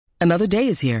Another day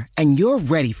is here, and you're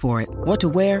ready for it. What to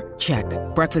wear? Check.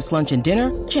 Breakfast, lunch, and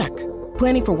dinner? Check.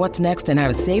 Planning for what's next and how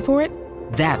to save for it?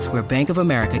 That's where Bank of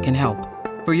America can help.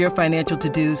 For your financial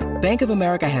to-dos, Bank of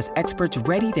America has experts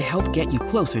ready to help get you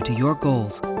closer to your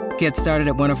goals. Get started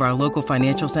at one of our local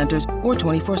financial centers or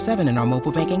 24/7 in our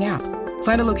mobile banking app.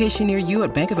 Find a location near you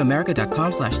at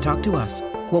bankofamerica.com/talktous.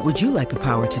 What would you like the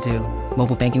power to do?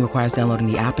 Mobile banking requires downloading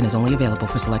the app and is only available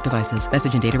for select devices.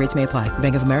 Message and data rates may apply.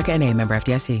 Bank of America N.A., member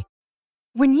FDIC.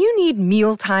 When you need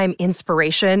mealtime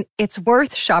inspiration, it's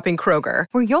worth shopping Kroger,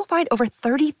 where you'll find over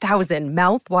 30,000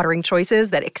 mouth-watering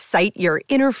choices that excite your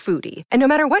inner foodie. And no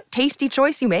matter what tasty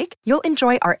choice you make, you'll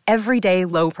enjoy our everyday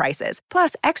low prices,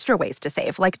 plus extra ways to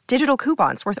save, like digital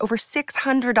coupons worth over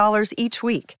 $600 each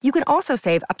week. You can also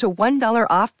save up to $1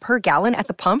 off per gallon at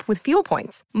the pump with fuel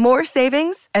points. More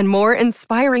savings and more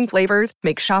inspiring flavors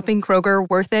make shopping Kroger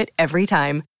worth it every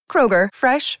time. Kroger,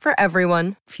 fresh for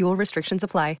everyone. Fuel restrictions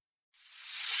apply.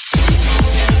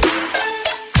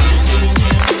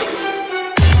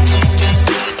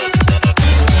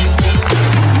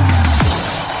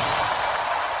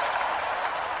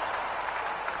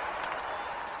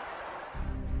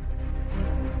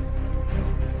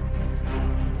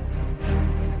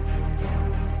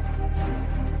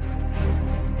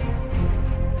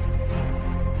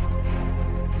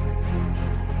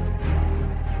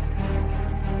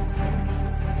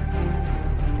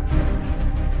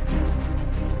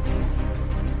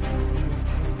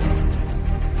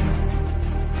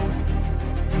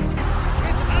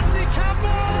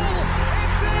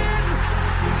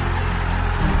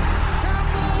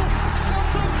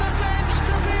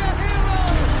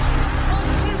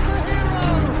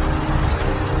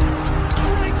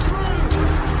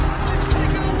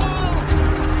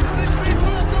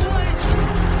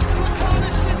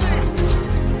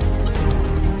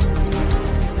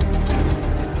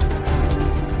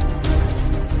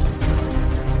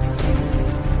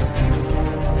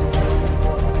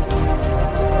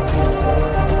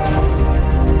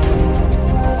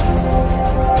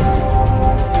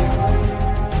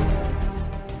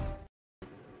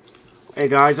 Hey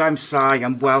guys, I'm Si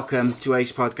and welcome to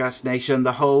Ace Podcast Nation,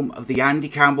 the home of the Andy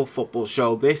Campbell Football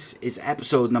Show. This is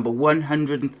episode number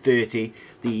 130.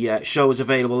 The show is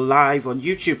available live on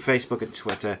YouTube, Facebook and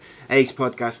Twitter. Ace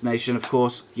Podcast Nation, of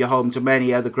course, you're home to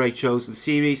many other great shows and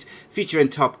series featuring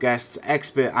top guests,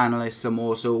 expert analysts and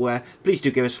more. So please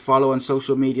do give us a follow on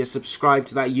social media, subscribe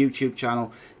to that YouTube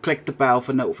channel, click the bell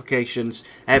for notifications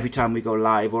every time we go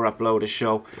live or upload a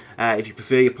show. If you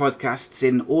prefer your podcasts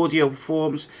in audio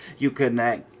forms, you can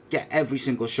get every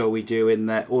single show we do in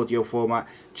the audio format.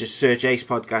 Just search Ace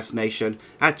Podcast Nation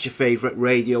at your favourite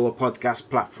radio or podcast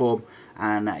platform,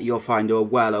 and you'll find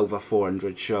well over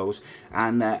 400 shows.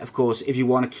 And of course, if you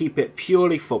want to keep it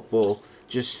purely football,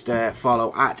 just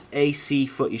follow at AC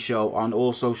Footy Show on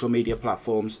all social media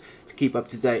platforms to keep up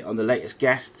to date on the latest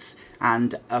guests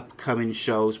and upcoming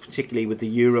shows, particularly with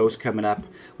the Euros coming up,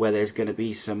 where there's going to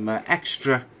be some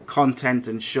extra content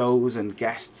and shows and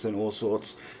guests and all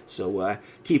sorts. So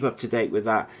keep up to date with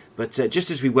that. But just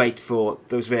as we wait for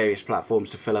those various platforms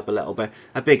to fill up a little bit,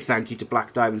 a big thank you to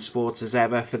Black Diamond Sports as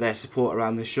ever for their support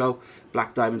around the show.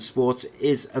 Black Diamond Sports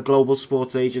is a global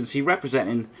sports agency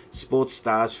representing sports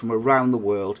stars from around the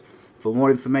world. For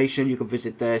more information, you can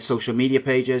visit their social media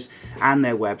pages and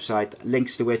their website,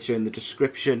 links to which are in the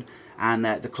description and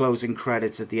the closing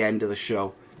credits at the end of the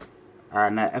show.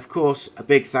 And of course, a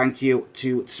big thank you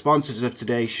to the sponsors of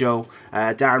today's show,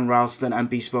 Darren Ralston and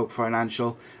Bespoke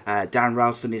Financial. Darren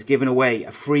Ralston is giving away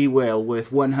a free will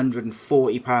worth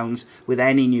 £140 with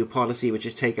any new policy which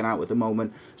is taken out at the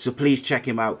moment. So please check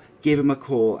him out, give him a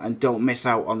call and don't miss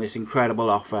out on this incredible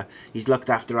offer. He's looked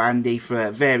after Andy for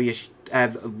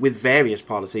with various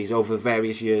policies over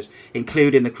various years,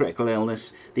 including the critical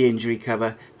illness, the injury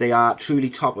cover. They are truly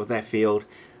top of their field.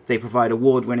 They provide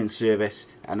award-winning service,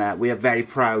 and we are very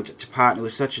proud to partner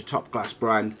with such a top-class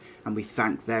brand, and we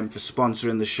thank them for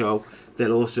sponsoring the show.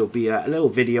 There'll also be a little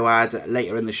video ad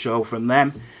later in the show from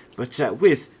them. But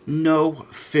with no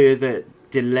further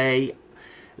delay,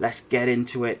 let's get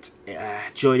into it.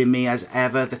 Joining me as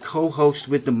ever, the co-host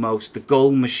with the most, the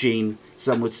goal machine,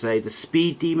 some would say, the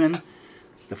speed demon,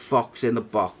 the fox in the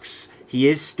box. He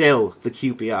is still the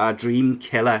QPR dream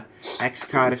killer,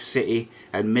 ex-Cardiff City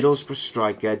and Middlesbrough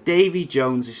striker, Davy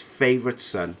Jones' favourite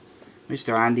son.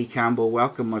 Mr. Andy Campbell,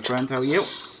 welcome, my friend. How are you?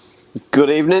 Good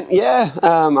evening. Yeah,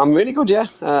 I'm really good, yeah.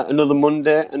 Another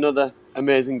Monday, another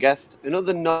amazing guest.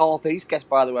 Another North East guest,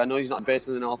 by the way. I know he's not based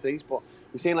in the North East, but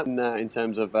seen it in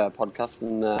terms of podcasts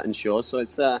and shows. So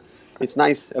it's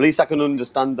nice. At least I can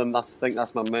understand them. I think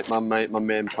that's my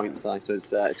main point. So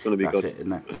it's going to be That's good. it,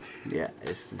 isn't it? Yeah,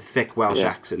 it's the thick Welsh Yeah.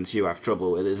 accents you have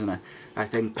trouble with, isn't it? I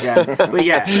think. But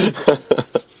yeah.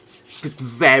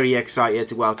 Very excited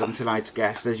to welcome tonight's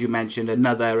guest, as you mentioned,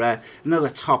 another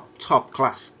top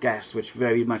class guest, which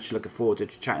very much looking forward to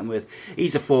chatting with.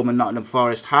 He's a former Nottingham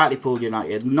Forest, Hartlepool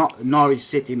United, Norwich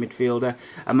City midfielder,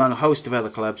 among a host of other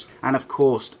clubs, and of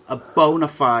course a bona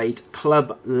fide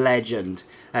club legend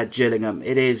at Gillingham.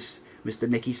 It is Mr.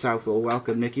 Nicky Southall.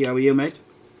 Welcome, Nicky. How are you, mate?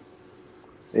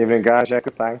 Evening, guys. Yeah,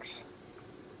 good, thanks.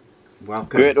 Welcome.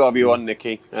 Great to have you on,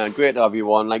 Nicky. Great to have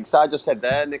you on. Like I just said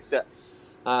there, Nick, that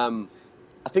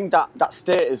I think that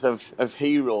status of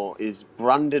hero is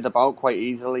branded about quite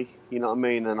easily, you know what I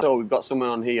mean? And so we've got someone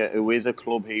on here who is a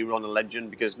club hero and a legend,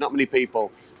 because not many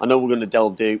people, I know we're going to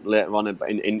delve deep later on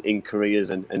in careers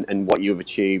and what you've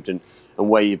achieved and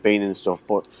where you've been and stuff,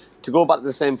 but to go back to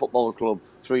the same football club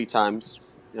 3 times,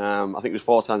 I think it was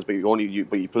 4 times, but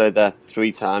you played there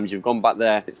 3 times, you've gone back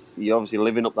there, you're obviously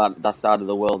living up that side of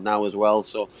the world now as well,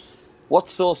 so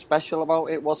what's so special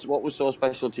about it? What was so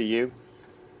special to you?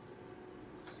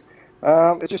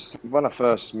 It just, when I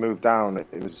first moved down,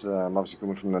 it was obviously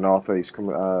coming from the northeast.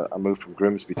 I moved from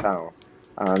Grimsby town,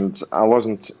 and I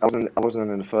wasn't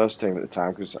in the first team at the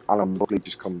time because Alan Buckley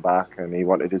just come back and he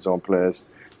wanted his own players.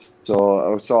 So I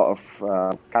was sort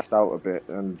of cast out a bit.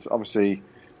 And obviously,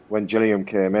 when Gillingham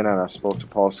came in, and I spoke to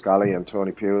Paul Scally and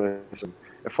Tony Pulis, and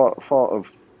I thought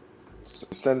of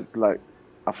sense like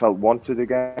I felt wanted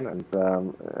again, and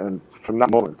from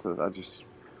that moment, I just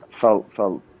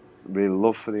felt real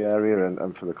love for the area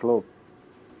and for the club.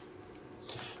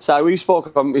 So we spoke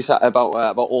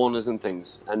about owners and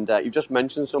things, and you just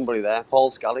mentioned somebody there, Paul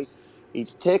Scally.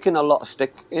 He's taken a lot of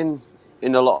stick in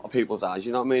a lot of people's eyes,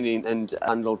 you know what I mean, and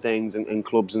handled things and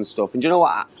clubs and stuff. And you know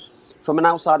what? From an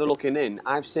outsider looking in,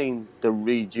 I've seen the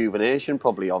rejuvenation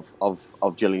probably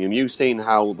of Gillingham. You've seen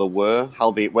how they were,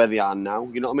 where they are now.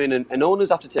 You know what I mean? And owners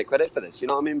have to take credit for this. You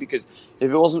know what I mean? Because if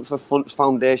it wasn't for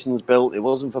foundations built, it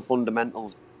wasn't for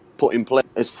fundamentals put in place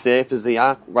as safe as they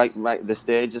are right at this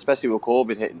stage, especially with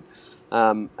COVID hitting.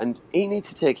 And he needs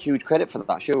to take huge credit for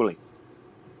that, surely.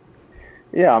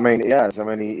 Yeah, I mean, yes. I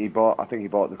mean, he bought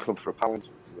the club for £1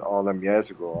 all them years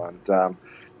ago,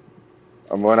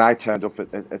 and when I turned up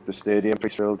at the stadium,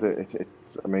 Midfielder,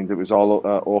 it was all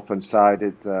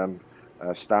open-sided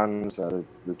stands, the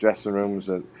dressing rooms,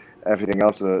 and everything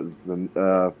else.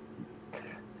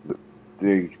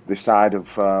 The side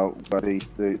of where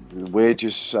the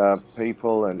wages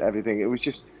people and everything. It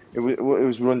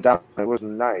was run down. It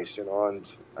wasn't nice, you know.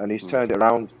 And he's turned it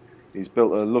around. He's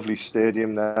built a lovely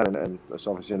stadium there, and it's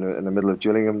obviously in the middle of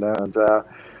Gillingham there.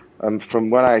 And from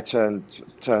when I turned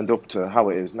up to how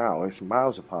it is now, it's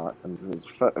miles apart. And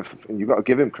you've got to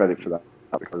give him credit for that,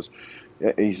 because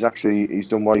he's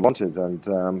done what he wanted. And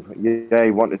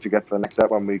he wanted to get to the next step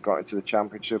when we got into the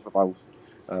Championship, about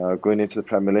going into the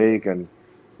Premier League, and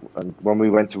when we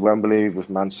went to Wembley with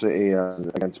Man City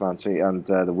against Man City and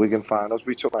the Wigan finals,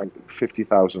 we took like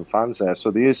 50,000 fans there.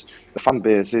 So the fan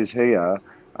base is here,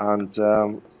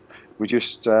 and we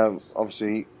just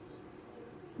obviously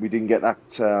we didn't get that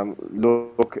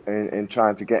look in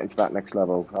trying to get into that next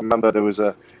level. I remember there was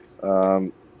a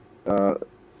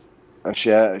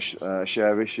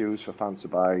share issues for fans to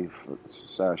buy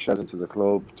shares into the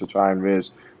club to try and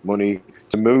raise money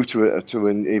to move to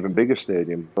an even bigger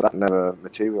stadium, but that never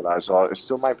materialised. So it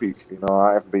still might be, you know,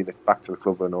 I haven't been back to the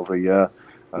club in over a year,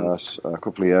 a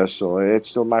couple of years, so it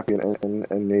still might be in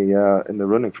the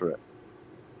running for it.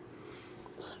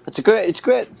 It's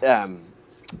great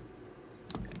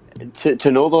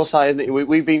to know those sides.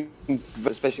 We've been,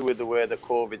 especially with the way that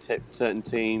COVID's hit certain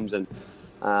teams and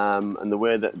the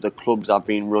way that the clubs have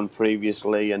been run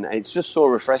previously, and it's just so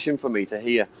refreshing for me to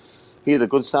hear the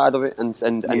good side of it and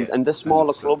the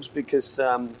smaller clubs, because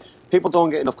people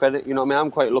don't get enough credit. You know what I mean?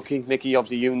 I'm quite lucky, Nicky.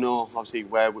 Obviously, you know,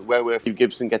 where we're from.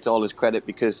 Gibson gets all his credit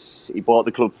because he bought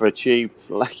the club for a cheap,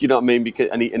 like, you know what I mean? Because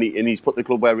and he's put the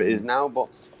club where it is now. But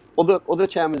other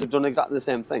chairmen have done exactly the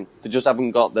same thing. They just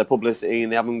haven't got the publicity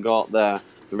and they haven't got the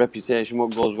reputation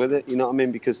what goes with it. You know what I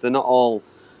mean? Because they're not all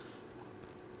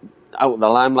out of the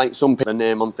limelight. Some people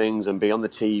name on things and be on the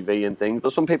TV and things,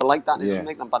 but some people like that. It doesn't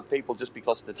make them bad people just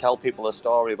because they tell people a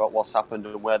story about what's happened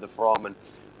and where they're from and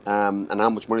how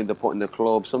much money they put in the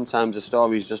club. Sometimes the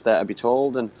story is just there to be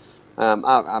told, and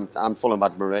I'm full of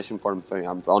admiration for him.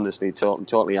 I'm honestly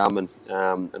totally am, and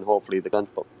hopefully they can.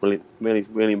 But really, really,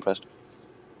 really impressed.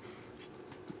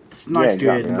 It's nice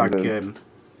to hear.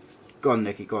 Go on,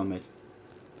 Nicky. Go on, mate.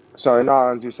 Sorry, no,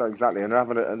 I'm just exactly, and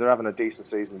they're having a decent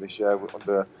season this year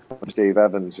under Steve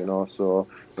Evans, so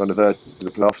they're on the verge of the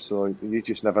playoffs. So you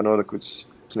just never know, they could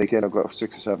sneak in. I've got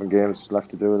 6 or 7 games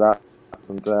left to do that,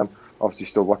 and obviously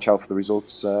still watch out for the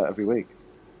results every week.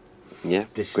 Yeah,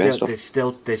 there's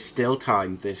still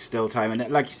time, and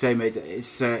like you say, mate,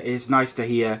 it's nice to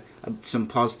hear some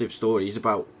positive stories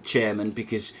about chairmen,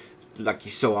 because like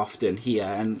you so often hear,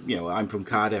 and I'm from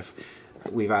Cardiff,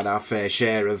 we've had our fair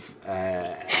share of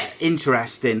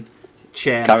interesting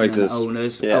chairmen characters and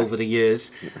owners over the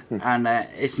years, and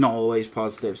it's not always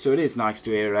positive, so it is nice to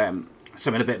hear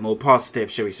something a bit more positive,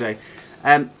 shall we say.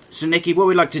 So Nicky, what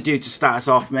we'd like to do to start us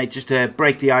off, mate, just to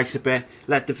break the ice a bit,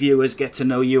 let the viewers get to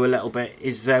know you a little bit,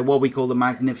 is what we call the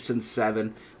Magnificent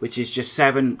 7, which is just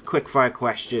 7 quick-fire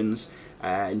questions,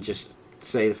 and just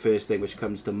say the first thing which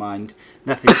comes to mind.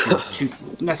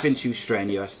 Nothing too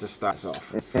strenuous to start us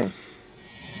off.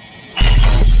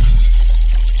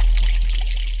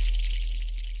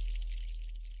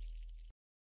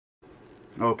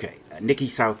 Okay, Nicky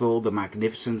Southall, the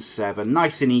Magnificent 7.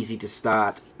 Nice and easy to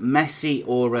start. Messi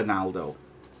or Ronaldo?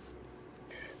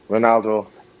 Ronaldo.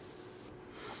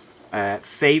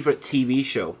 Favourite TV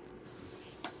show?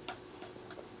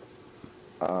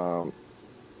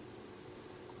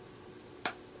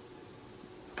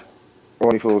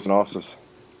 Only Fools and Horses.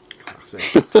 Classic.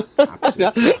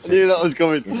 Absolute classic. I knew that was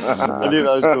coming.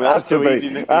 That's too easy,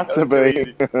 Nicky. Had to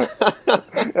be.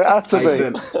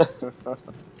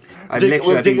 I've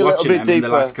literally been watching them in the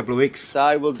last couple of weeks.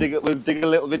 Si, we'll dig a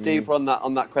little bit deeper on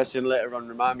that question later on.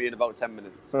 Remind me in about 10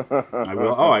 minutes. I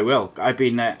will. Oh, I will. I've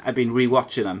been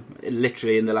rewatching them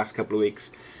literally in the last couple of weeks,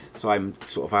 so I'm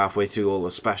sort of halfway through all the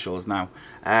specials now.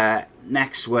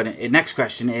 Next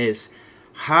question is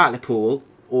Hartlepool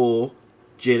or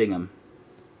Gillingham?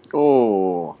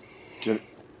 Oh,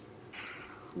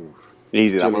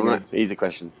 easy that one, right? Easy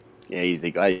question. Yeah,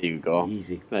 easy. There you go.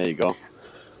 Easy. There you go.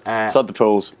 Sod the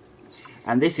pools.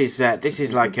 And this is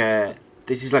like a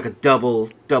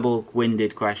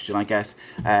double-winded question, I guess.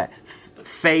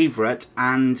 Favourite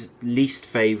and least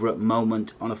favourite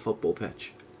moment on a football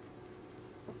pitch?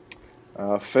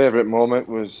 Favourite moment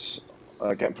was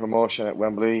getting promotion at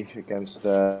Wembley against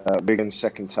Wigan,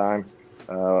 second time.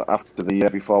 After the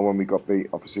year before, when we got beat,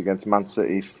 obviously against Man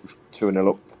City 2-0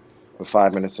 up for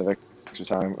 5 minutes of extra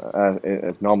time.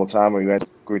 At normal time, we went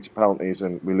going to penalties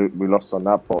and we lost on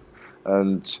that.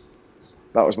 And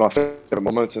that was my favourite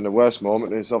moment. And the worst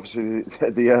moment is obviously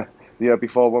the year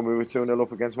before, when we were 2-0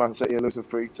 up against Man City and losing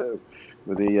 3-2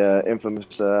 with the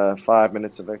infamous 5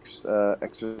 minutes of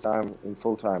extra time in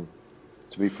full time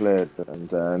to be played. And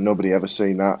nobody ever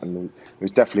seen that. And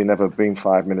there's definitely never been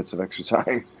 5 minutes of extra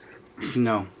time.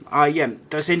 No. Yeah,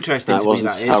 that's interesting to me.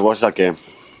 That is. I watched that game.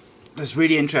 That's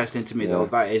really interesting to me, though.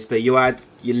 That is that you had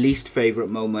your least favourite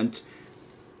moment,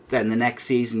 then the next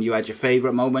season you had your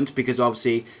favourite moment, because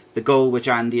obviously the goal which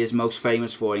Andy is most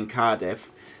famous for in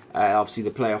Cardiff, obviously the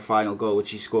playoff final goal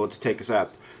which he scored to take us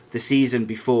up, the season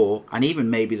before, and even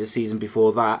maybe the season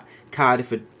before that, Cardiff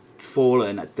had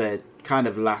fallen at the kind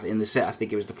of in the set. I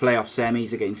think it was the playoff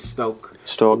semis against Stoke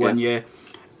one year,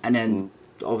 and then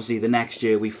obviously the next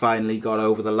year we finally got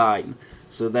over the line.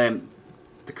 So then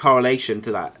the correlation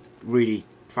to that really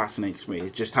fascinates me.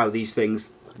 It's just how these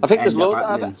things. I think there's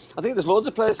loads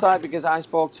of players side, because I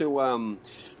spoke to who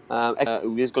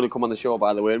is going to come on the show,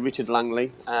 by the way, Richard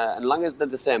Langley, and Langer's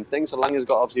did the same thing. So Langer's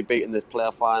got obviously beaten this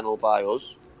playoff final by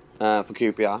us for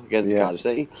QPR against Cardiff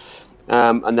City,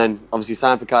 and then obviously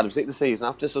signed for Cardiff City the season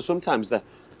after. So sometimes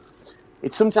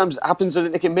it sometimes happens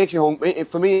that it makes you hungry.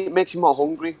 For me, it makes you more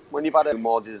hungry when you've had a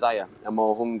more desire and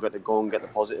more hunger to go and get the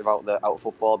positive out of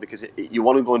football, because you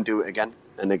want to go and do it again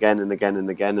and again and again and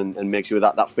again, and make sure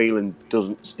that feeling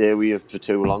doesn't stay with you for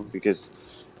too long. Because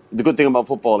the good thing about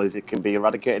football is it can be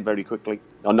eradicated very quickly,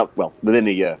 or not within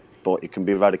a year, but it can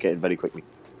be eradicated very quickly.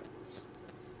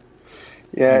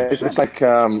 Yeah, it's like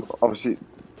obviously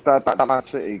that Man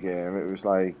City game. It was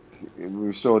like we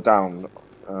were so down.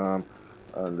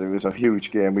 And it was a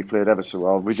huge game. We played ever so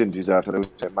well. We didn't deserve to lose,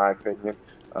 in my opinion.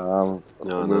 We were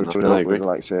 2-0 with,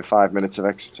 like say, 5 minutes of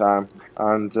extra time,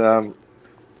 and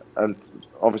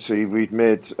obviously we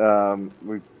brought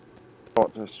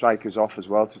the strikers off as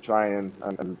well to try and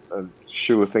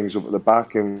shore things up at the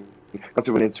back. And once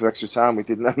we went into extra time, we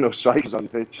didn't have no strikers on the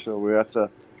pitch, so we had to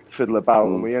fiddle about,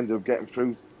 and we ended up getting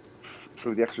through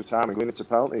the extra time and going into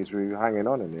penalties. We were hanging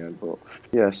on in the end, but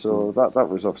so that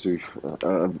was obviously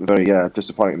a very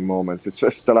disappointing moment. I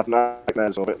still have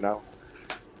nightmares of it now.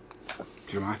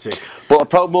 Dramatic. But a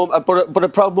proud moment, but a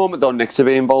proud moment though, Nick, to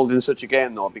be involved in such a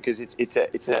game though, because it's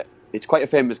quite a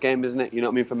famous game, isn't it? You know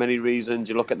what I mean? For many reasons.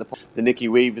 You look at the Nicky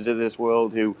Weavers of this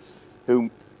world who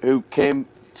came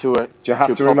to a. Do you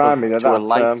have to remind me of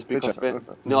that? Because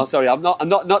no, sorry, I'm not to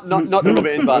rub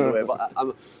it in, by the way, but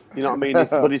you know what I mean.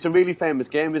 But it's a really famous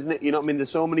game, isn't it? You know what I mean. There's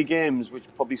so many games which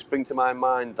probably spring to my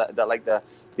mind that like the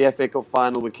FA Cup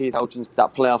final with Keith Houghton's,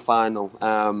 that playoff final.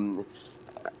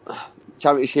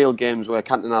 Charity Shield games where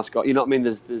Cantona got, you know what I mean?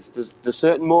 There's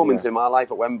certain moments in my life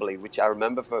at Wembley which I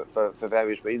remember for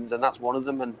various reasons, and that's one of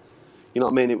them. And you know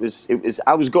what I mean? It was.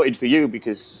 I was gutted for you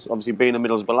because obviously being a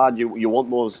Middlesbrough lad, you want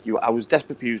those. I was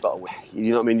desperate for you. You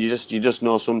know what I mean? You just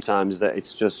know sometimes that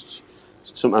it's just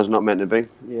sometimes not meant to be.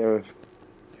 Yeah,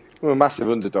 we were massive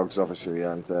underdogs, obviously,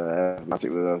 and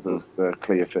massive the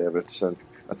clear favourites, and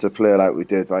to play like we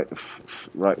did, right,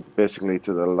 basically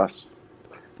to the last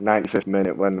 95th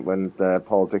minute when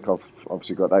Paul Dickoff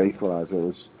obviously got that equaliser, it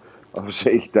was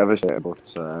obviously devastating. But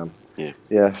so no,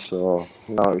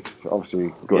 it's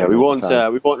obviously good. Yeah,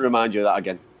 we won't remind you of that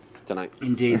again tonight.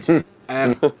 Indeed. So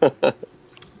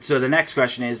the next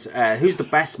question is, who's the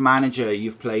best manager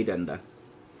you've played under?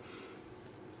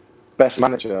 Best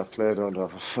manager I've played under.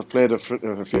 I've played a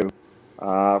few.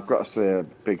 I've got to say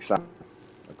Big Sam.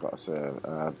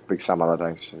 Big Sam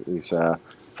Allardyce. He's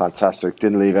fantastic.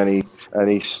 Didn't leave any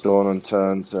stone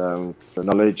unturned. The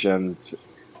knowledge and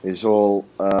is all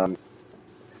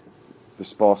the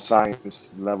sports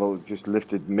science level just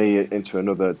lifted me into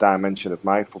another dimension of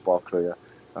my football career.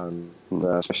 And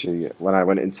especially when I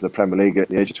went into the Premier League at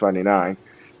the age of 29,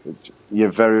 you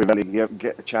very rarely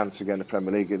get a chance to get in the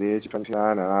Premier League at the age of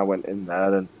 29, and I went in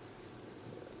there, and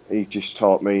he just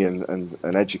taught me and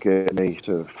educated me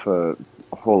for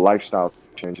a whole lifestyle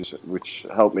changes, which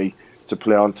helped me to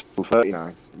play on till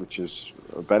 39, which is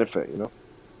a benefit, you know.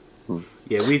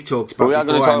 Yeah, we've talked about. But we are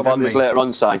going to talk about this later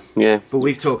on, Si. Yeah, but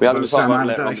we've talked about Sam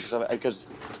Allardyce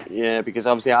because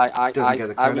obviously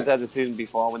I was there the season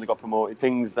before when they got promoted.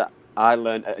 Things that I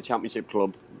learned at a Championship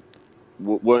club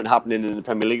weren't happening in the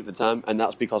Premier League at the time, and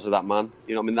that's because of that man.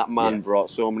 You know what I mean? That man brought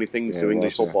so many things to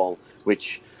English football,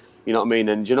 which, you know what I mean?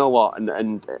 And you know what?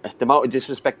 And the amount of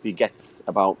disrespect he gets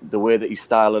about the way that his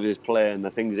style of his play and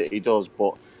the things that he does,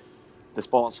 but the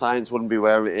sports science wouldn't be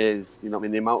where it is. You know what I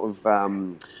mean? The amount of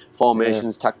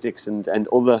formations, tactics, and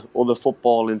other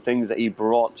footballing things that he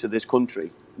brought to this country,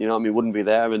 you know what I mean, wouldn't be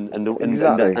there. And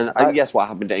yes, what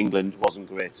happened to England wasn't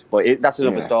great, but that's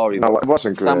another story. No, it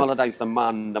wasn't great. Sam Allardyce, the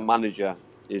manager,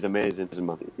 is amazing,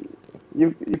 isn't he?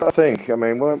 You got to think. I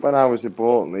mean, when I was at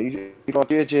Bolton, he brought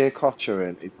JJ Kocher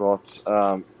in. He brought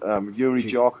Yuri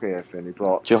Djorkaeff in. He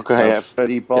brought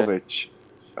Freddie Bobic.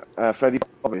 Freddie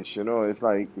Bobic, you know, it's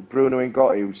like Bruno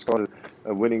Ingotti, who scored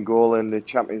a winning goal in the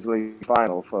Champions League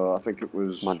final for, I think it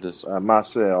was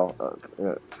Marseille.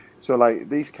 So like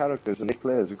these characters and these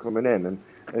players are coming in,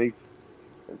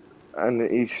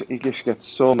 and he just gets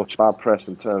so much bad press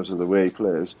in terms of the way he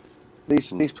plays.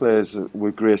 These players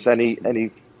would grace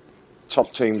any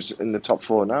top teams in the top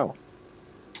four now.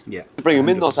 Yeah, bring him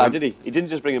in though, side, did he? He didn't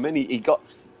just bring him in. He got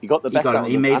the best out of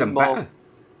them. He made them better.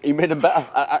 He made them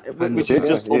better, which is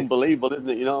just unbelievable, isn't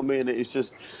it? You know what I mean? It's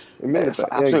just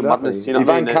absolute madness. You know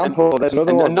Ivan Campo, there's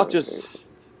another one. And not just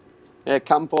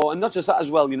Campo, and not just that as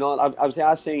well. You know, obviously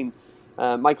I've seen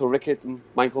Michael Rickett.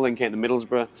 Michael then came to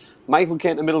Middlesbrough. Michael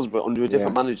came to Middlesbrough under a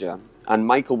different manager, and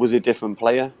Michael was a different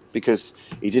player because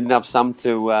he didn't have Sam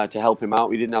to help him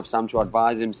out. He didn't have Sam to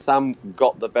advise him. Sam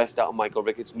got the best out of Michael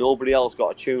Ricketts. Nobody else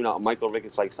got a tune out of Michael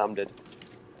Ricketts like Sam did.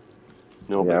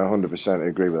 Nobody. Yeah, 100%. I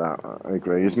agree with that. I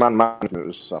agree. His man management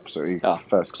was absolutely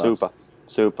first class.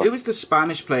 Super. Who was the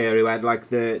Spanish player who had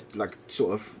the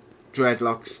sort of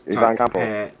dreadlocks Ivan type Campo.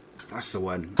 hair? That's the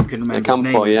one. I couldn't remember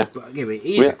Campo, his name. Yeah. But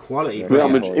he's a quality player.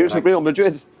 He was at Real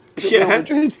Madrid. Yeah.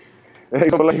 It's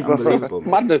unbelievable.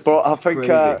 Madness. But I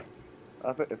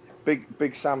think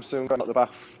Big Sam soon got the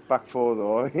back four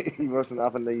though. He wasn't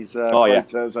having these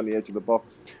turns on the edge of the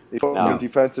box. He put him in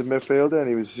defensive midfielder, and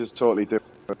he was just totally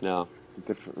different. No.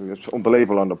 Different. It was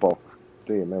unbelievable on the ball.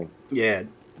 Dear me. Yeah,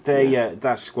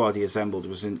 that squad he assembled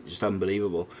was just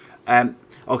unbelievable.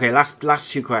 Okay, last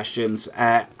two questions.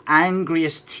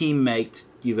 Angriest teammate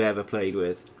you've ever played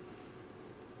with?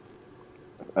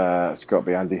 It's got to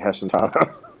be Andy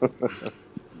Hessenthaler.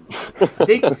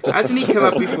 Hasn't he come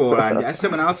up before, Andy?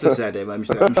 Someone else has said him. I'm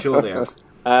sure they have.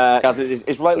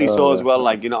 It's rightly so as well.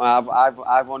 Like, you know,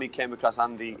 I've only came across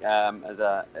Andy as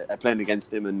playing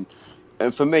against him, and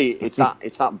for me, it's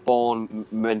that born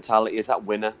mentality. It's that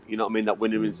winner. You know what I mean? That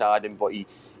winner inside him, but he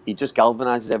just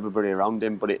galvanises everybody around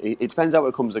him. But it depends how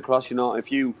it comes across. You know,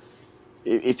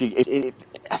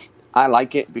 I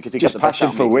like it because it just gets the best passion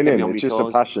out of for me. winning. It's just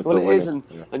a passion for winning. Well, it is,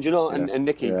 and you know, and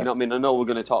Nicky, you know what I mean. I know we're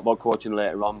going to talk about coaching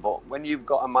later on, but when you've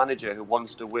got a manager who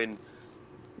wants to win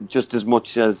just as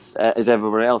much as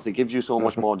everywhere else, it gives you so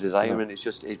much more desire, and it's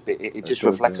just it just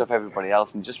reflects off everybody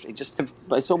else, and it's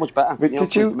so much better.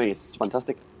 For me, it's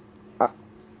fantastic.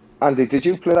 Andy, did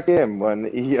you play that game when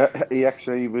he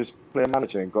actually was playing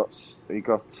manager and got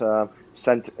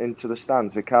sent into the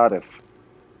stands at Cardiff?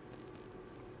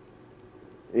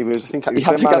 He was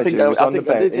manager. He was on the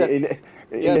bench.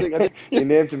 He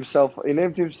named himself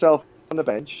on the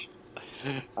bench.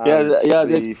 He had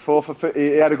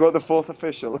to go to the fourth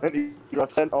official, and he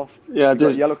got sent off. Yeah, he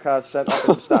got yellow cards sent off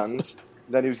in the stands.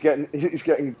 Then he was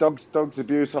getting dogs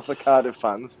abuse off the Cardiff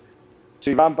fans.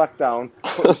 So he ran back down,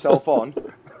 put himself on,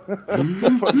 then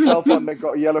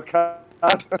got a yellow card.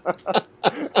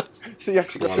 So he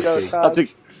actually got a yellow card.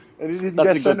 And he didn't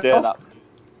get sent off.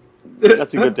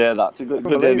 That's a good day. That's a good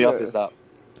day in the office. That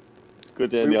good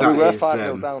day in the office. We were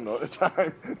 5-0 down at the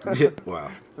time.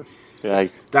 Wow. Yeah.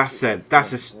 That's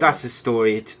a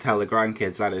story to tell the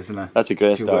grandkids. That isn't it? That's a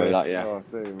great story. That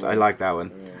I like that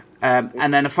one. Yeah.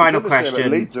 And then a final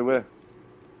question. Leeds away.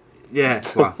 Yeah.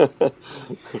 Well.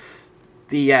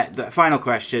 The final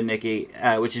question, Nicky,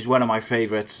 which is one of my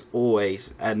favourites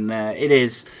always, and it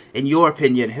is, in your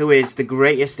opinion, who is the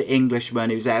greatest Englishman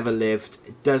who's ever lived?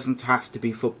 It doesn't have to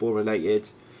be football related,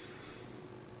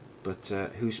 but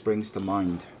who springs to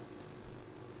mind?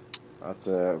 That's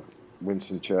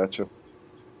Winston Churchill.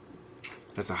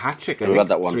 That's a hat trick. We've had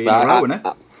that one. 3 in a row, isn't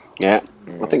it? Yeah.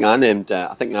 I think I named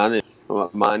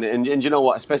mine, and you know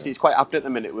what? Especially, it's quite apt at the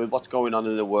minute with what's going on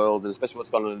in the world, and especially what's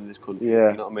going on in this country.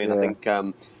 Yeah, you know what I mean?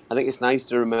 Yeah. I think it's nice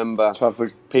to remember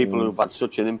people who've had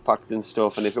such an impact and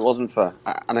stuff. And if it wasn't for,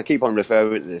 and I keep on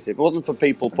referring to this, if it wasn't for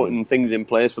people putting things in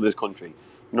place for this country,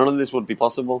 none of this would be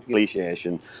possible. Cliche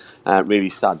and really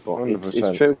sad, but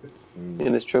it's true.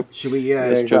 And it's true. Should we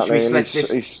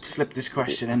slip this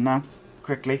question in now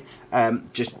quickly?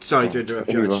 Just sorry to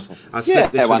interrupt you. I'll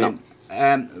slip this one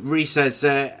in. Reece says,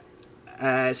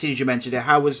 as soon as you mentioned it,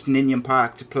 how was Ninian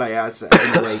Park to play as an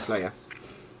away player?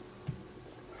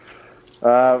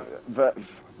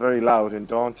 Very loud and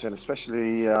daunting,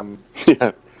 especially.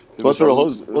 What's for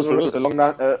us? Along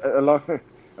that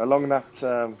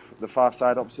the far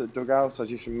side opposite dugout. I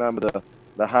just remember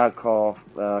the hardcore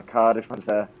Cardiff fans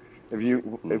there. If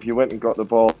you went and got the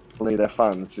ball near their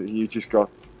fans, you just got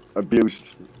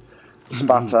abused,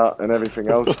 spat at, and everything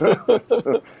else.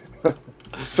 So,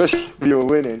 especially if you were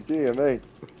winning, dear me.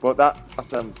 But I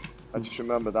just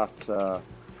remember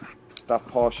that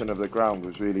portion of the ground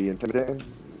was really intimidating.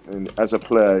 And as a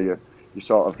player, you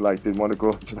sort of like didn't want to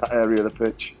go to that area of the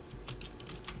pitch.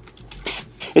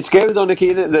 It's scary though,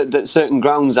 Nicky, that certain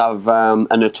grounds are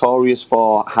notorious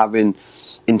for having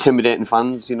intimidating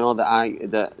fans. You know that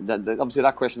obviously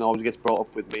that question always gets brought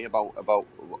up with me about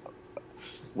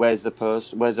where's the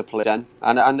player den,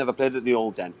 and I never played at the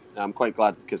old den. I'm quite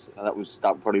glad because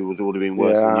that probably would have been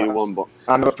worse than the new one. But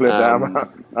I never played there.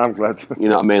 I'm glad. You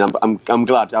know what I mean? I'm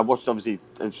glad. I watched obviously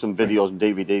some videos and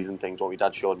DVDs and things what my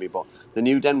dad showed me, but the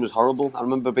new den was horrible. I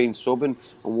remember being subbing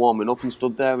and warming up and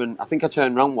stood there, and I think I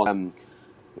turned around one.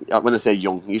 When I say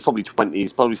young, he's probably 20.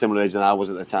 He's probably similar age than I was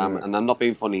at the time, and I'm not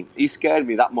being funny. He scared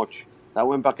me that much that I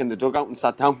went back in the dugout and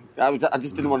sat down. I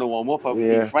just didn't want to warm up.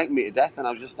 He frightened me to death, and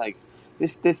I was just like,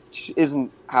 this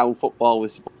isn't how football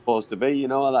was supposed to be, you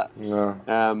know that. Yeah.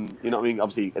 You know what I mean?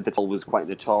 Obviously, the title was quite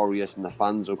notorious, and the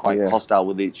fans were quite hostile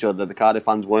with each other. The Cardiff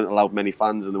fans weren't allowed many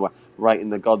fans, and they were writing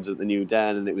the gods at the new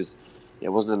den, and it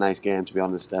wasn't a nice game, to be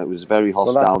honest. It was very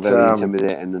hostile, very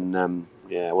intimidating, and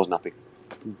I wasn't happy.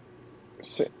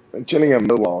 Gillingham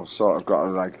Millwall sort of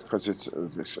got because it's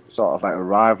sort of like a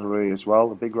rivalry as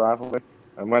well, a big rivalry.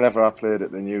 And whenever I played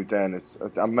at the new den,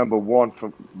 I remember one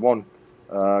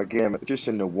game just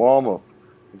in the warm up,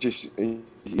 as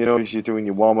you're doing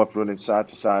your warm up, running side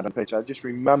to side on pitch. I just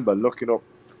remember looking up,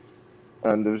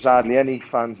 and there was hardly any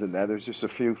fans in there. There was just a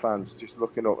few fans just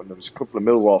looking up, and there was a couple of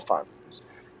Millwall fans.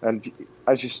 And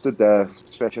as you stood there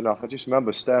stretching off, I just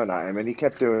remember staring at him, and he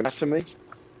kept doing that to me.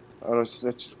 And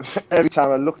every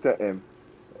time I looked at him,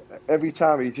 every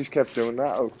time he just kept doing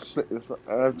that.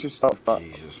 I just thought that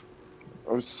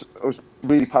I was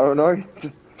really paranoid.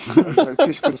 I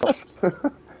just couldn't stop.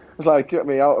 It was like, get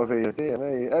me out of here, dear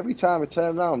me. Every time I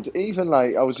turned around, even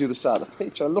like I was the other side of the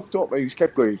pitch, I looked up and he just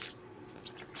kept going.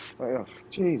 Like, oh,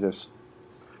 Jesus.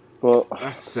 But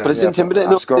it's intimidating,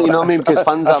 though, you know what I mean? Because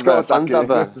fans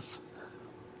have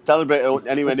celebrate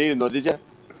anywhere near them, though, did you?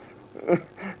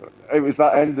 It was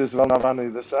that end as well. I ran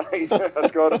either side. I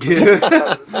scored a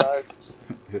the side.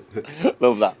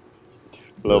 Love that.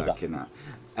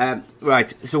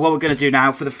 Right, so what we're going to do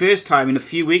now, for the first time in a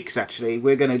few weeks actually,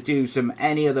 we're going to do some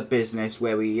Any Other Business,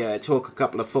 where we talk a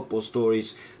couple of football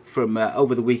stories from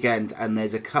over the weekend, and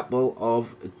there's a couple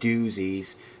of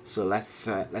doozies. So let's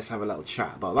have a little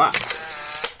chat about that.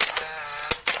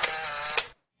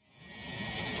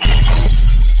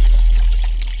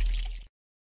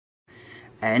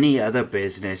 Any Other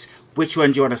Business. Which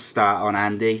one do you want to start on,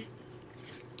 Andy?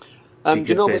 Do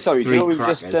you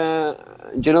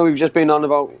know we've just been on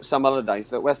about Sam Allardyce?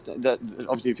 That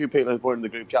obviously a few people have put in the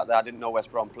group chat that I didn't know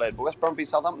West Brom played, but West Brom beat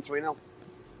Southampton 3-0.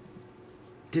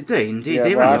 Did they? Indeed,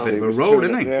 they were on a bit of a roll,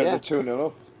 didn't they? Yeah, 2-0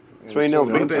 up.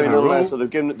 3-0 there, so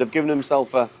they've given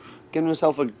himself a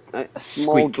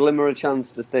small glimmer of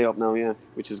chance to stay up now, yeah,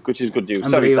 which is good news.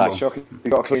 Sorry, Si.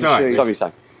 You got a clean sheet. Sorry, Si.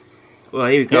 Well,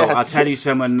 here we go. Yeah. I'll tell you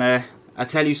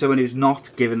someone who's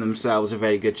not given themselves a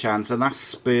very good chance, and that's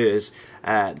Spurs.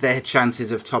 Their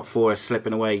chances of top four are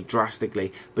slipping away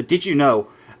drastically. But did you know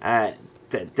that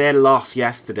their loss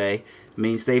yesterday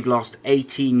means they've lost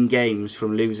 18 games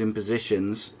from losing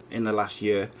positions in the last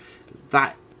year?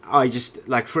 That,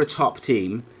 for a top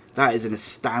team, that is an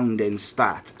astounding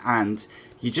stat, and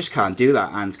you just can't do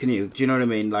that, and can you? Do you know what I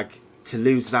mean? Like, to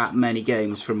lose that many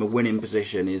games from a winning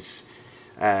position is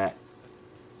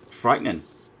frightening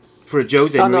for a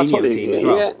Jose Mourinho team as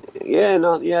well.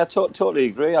 Totally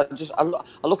agree. I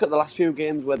look at the last few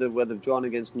games where they've drawn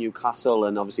against Newcastle,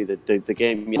 and obviously the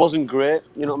game wasn't great.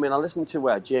 You know what I mean? I listened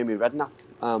to Jamie Redknapp,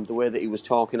 the way that he was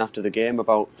talking after the game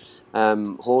about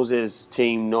Jose's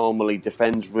team normally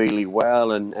defends really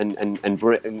well and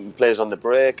plays on the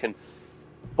break,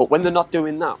 but when they're not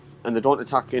doing that and they don't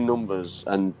attack in numbers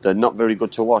and they're not very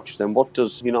good to watch, then what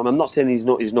does, I'm not saying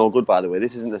he's no good, by the way.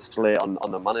 This isn't a slate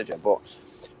on the manager, but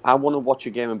I want to watch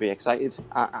a game and be excited.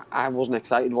 I wasn't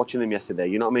excited watching him yesterday.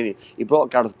 You know what I mean? He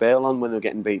brought Gareth Bale on when they were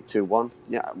getting beat 2-1.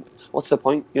 Yeah, what's the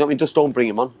point? You know what I mean? Just don't bring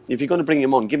him on. If you're going to bring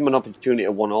him on, give him an opportunity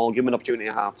at 1-1, give him an opportunity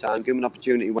at half-time, give him an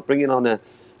opportunity. Bringing on a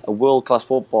world-class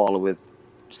footballer with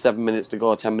 7 minutes to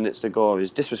go, 10 minutes to go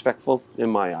is disrespectful in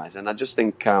my eyes. And I just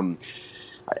think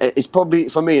it's probably,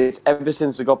 for me, it's ever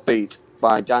since they got beat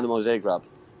by Dynamo Zagreb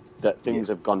that things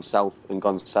have gone south and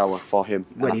gone sour for him.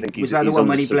 I think was that the one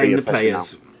when he blamed the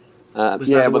players? They were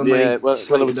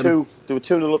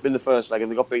 2-0 up in the first leg and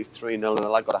they got beat 3-0 and the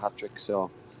lad got a hat-trick. So,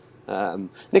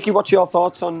 Nicky, what's your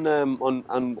thoughts on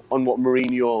what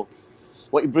Mourinho,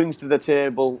 what he brings to the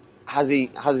table? Has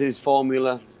his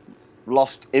formula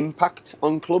lost impact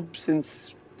on clubs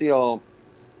since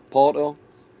Porto?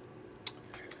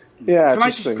 Yeah. Can I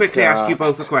just quickly ask you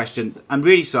both a question? I'm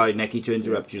really sorry, Nicky, to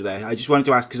interrupt you there. I just wanted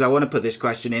to ask, because I want to put this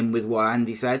question in with what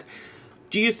Andy said.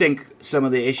 Do you think some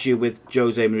of the issue with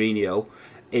Jose Mourinho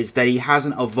is that he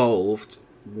hasn't evolved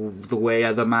the way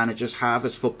other managers have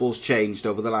as football's changed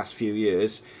over the last few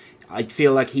years? I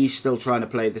feel like he's still trying to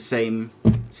play the same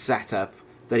setup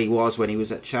that he was when he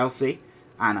was at Chelsea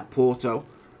and at Porto,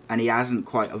 and he hasn't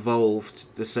quite evolved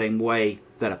the same way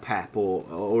that a Pep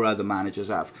or other managers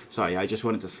have. Sorry, I just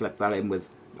wanted to slip that in with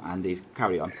Andy's.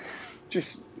 Carry on.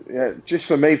 Just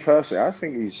for me personally, I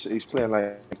think he's playing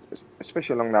like,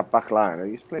 especially along that back line,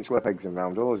 he's playing slip eggs and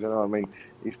round doors, you know what I mean?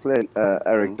 He's playing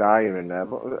Eric Dyer in there,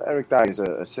 but Eric Dyer is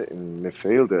a sitting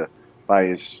midfielder by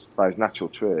his natural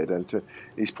trade, and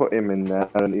he's put him in there,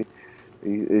 and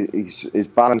he's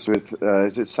balanced with,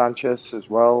 is it Sanchez as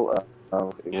well?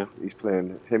 He's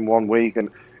playing him one week, and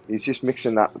he's just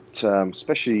mixing that,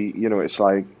 especially, it's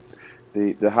like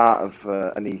the heart of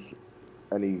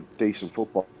any decent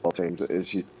football teams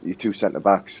is your two centre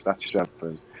backs. That's strength,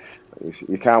 and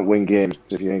you can't win games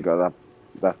if you ain't got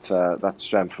that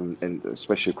strength,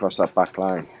 especially across that back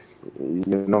line.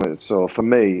 So for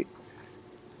me,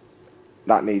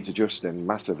 that needs adjusting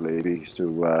massively if he's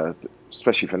to,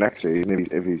 especially for next season,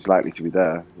 if he's likely to be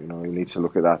there. He needs to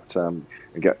look at that and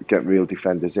get real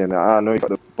defenders in. I know he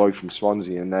got the boy from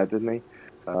Swansea in there, didn't he?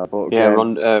 But again,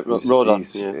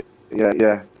 Rodon.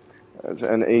 Yeah.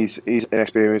 And he's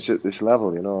inexperienced at this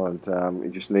level, and he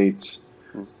just needs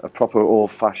a proper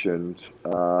old-fashioned,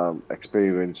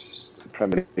 experienced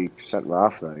Premier League centre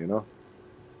half there, And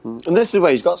this is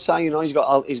where he's got he's got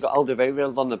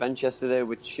Alderweireld on the bench yesterday,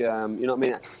 which you know what I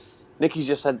mean. Nicky's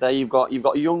just said there, you've got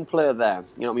a young player there,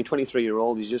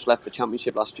 23-year-old. He's just left the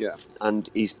Championship last year, and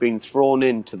he's been thrown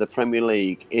into the Premier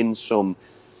League in some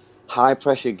high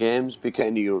pressure games because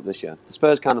in Europe this year. The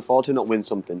Spurs can't afford to not win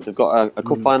something. They've got a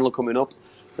cup final coming up.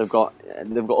 They've got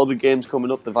other games coming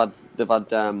up. They've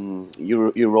had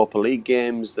Europa League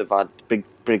games. They've had big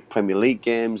Premier League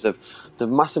games. They've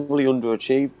massively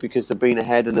underachieved because they've been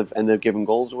ahead and they've given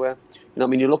goals away. You know what I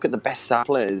mean? You look at the best side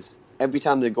players every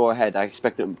time they go ahead, I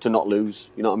expect them to not lose.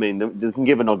 You know what I mean? They can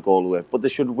give an odd goal away, but they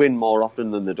should win more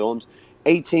often than they don't.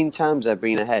 18 times they've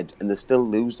been ahead and they still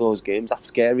lose those games. That's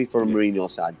scary for a Mourinho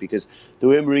side, because the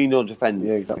way Mourinho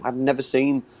defends, I've never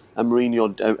seen a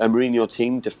Mourinho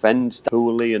team defend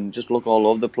poorly and just look all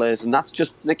over the place. And that's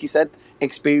just, Nicky said,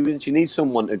 experience. You need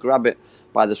someone to grab it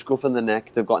by the scruff of the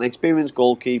neck. They've got an experienced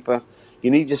goalkeeper. You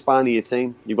need your spine of your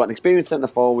team. You've got an experienced centre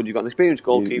forward. You've got an experienced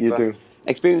goalkeeper. You do.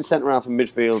 Experienced centre half and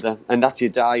midfielder, and that's your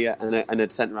Dyer and a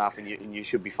centre half, and you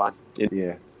should be fine.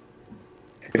 Yeah.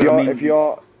 If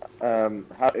you're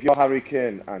Harry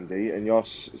Kane, Andy, and you're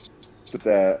stood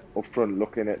there up front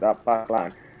looking at that back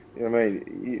line, you know what I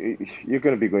mean? You're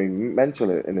going to be going mental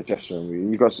in the dressing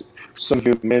room. You've got some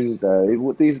men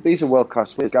there. These are world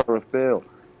class players. Gareth Bale.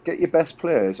 Get your best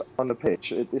players on the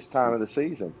pitch at this time of the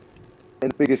season. In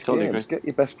the biggest games, get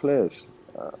your best players.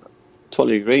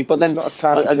 Totally agree, but then it's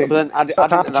not a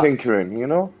time for tinkering, you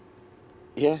know.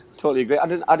 Yeah, totally agree. I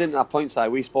didn't at that point say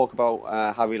we spoke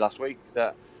about Harry last week,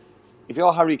 that if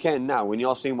you're Harry Kane now, when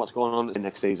you're seeing what's going on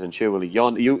next season, surely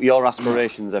your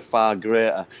aspirations are far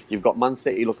greater. You've got Man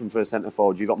City looking for a centre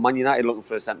forward. You've got Man United looking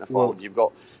for a centre forward. You've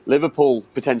got Liverpool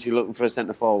potentially looking for a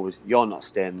centre forward. You're not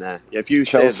staying there. If you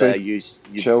stay there, you'd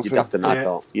have to knock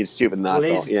out. You'd stupid knock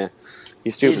out. Yeah,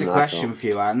 you're stupid. Here's a question for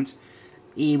you, and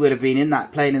he would have been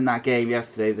playing in that game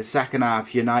yesterday. The second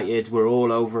half, United were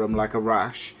all over him like a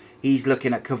rash. He's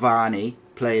looking at Cavani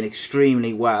playing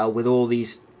extremely well with all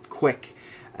these quick,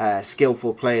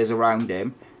 skillful players around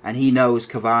him, and he knows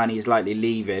Cavani is likely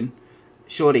leaving.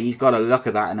 Surely he's got to look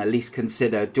at that and at least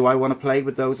consider: do I want to play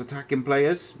with those attacking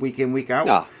players week in, week out?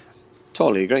 Ah,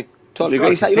 totally agree. Totally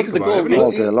agree. You look at the goal.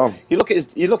 All day long. You look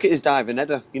at his diving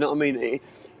header. You know what I mean?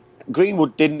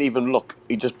 Greenwood didn't even look.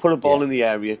 He just put a ball in the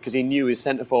area because he knew his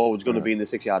centre forward was going to be in the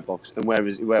 6-yard box. And where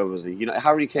was he? You know,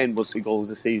 Harry Kane would 3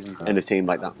 goals a season in a team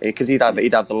like that, because he'd have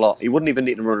the lot. He wouldn't even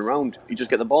need to run around. He'd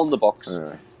just get the ball in the box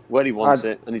where he wants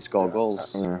it, and he'd score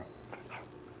goals.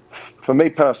 For me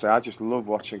personally, I just love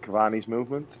watching Cavani's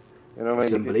movement. You know what I mean?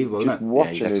 It's unbelievable, just isn't it?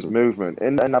 watching his movement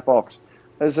in that box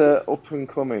as a up and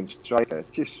coming striker.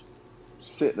 Just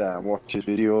sit there and watch his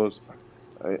videos.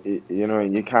 You know,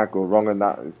 you can't go wrong in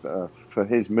that. For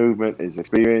his movement, his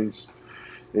experience,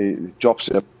 he drops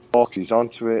in the box, he's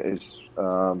onto it.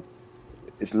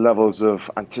 His levels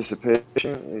of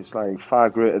anticipation is like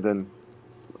far greater than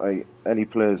like any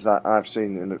players that I've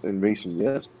seen in recent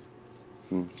years.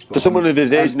 For someone of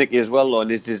his age, Nicky, as well, though, and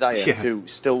his desire to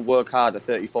still work hard at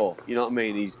 34, you know what I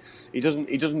mean? He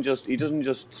doesn't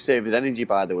just save his energy.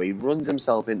 By the way, he runs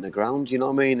himself into the ground. You know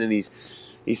what I mean? And he's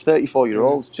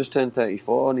 34-year-old, just turned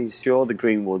 34, and he's sure the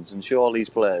Greenwoods and sure all these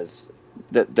players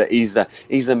that he's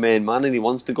the main man, and he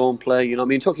wants to go and play. You know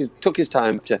what I mean? Took his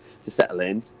time to settle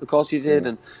in. Of course he did,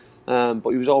 and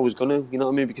but he was always going to. You know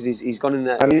what I mean? Because he's gone in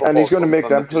there, and he's going to make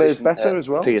them players better as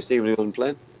well. PSG when he wasn't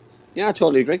playing. Yeah, I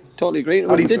totally agree.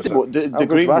 Well, he did the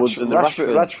Greenwoods and the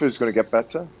Rashfords. Rashford's going to get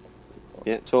better.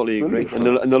 Yeah, totally agree. And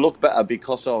they look better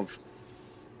because of.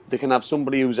 They can have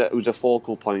somebody who's a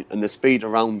focal point, and the speed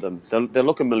around them. They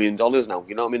look $1 million now.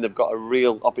 You know what I mean? They've got a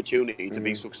real opportunity to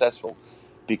be successul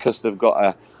because they've got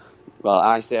a. Well,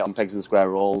 I say it on pegs and square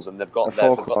rolls, and they've got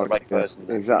the right person.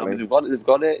 Exactly. You know what I mean?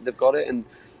 They've got it, and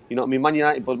you know what I mean. Man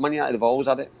United have always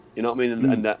had it. You know what I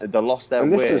mean? And they lost their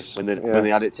way when they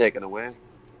had it taken away.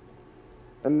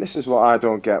 And this is what I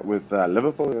don't get with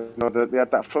Liverpool. You know, they had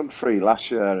that front three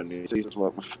last year, and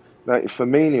like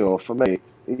Firmino, for me,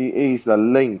 he's the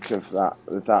link of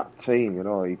that team. You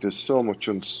know, he does so much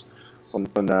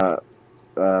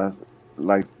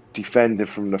like defending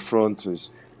from the front,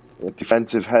 his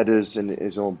defensive headers in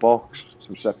his own box,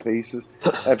 some set pieces.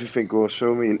 Everything goes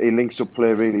through him. He links up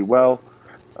play really well,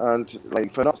 and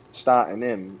like for not starting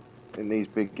him in these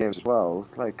big games as well,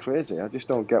 it's like crazy. I just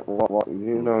don't get what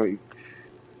you know.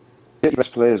 Get the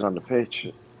best players on the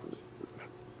pitch,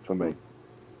 for me.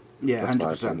 Yeah, that's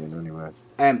 100%. my opinion, anyway.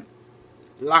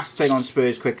 Last thing on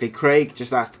Spurs quickly. Craig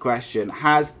just asked the question: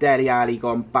 has Dele Alli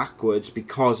gone backwards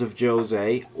because of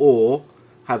Jose, or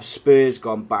have Spurs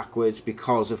gone backwards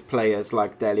because of players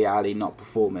like Dele Alli not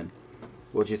performing?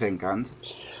 What do you think, And?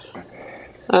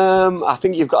 I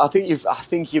think you've got to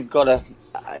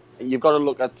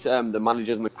look at the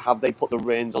managers. Have they put the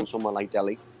reins on someone like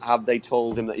Dele? Have they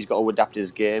told him that he's got to adapt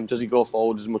his game? Does he go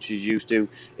forward as much as he used to?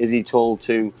 Is he told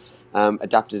to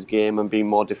adapt his game and be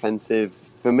more defensive?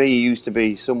 For me, he used to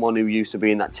be someone who used to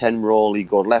be in that 10 role. He'd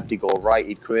go left, he'd go right,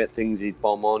 he'd create things, he'd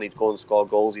bomb on, he'd go and score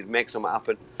goals, he'd make something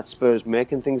happen. That's Spurs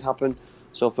making things happen.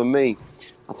 So for me,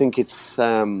 I think it's...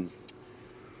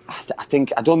 I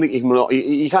I don't think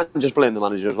you can't just blame the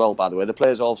manager as well. By the way, the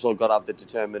players also got to have the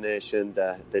determination,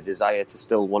 the desire to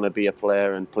still want to be a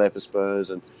player and play for Spurs.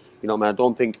 And you know, I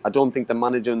don't think the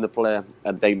manager and the player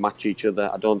they match each other.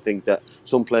 I don't think that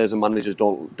some players and managers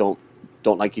don't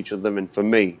like each other. And for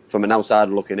me, from an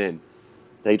outsider looking in,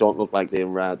 they don't look like they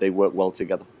work well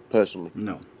together. Personally,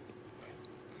 no.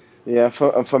 Yeah,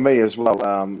 for me as well,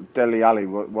 Dele Alli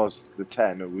was the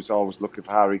 10 who was always looking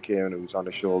for Harry Kane, who was on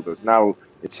the shoulders. Now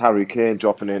it's Harry Kane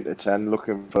dropping into 10,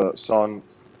 looking for Son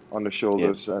on the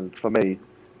shoulders. Yeah. And for me,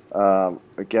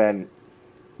 again,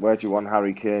 where do you want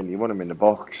Harry Kane? You want him in the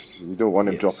box. You don't want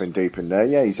him dropping deep in there.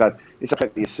 Yeah, he's had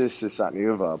plenty of assists, this, that and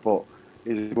the other, but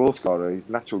he's a goal scorer. He's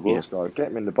a natural goal scorer. Get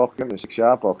him in the box, get him in the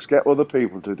 6-yard box. Get other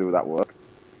people to do that work.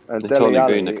 And Dele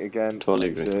Alli, again, totally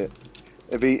agree.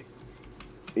 If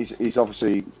He's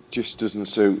obviously just doesn't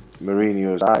suit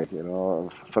Mourinho's eye, you know.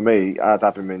 For me, I'd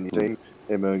have him in your team,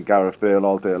 him and Gareth Bale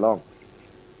all day long.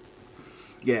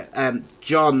 Yeah,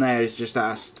 John there has just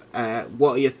asked,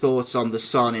 what are your thoughts on the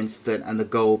Son incident and the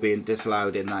goal being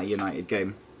disallowed in that United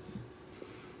game?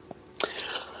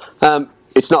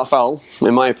 It's not a foul,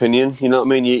 in my opinion. You know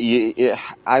what I mean?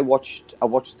 I watched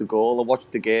the goal, I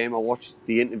watched the game, I watched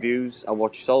the interviews, I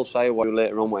watched Solskjaer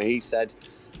later on what he said.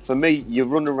 For me, you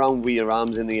run around with your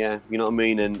arms in the air, you know what I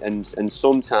mean? And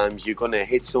sometimes you're going to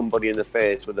hit somebody in the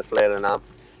face with a flailing arm.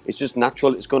 It's just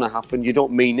natural, it's going to happen. You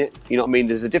don't mean it, you know what I mean?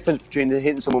 There's a difference between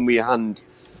hitting someone with your hand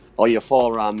or your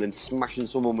forearm and smashing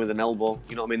someone with an elbow.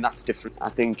 You know what I mean? That's different. I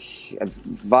think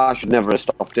VAR should never have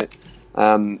stopped it.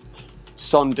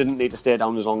 Son didn't need to stay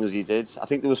down as long as he did. I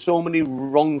think there were so many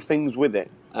wrong things with it.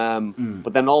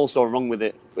 But then also wrong with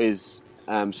it is...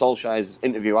 Solskjaer's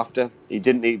interview after, he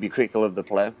didn't need to be critical of the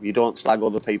player. You don't slag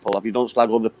other people up. You don't slag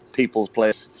other people's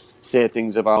players. Say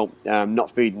things about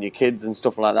not feeding your kids and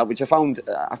stuff like that, which I found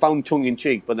tongue in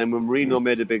cheek. But then when Mourinho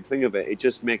made a big thing of it, it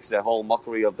just makes the whole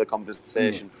mockery of the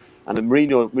conversation. And then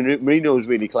Mourinho is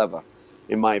really clever,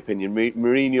 in my opinion.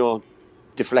 Mourinho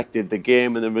deflected the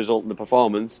game and the result and the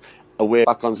performance away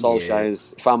back on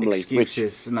Solskjaer's family, which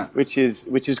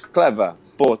is clever,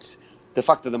 but. The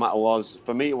fact of the matter was,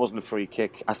 for me, it wasn't a free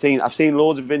kick. I've seen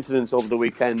loads of incidents over the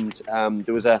weekend.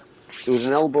 There was an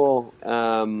elbow.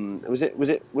 Was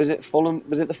it Fulham?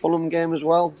 Was it the Fulham game as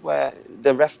well, where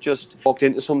the ref just walked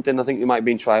into something? I think it might have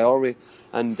been Traore,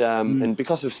 and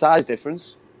because of size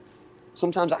difference,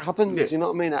 sometimes that happens. Yeah. You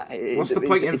know what I mean? What's the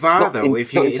point in VAR though?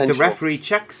 If the referee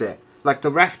checks it, like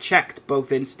the ref checked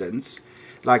both incidents,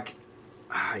 like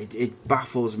it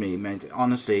baffles me, man.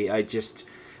 Honestly,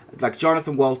 like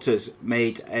Jonathan Walters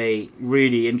made a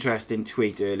really interesting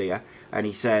tweet earlier, and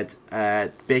he said,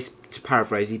 to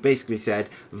paraphrase, he basically said,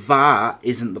 VAR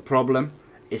isn't the problem,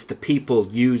 it's the people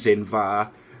using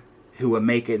VAR who are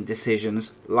making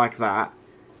decisions like that,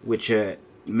 which are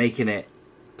making it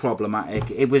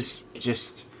problematic. It was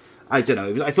just, I don't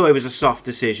know, I thought it was a soft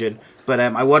decision, but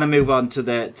I want to move on to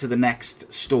the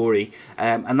next story,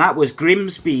 and that was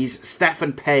Grimsby's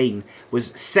Stephen Payne was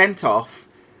sent off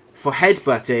for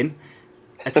headbutting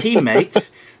a teammate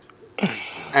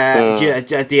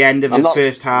at the end of the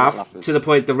first half, to the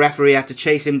point the referee had to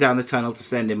chase him down the tunnel to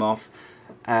send him off.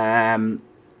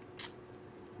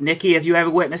 Nicky, have you ever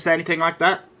witnessed anything like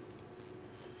that?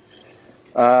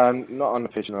 Not on the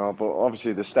pitch, no, but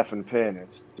obviously the Stephen Payne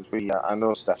is. I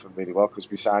know Stephen really well because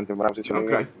we signed him when I was a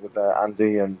child with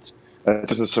Andy, and it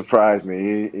doesn't surprise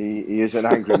me. He is an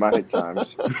angry man at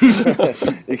times.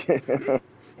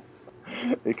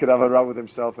 He could have a row with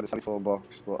himself in a telephone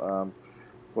box,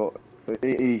 but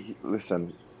he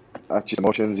listen. That's just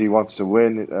emotions. He wants to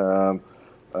win.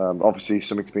 Obviously,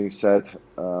 something's been said.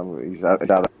 He's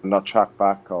either not tracked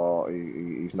back, or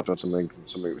he's not done something.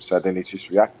 Something was said, and he's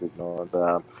just reacted.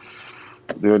 The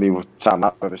only time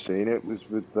I've ever seen it was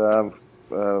with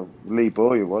Lee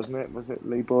Bowyer, wasn't it? Was it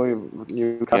Lee Bowyer,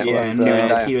 Newcastle?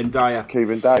 Yeah, Kieran Dyer.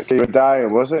 Kieran Dyer,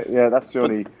 was it? Yeah, that's the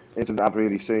only incident I've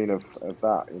really seen of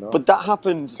that, you know. But that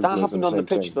happened. That happened on the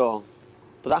pitch, though.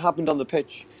 But that happened on the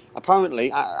pitch. Apparently,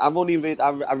 I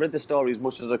read the story as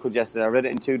much as I could yesterday. I read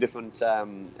it in two different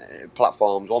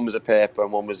platforms. One was a paper,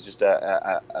 and one was just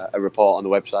a report on the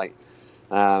website.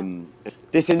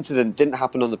 This incident didn't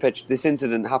happen on the pitch. This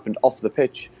incident happened off the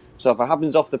pitch. So if it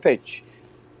happens off the pitch,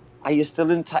 is he still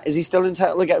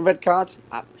entitled to get a red card?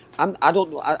 I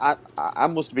don't know. I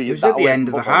must be. It was at the end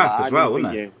of the half as well,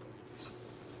 wasn't it?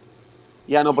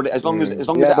 Yeah, no, but as long as it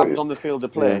happens on the field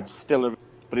of play, it's still a.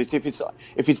 But if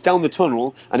it's down the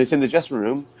tunnel and it's in the dressing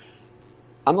room,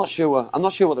 I'm not sure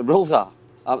what the rules are.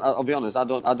 I'll be honest. I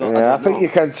don't. I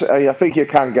think you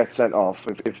can get sent off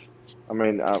if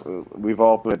we've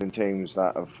all played in teams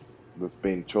that have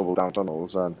been trouble down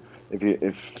tunnels, and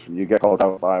if you get called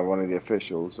out by one of the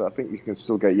officials, I think you can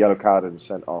still get yellow carded and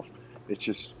sent off.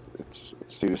 It's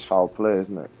serious foul play,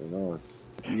 isn't it?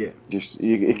 Yeah.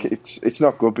 It's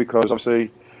not good because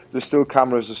obviously there's still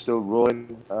cameras are still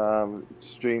rolling,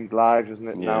 streamed live, isn't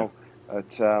it now?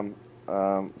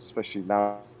 Especially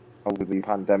now with the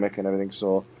pandemic and everything,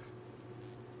 so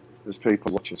there's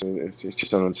people watching. So it's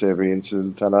just an unsavoury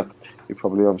incident, and you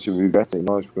probably obviously regret it. He's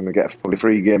going to get probably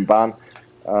a 3-game ban,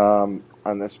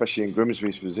 and especially in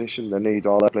Grimsby's position, they need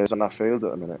all their players on that field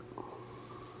at the minute.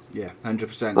 Yeah,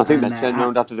 100%. I think they turned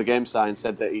around after the game and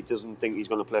said that he doesn't think he's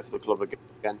going to play for the club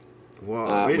again.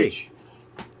 What, really?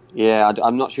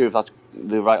 I'm not sure if that's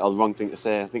the right or the wrong thing to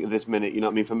say. I think at this minute, you know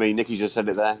what I mean? For me, Nicky just said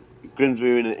it there.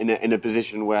 Grimsby are in a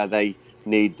position where they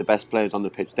need the best players on the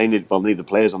pitch. They need the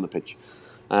players on the pitch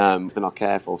if they're not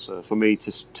careful. So for me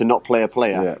to not play a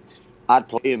player, I'd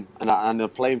play him. And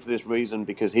I'd play him for this reason,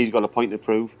 because he's got a point to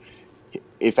prove.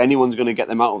 If anyone's going to get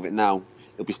them out of it now,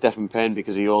 it'll be Stephen Payne,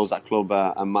 because he owes that club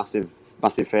a massive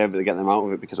favour to get them out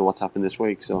of it because of what's happened this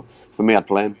week. So for me, I'd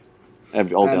play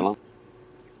him all day long.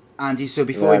 Andy, so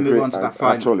before we move on to that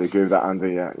final... I totally agree with that,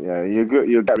 Andy, yeah.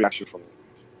 You'll get a reaction from it.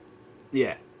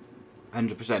 Yeah,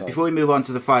 100%. Before we move on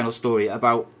to the final story,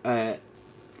 about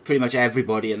pretty much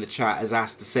everybody in the chat has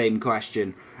asked the same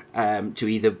question to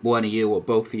either one of you or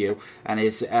both of you, and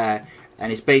it's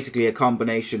basically a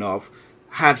combination of: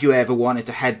 have you ever wanted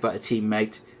to headbutt a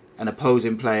teammate, an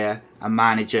opposing player, a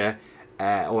manager,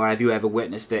 or have you ever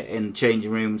witnessed it in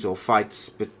changing rooms or fights?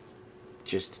 But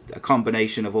just a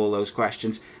combination of all those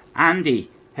questions. Andy,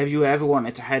 have you ever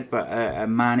wanted to headbutt a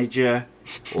manager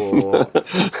or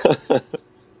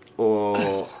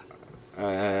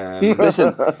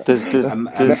listen?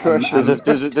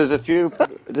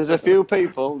 There's a few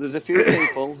people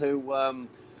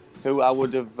who I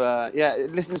would have.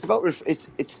 Listen, it's about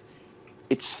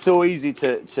it's so easy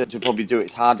to probably do it.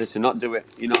 It's harder to not do it.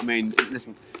 You know what I mean?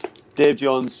 Listen, Dave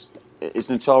Jones is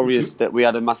notorious that we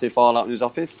had a massive fallout in his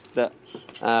office. That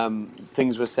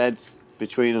things were said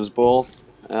between us both,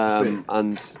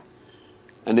 and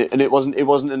it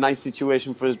wasn't a nice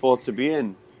situation for us both to be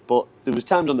in. But there was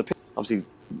times on the pitch. Obviously,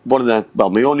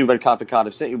 my only red card for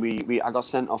Cardiff City. I got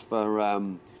sent off for.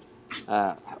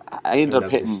 I ended up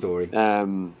hitting. Story.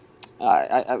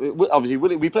 Obviously,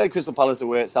 we played Crystal Palace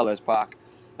away at Selhurst Park.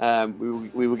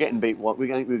 We were getting beat. We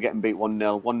were getting beat 1-0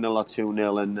 or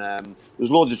 2-0, and there was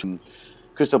loads of.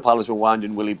 Crystal Palace were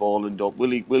winding Willie Boland up.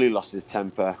 Willie lost his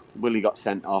temper. Willie got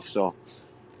sent off. So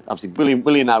obviously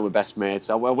Willie and I were best mates.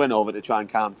 I went over to try and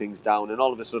calm things down, and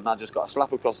all of a sudden I just got a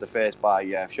slap across the face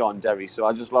by Sean Derry. So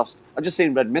I just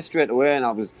seen red mist straight away, and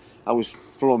I was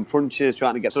throwing punches,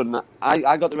 trying to get. Sudden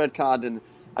I got the red card, and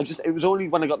it was only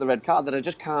when I got the red card that I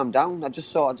just calmed down. I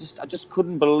just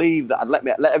couldn't believe that I'd let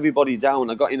everybody down.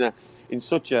 I got in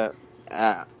such a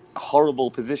horrible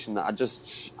position that I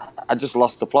just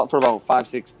lost the plot for about 5,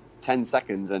 6, 10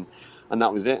 seconds, and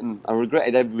that was it. And I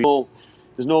regretted every.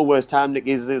 There's no worse time, Nick,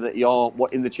 is there, that you're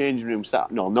in the changing room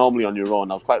normally on your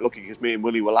own. I was quite lucky because me and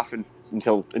Willie were laughing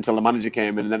until the manager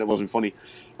came in, and then it wasn't funny.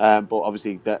 But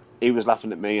obviously that he was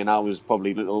laughing at me, and I was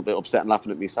probably a little bit upset and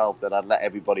laughing at myself that I'd let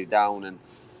everybody down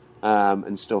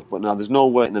and stuff. But no, there's no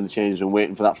waiting in the changing room,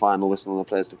 waiting for that final whistle on the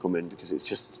players to come in, because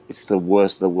it's the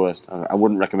worst of the worst. I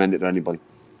wouldn't recommend it to anybody.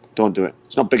 Don't do it.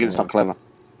 It's not big and it's not clever.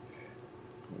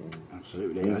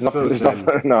 Absolutely.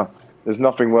 There's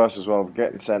nothing worse as well.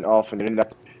 Getting sent off and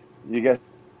you get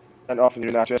sent off and you're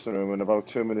in that dressing room, and about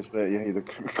 2 minutes later you hear the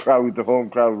home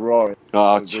crowd roaring.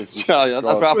 Oh, that's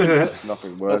what happens. There's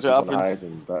nothing worse than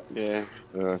hiding.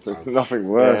 It's nothing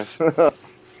worse.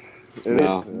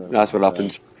 That's what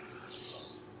happens.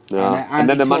 No. And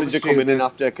then the manager coming in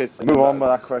after. Move on with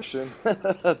that question.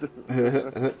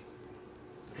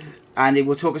 Andy,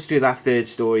 we'll talk us through that third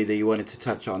story that you wanted to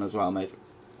touch on as well, mate.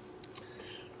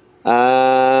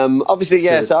 Obviously,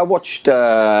 yeah. So I watched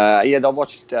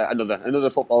another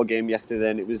football game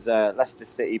yesterday, and it was Leicester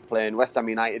City playing West Ham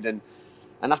United, and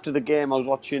after the game, I was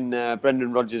watching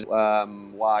Brendan Rodgers,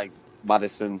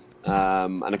 Maddison,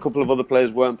 and a couple of other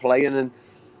players weren't playing,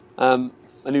 and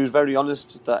he was very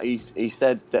honest that he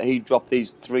said that he dropped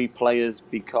these 3 players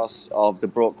because of the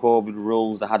broke COVID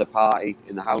rules. They had a party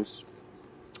in the house.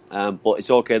 But it's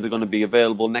okay, they're going to be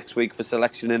available next week for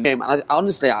selection in the game. And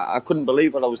I couldn't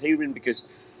believe what I was hearing, because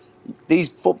these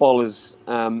footballers,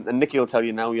 and Nicky will tell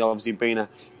you now, you've obviously been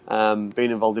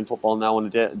involved in football now on a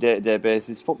day-to-day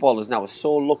basis. Footballers now are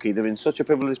so lucky. They're in such a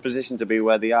privileged position to be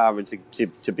where they are, and to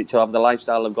have the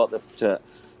lifestyle they've got to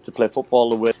play football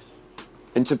the way.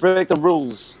 And to break the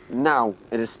rules now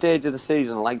at a stage of the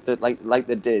season like they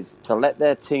did, to let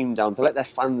their team down, to let their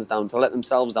fans down, to let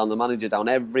themselves down, the manager down,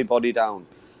 everybody down.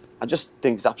 I just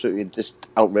think it's absolutely just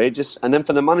outrageous. And then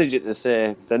for the manager to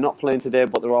say they're not playing today,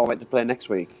 but they're all right to play next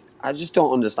week, I just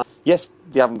don't understand. Yes,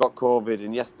 they haven't got COVID,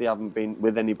 and yes, they haven't been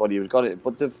with anybody who's got it,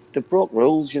 but they've broke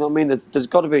rules. You know what I mean? There's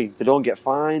got to be. They don't get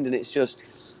fined, and it's just.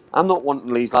 I'm not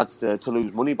wanting these lads to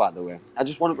lose money, by the way. I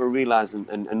just want them to realise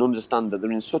and understand that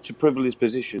they're in such a privileged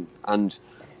position, and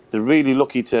they're really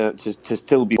lucky to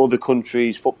still be other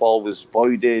countries. Football was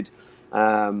voided. You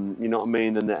know what I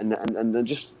mean? And they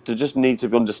just need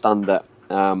to understand that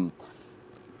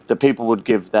that people would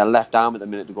give their left arm at the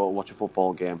minute to go to watch a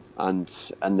football game, and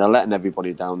they're letting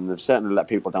everybody down. And they've certainly let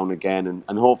people down again.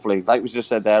 And hopefully, like was just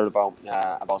said there about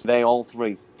they all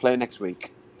three play next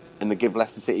week, and they give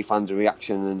Leicester City fans a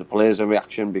reaction and the players a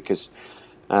reaction, because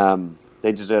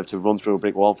they deserve to run through a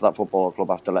brick wall for that football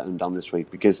club after letting them down this week.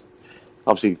 Because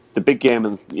obviously, the big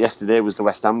game yesterday was the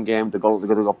West Ham game. They could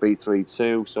have got beat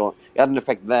 3-2, so it had an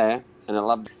effect there. And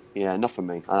enough for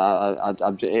me.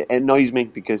 It annoys me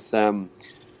because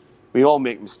we all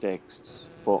make mistakes,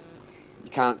 but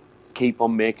you can't keep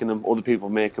on making them. Other people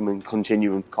make them and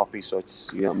continue and copy. So it's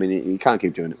you can't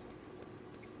keep doing it.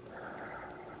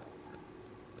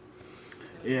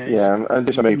 Yeah, and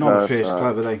just for me not first, first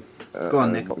clever day. Go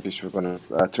on, Nick. Just we're going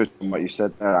to touch on what you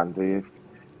said there, Andy.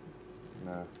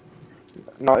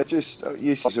 No, it just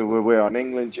we're on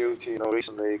England duty.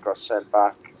 Recently got sent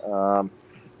back.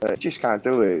 You just can't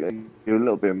do it. You're a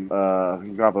little bit.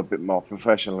 You have a bit more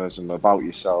professionalism about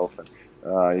yourself, and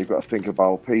you've got to think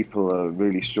about people who are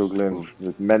really struggling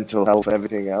with mental health and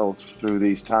everything else through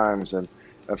these times. And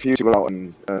for you to go out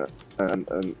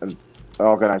and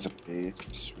organise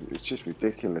it's just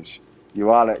ridiculous. You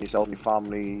are letting yourself, your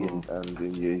family,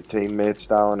 and your teammates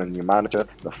down, and your manager,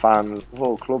 the fans, the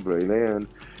whole club really, and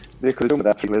they could have done with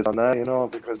their feelers on there,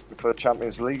 because for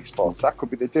Champions League spots, that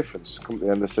could be the difference come to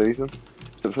the end of the season.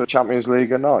 So for the Champions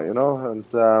League or not, and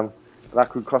that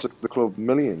could cost the club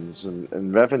millions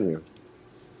in revenue.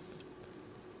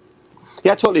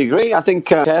 Yeah, I totally agree. I think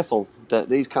careful that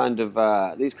these kind of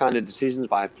decisions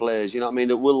by players,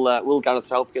 that will Gareth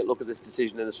Southgate look at this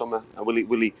decision in the summer, and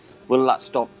will that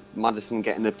stop Maddison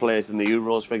getting the players in the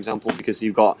Euros, for example, because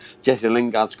you've got Jesse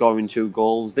Lingard scoring 2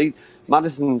 goals.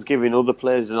 Madison's giving other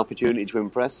players an opportunity to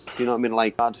impress.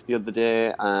 Like the other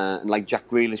day, and like Jack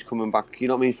Grealish coming back.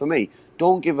 For me,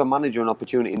 don't give a manager an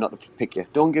opportunity not to pick you.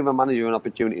 Don't give a manager an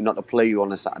opportunity not to play you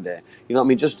on a Saturday.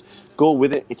 Just go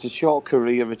with it. It's a short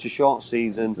career. It's a short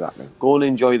season. Exactly. Go and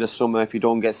enjoy the summer if you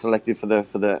don't get selected for the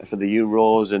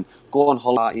Euros, and go on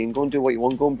holiday and go and do what you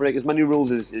want. Go and break as many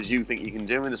rules as you think you can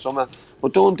do in the summer,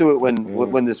 but don't do it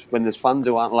when there's fans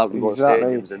who aren't allowed to go to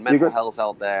stadiums and mental health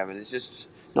out there, and it's just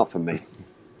not for me.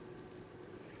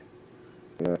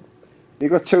 Yeah.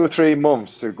 You've got 2 or 3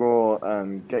 months to go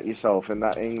and get yourself in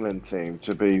that England team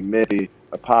to be maybe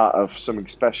a part of something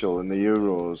special in the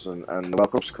Euros and the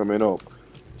World Cup's coming up.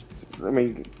 I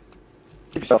mean,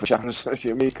 give yourself a chance.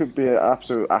 You could be a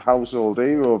household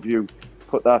hero if you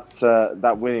put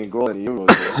that winning goal in the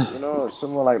Euros.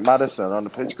 Someone like Maddison on the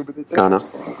pitch could be the difference.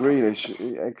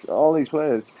 Grealish, all these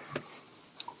players.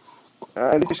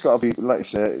 And you just got to be, like you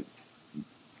say,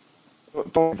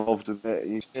 don't involved in it.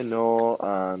 You say no,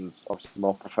 and obviously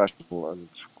more professional, and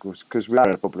because we are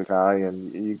in a public eye,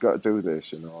 and you've got to do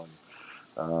this,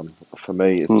 And for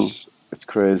me, it's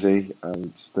crazy,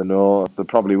 and they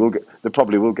probably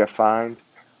will get fined,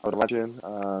 I would imagine.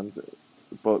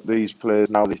 But these players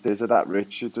now these days are that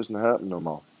rich, it doesn't hurt them no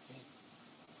more.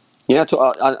 Yeah, I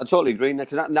totally agree, Nick.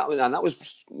 That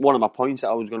was one of my points that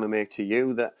I was going to make to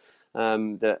you, that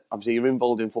obviously you're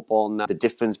involved in football now. The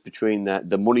difference between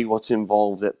the money, what's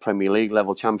involved at Premier League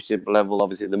level, Championship level,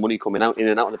 obviously the money coming out in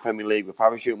and out of the Premier League with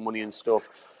parachute money and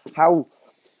stuff. How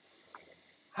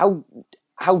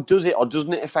does it or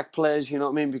doesn't it affect players? You know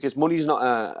what I mean? Because money's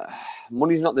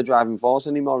not the driving force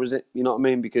anymore, is it? You know what I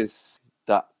mean? Because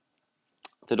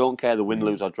they don't care the win,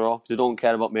 lose or draw. They don't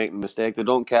care about making a mistake. They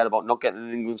don't care about not getting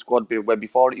an England squad, where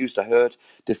before it used to hurt.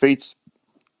 Defeats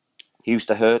used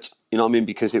to hurt. You know what I mean?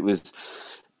 Because it was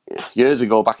years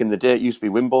ago, back in the day, it used to be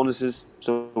win bonuses.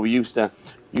 So we used to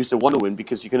want to win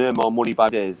because you can earn more money by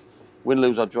days. Win,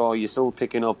 lose or draw, you're still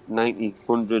picking up 90,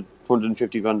 100,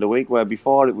 150 grand a week, where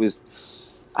before it was...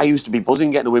 I used to be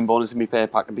buzzing getting a win bonus in my pay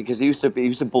packet because it used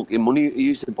to bulk your money, it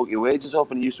used to bulk your wages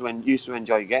up, and you used to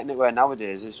enjoy getting it. Where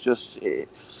nowadays it's just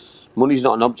money's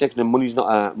not an object, and money's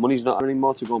not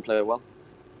anymore to go and play well.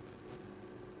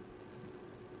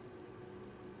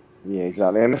 Yeah,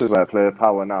 exactly, and this is where player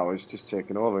power now is just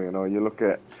taking over. You look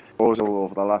at Ozil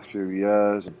over the last few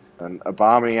years, and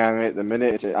Aubameyang at the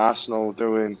minute at Arsenal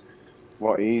doing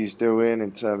what he's doing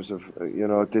in terms of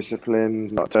discipline,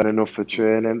 not turning up for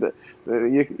training.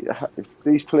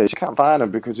 These players, you can't find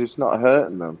them because it's not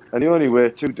hurting them, and the only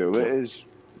way to do it is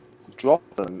drop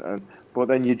them. But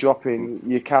then you're dropping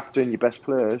your captain, your best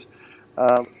players.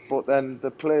 But then the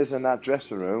players in that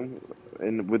dressing room,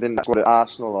 within that squad at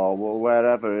Arsenal or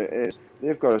wherever it is,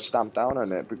 they've got to stamp down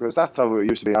on it, because that's how it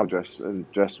used to be in our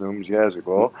dressing rooms years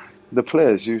ago. The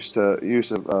players used to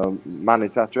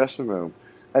manage that dressing room.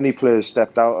 Any players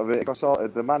stepped out of it got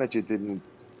sorted. The manager didn't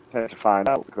tend to find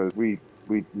out, because we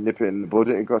nip it in the bud.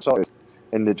 It got sorted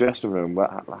in the dressing room,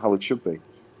 how it should be.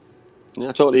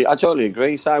 Yeah, I totally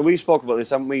agree. So we spoke about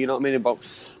this, haven't we? You know what I mean,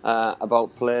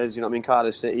 about players. You know what I mean,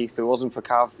 Cardiff City. If it wasn't for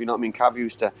Cav, you know what I mean, Cav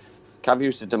used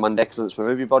to demand excellence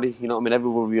from everybody. You know what I mean,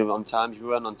 everyone would be on time. If you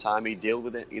weren't on time, he'd deal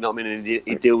with it. You know what I mean, and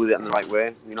he'd deal with it in the right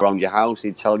way. You know, around your house,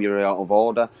 he'd tell you you're out of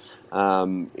order.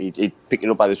 He'd pick you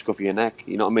up by the scruff of your neck.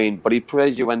 You know what I mean, but he'd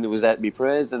praise you when there was there to be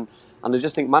praised. And I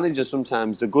just think managers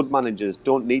sometimes, the good managers,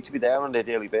 don't need to be there on a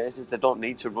daily basis. They don't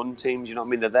need to run teams. You know what I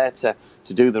mean? They're there to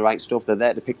do the right stuff. They're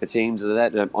there to pick the teams.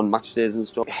 They're there on match days and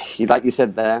stuff. Like you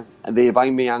said there, the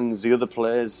Aubameyangs, the other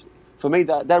players, for me,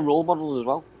 they're role models as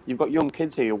well. You've got young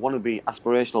kids here who want to be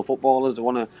aspirational footballers. They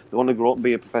want to grow up and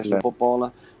be a professional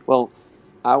footballer. Well,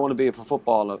 I want to be a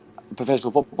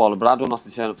professional footballer, but I don't have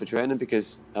to turn up for training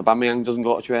because Aubameyang doesn't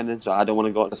go to training, so I don't want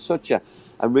to go. There's such a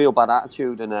real bad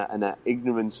attitude and a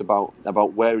ignorance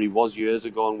about where he was years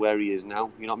ago and where he is now.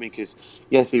 You know what I mean? Because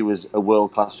yes, he was a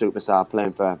world-class superstar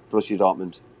playing for Borussia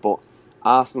Dortmund, but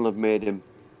Arsenal have made him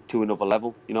to another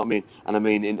level. You know what I mean? And I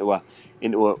mean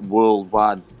into a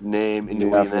worldwide name, into a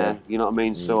millionaire. You know what I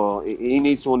mean? So he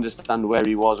needs to understand where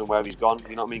he was and where he's gone.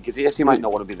 You know what I mean? Because yes, he might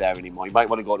not want to be there anymore. He might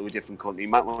want to go to a different country. He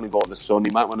might want to go to the Sun.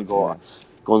 He might want to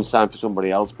go and sign for somebody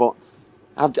else. But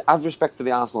have respect for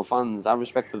the Arsenal fans. Have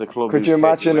respect for the club. Could you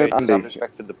imagine it, Andy? Have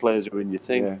respect for the players who are in your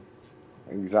team. Yeah,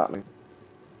 exactly.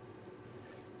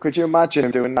 Could you imagine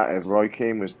him doing that if Roy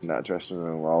Keane was in that dressing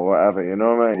room or whatever? You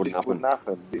know what I mean? It wouldn't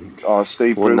happen. Or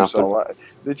Steve Bruce or what?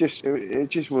 It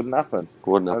just wouldn't happen.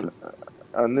 Wouldn't happen.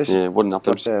 And this, wouldn't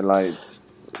happen. I'm saying, like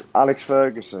Alex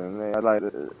Ferguson, like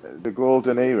the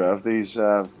golden era of these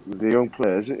the young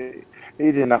players. He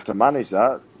didn't have to manage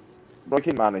that. Roy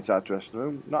Keane managed that dressing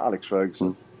room, not Alex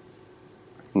Ferguson.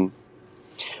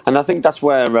 And I think that's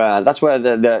where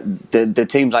the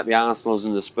teams like the Arsenals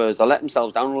and the Spurs, they let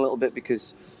themselves down a little bit,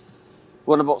 because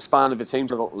one about span of a team,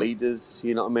 about leaders.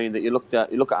 You know what I mean? That you look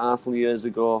at Arsenal years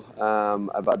ago,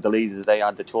 about the leaders they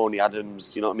had, the Tony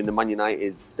Adams. You know what I mean? The Man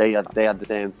Uniteds, they had the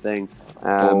same thing.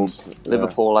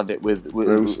 Liverpool had it with you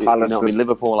know what I mean?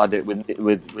 Liverpool had it with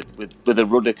the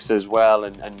Ruddicks as well,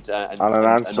 and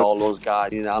all those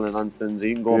guys. You know, Alan Hanson's.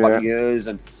 You can go back years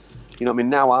and. You know what I mean?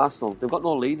 Now Arsenal, they've got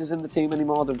no leaders in the team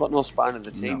anymore. They've got no spine in the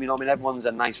team. No. You know what I mean? Everyone's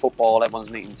a nice football. Everyone's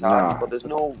neat and tidy. But there's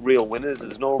no real winners.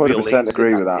 There's no real leaders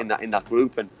in that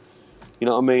group. And you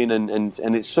know what I mean?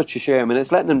 And it's such a shame. And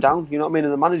it's letting them down. You know what I mean?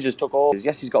 And the manager's took all.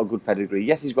 Yes, he's got a good pedigree.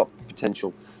 Yes, he's got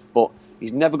potential. But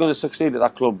he's never going to succeed at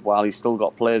that club while he's still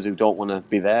got players who don't want to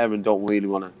be there and don't really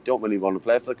want to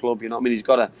play for the club. You know what I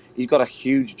mean? He's got a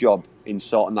huge job in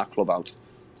sorting that club out.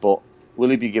 But will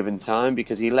he be given time?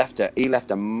 Because he left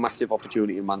a massive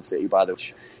opportunity in Man City, by the way,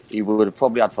 he would have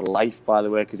probably had for life, by the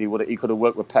way, because he could have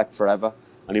worked with Pep forever,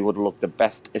 and he would have looked the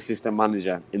best assistant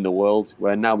manager in the world.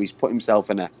 Where now he's put himself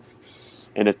in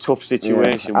a tough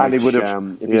situation, and he would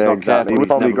have, if he's not careful, he would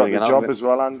probably got the job as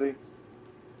well, Andy.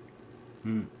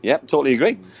 Yeah, totally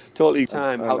agree. Totally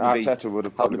time. Arteta would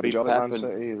have probably got the job at Man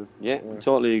City. Yeah,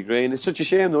 totally agree. And it's such a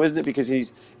shame, though, isn't it? Because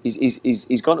he's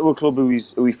gone to a club who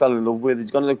he fell in love with. He's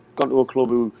gone to a club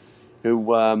who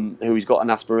he's got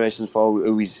an aspirations for,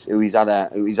 who he's had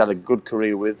a good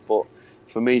career with. But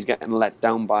for me, he's getting let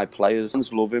down by players.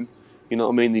 Fans love him. You know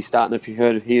what I mean? He's starting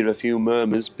to hear a few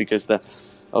murmurs because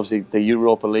obviously the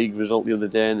Europa League result the other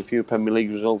day and a few Premier League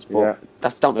results. But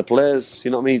that's down to players. You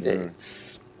know what I mean? Yeah.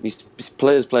 It's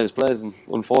players, and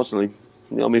unfortunately,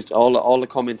 you know, I mean, all the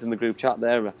comments in the group chat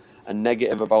there are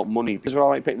negative about money. Because they're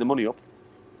all right picking the money up.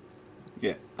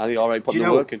 Yeah, are they all right putting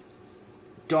the work in?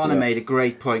 Donna made a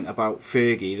great point about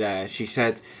Fergie there. She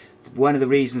said one of the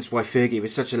reasons why Fergie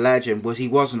was such a legend was he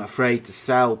wasn't afraid to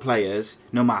sell players,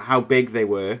 no matter how big they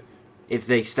were, if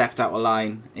they stepped out of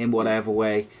line in whatever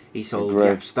way. He sold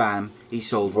Yep Stam, he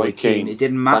sold Roy Keane. It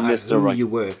didn't matter who you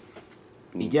were.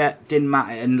 Yeah, didn't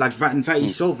matter. And like in fact, he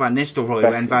sold Van Nistelrooy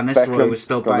when Van Nistelrooy was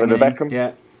still banging.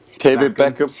 Yeah, David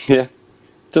Beckham. Yeah,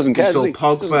 doesn't care. He sold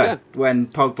Pogba when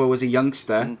Pogba was a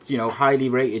youngster. You know, highly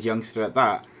rated youngster at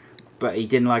that. But he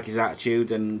didn't like his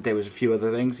attitude, and there was a few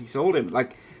other things. He sold him.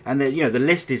 Like, and the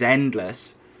list is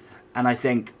endless. And I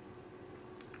think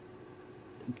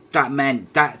that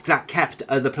meant that kept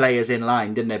other players in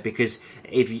line, didn't it? Because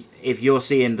if you're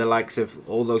seeing the likes of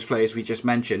all those players we just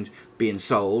mentioned being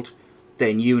sold,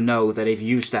 then you know that if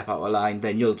you step out of line,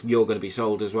 then you're going to be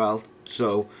sold as well.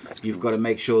 So you've got to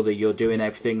make sure that you're doing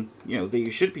everything that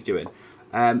you should be doing.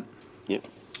 Yeah.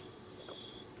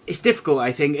 It's difficult.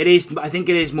 I think it is. I think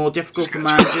it is more difficult for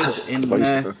managers in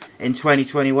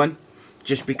 2021,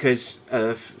 just because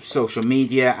of social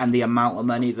media and the amount of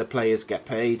money the players get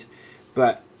paid.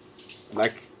 But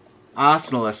like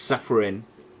Arsenal are suffering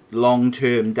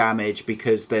long-term damage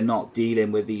because they're not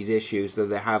dealing with these issues that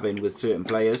they're having with certain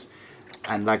players,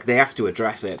 and like they have to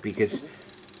address it because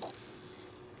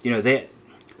they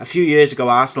a few years ago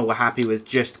Arsenal were happy with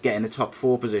just getting a top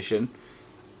 4 position.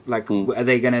 Like, are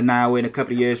they going to now in a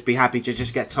couple of years be happy to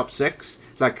just get top 6?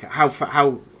 Like,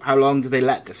 how long do they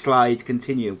let the slide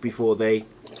continue before they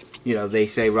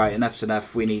say, right, enough's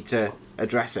enough, we need to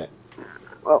address it?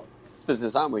 Well,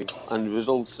 business, aren't we? And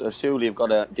results surely have got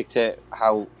to dictate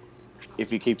how,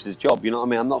 if he keeps his job. You know what I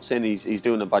mean? I'm not saying he's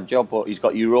doing a bad job, but he's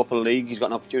got Europa League. He's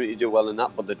got an opportunity to do well in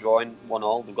that. But they're drawing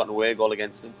 1-1. They've got an away goal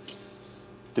against them.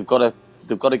 They've got to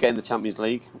get in the Champions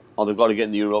League, or they've got to get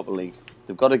in the Europa League.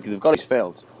 They've got to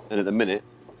failed, and at the minute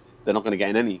they're not going to get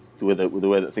in any with the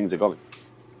way that things are going.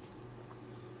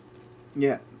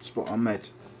 Yeah, spot on,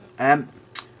 mate.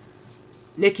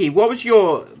 Nicky, what's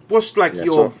your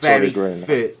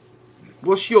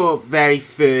very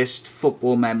first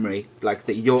football memory? Like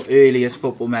your earliest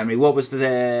football memory? What was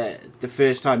the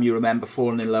first time you remember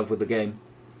falling in love with the game?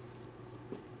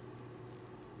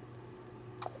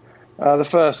 The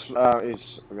first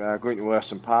is going to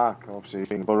Weston Park, obviously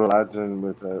being Borough lads, and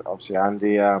with obviously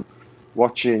Andy,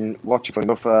 watching for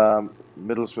enough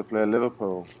Middlesbrough play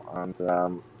Liverpool, and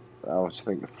I was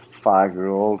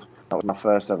 5-year-old. That was my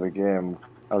first ever game.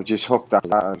 I was just hooked on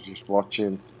that. I was just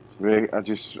watching. I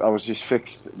was just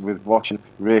fixed with watching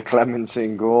Ray Clements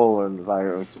in goal, and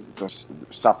I just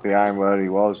sat behind where he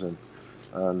was, and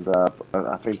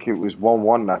I think it was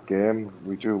 1-1 that game.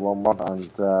 We drew 1-1,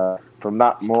 and from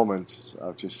that moment,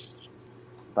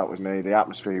 that was me. The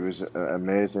atmosphere was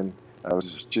amazing. I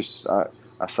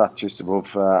sat just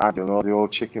above the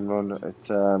old chicken run at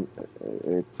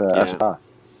Spa.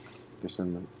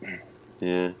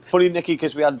 Yeah, funny, Nicky,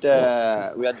 because we had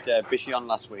Bishy on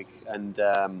last week, and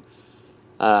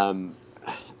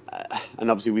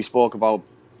obviously we spoke about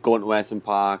going to Weston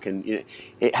Park, and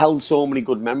it held so many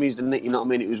good memories, didn't it? You know what I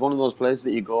mean? It was one of those places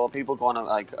that you go, people go on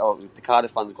the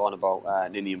Cardiff fans go on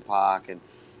about Ninian Park, and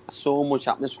so much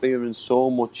atmosphere and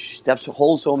so much. They have to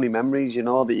hold so many memories,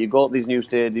 that you go to these new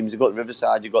stadiums, you go to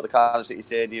Riverside, you got the Cardiff City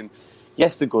Stadium.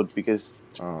 Yes, they're good because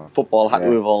football had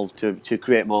to evolve to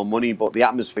create more money, but the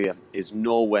atmosphere is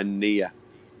nowhere near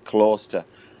close to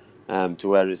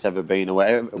where it's ever been. Or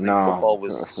wherever. Football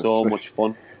was so much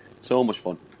fun, so much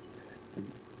fun.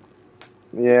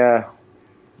 Yeah,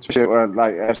 especially when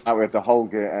I started at the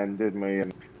Holgate end, didn't we?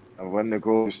 And when the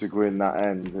goal used to go in that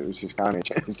end, it was just kind of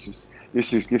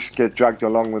just get dragged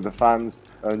along with the fans,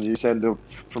 and you end up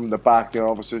from the back, and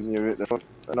all of a sudden you're at the front.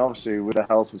 And obviously, with the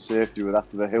health and safety,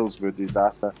 after the Hillsborough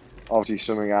disaster, obviously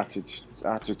something had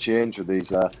to change with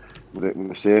these with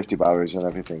the safety barriers and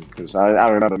everything. Because I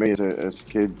remember me as a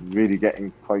kid really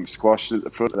getting quite squashed at the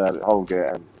front of that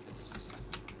Holgate end.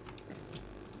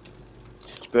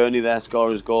 Bernie there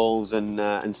score his goals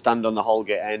and stand on the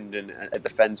Holgate end and at the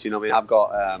fence. You know what I mean? I've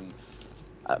got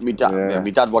my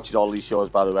dad watches all these shows,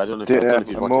 by the way. I don't know if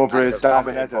he's watching.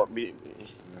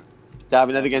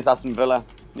 Derby Head against Aston Villa.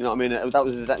 You know what I mean? That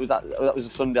was a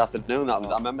Sunday afternoon. I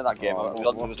remember that game.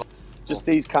 It was just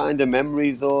these kind of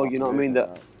memories, though. You know what I mean?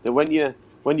 That when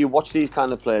you watch these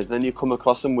kind of players, then you come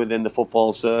across them within the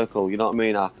football circle. You know what I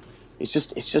mean? It's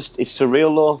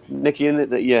surreal, though, Nicky, isn't it?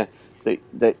 That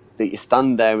you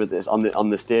stand there with this on the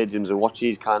stadiums and watch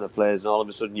these kind of players, and all of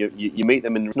a sudden you meet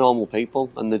them in normal people,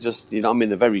 and they're just, you know what I mean,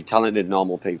 they're very talented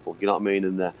normal people, you know what I mean,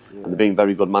 and they're being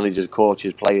very good managers,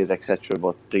 coaches, players, etc.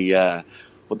 But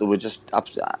they were just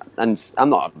and I'm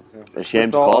not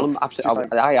ashamed to call them.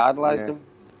 I idolised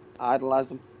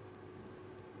them.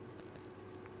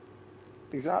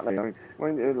 Exactly. I mean,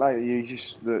 when you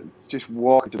just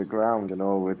walk to the ground,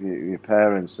 with your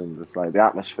parents, and it's like the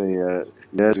atmosphere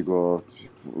years ago,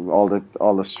 all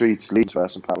the streets leading to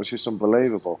Weston Park was just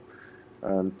unbelievable.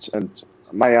 And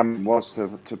my aim was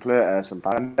to play at Weston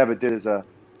Park. I never did as a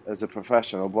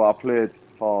professional, but I played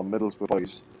for Middlesbrough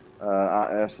boys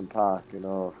at Weston Park.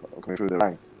 Going through the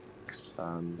ranks,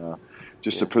 and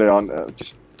to play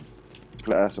at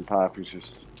Weston Park was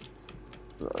just.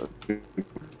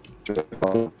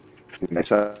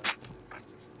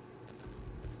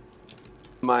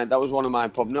 That was one of my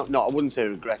problems. No, I wouldn't say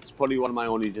regrets. Probably one of my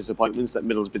only disappointments that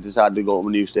Middlesbrough decided to go to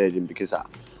a new stadium, because I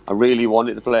really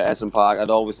wanted to play at Essen Park. I'd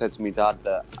always said to my dad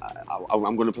that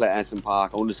I'm going to play at Essen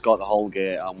Park. I want to score the whole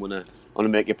gate. I want to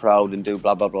make you proud and do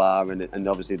blah blah blah. And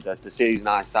obviously the season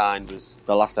I signed was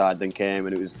the last side then came,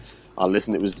 and it was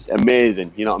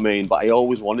amazing. You know what I mean? But I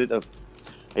always wanted to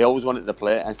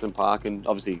play at Essen Park, and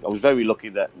obviously I was very lucky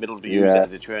that Middlesbrough used it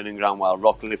as a training ground while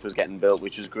Rockcliffe was getting built,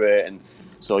 which was great. And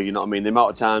so, you know what I mean, the amount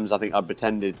of times I think I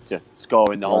pretended to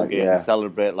score in the whole game and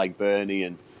celebrate like Bernie,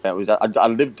 and it was I was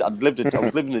living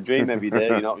the dream every day.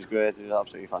 You know, it was great. It was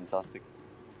absolutely fantastic.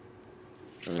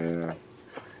 Yeah,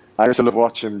 I used to love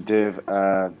watching Dave.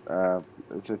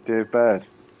 Is it Dave Bird,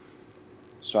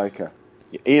 striker?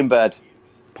 Ian Bird.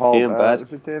 Ian Bird.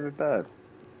 Is it David Bird?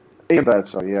 Ian Bird,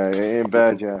 sorry, Ian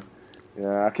Bird, yeah.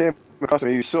 I came across him.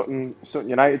 He was Sutton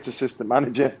United's assistant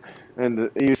manager,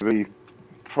 and he used to be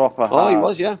proper hard. Oh, he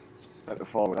was, yeah. Centre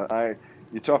forward.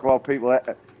 You talk about people.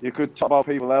 You could talk about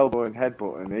people elbowing,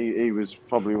 headbutting. He was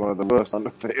probably one of the worst on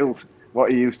the field.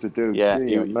 What he used to do. Yeah,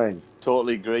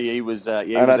 totally agree. He was.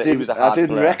 He was a hard I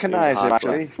didn't recognise him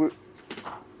actually.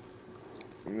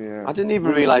 Yeah. I didn't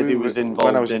even realise he was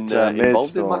involved in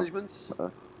management.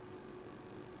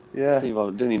 Yeah.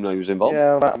 Didn't even know he was involved.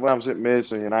 Yeah, when I was at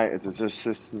Maidstone United as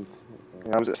assistant,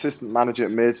 I was assistant manager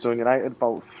at Maidstone United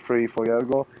about 3-4 years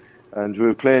ago, and we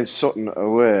were playing Sutton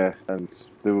away, and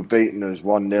they were beating us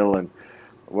 1-0 and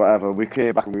whatever. We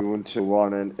came back and we won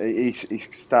 2-1, and he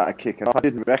started kicking off. I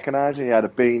didn't recognise him. He had a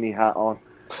beanie hat on,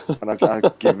 and I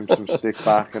gave him some stick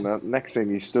back, and the next thing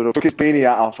he stood up, took his beanie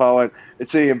hat off. I went,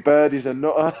 "It's Ian Bird, he's a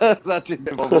nutter." That didn't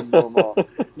involve him no more.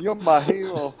 You're my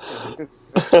hero.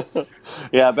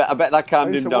 Yeah, I bet that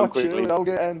calmed him down quickly. I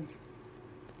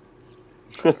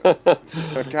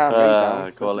can't read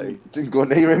down. Quality. Didn't go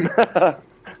near him.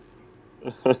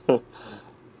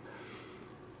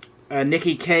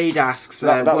 Nicky Cade asks...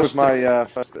 that was my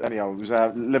first... Anyhow, it was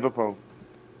Liverpool.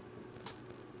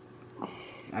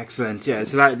 Excellent, yeah.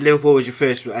 So that Liverpool was your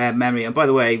first memory. And by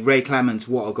the way, Ray Clements,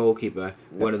 what a goalkeeper.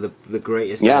 Yeah. One of the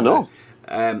greatest. Yeah, ever.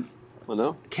 I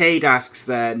know. Cade asks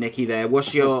there, Nicky there,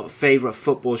 what's your favourite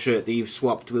football shirt that you've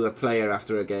swapped with a player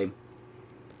after a game?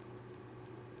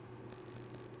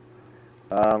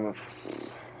 I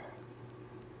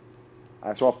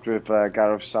swapped with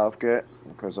Gareth Southgate,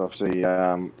 because obviously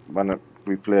when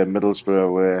we played Middlesbrough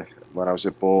away, when I was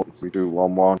at Bolton, we do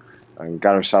 1-1, and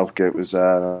Gareth Southgate was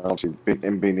obviously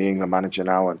him being the England manager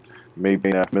now, and me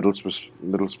being a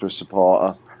Middlesbrough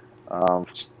supporter.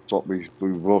 So we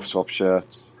both swapped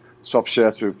shirts. Swapped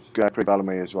shirts with Craig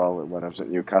Bellamy as well when I was at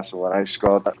Newcastle, when I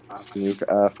scored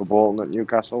for Bolton at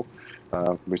Newcastle,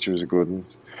 which was a good one.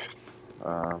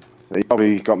 He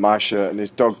probably got my shirt in his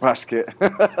dog basket.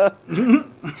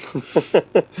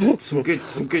 some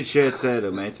good shirts there,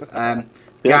 though, mate.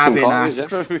 Gavin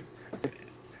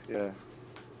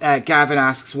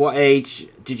asks, what age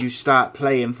did you start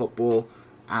playing football,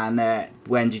 and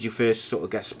when did you first sort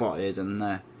of get spotted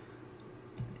and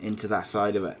into that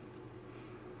side of it?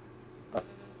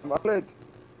 I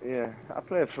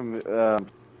played from the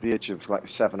age of like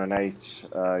 7 and 8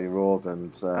 year old,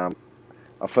 and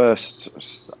I first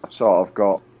sort of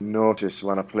got noticed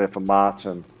when I played for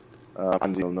Martin.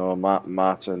 Andy will know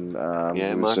Martin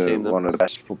was one of the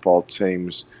best football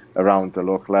teams around the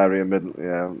local area,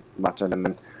 Martin. And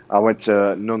then I went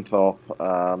to Nunthorpe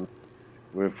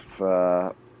with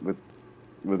a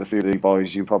few of the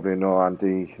boys. You probably know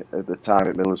Andy at the time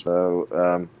at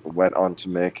Middlesbrough. Went on to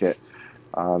make it.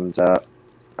 And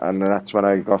that's when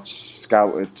I got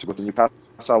scouted to go to Newcastle.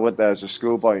 I went there as a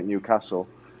schoolboy at Newcastle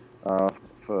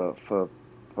for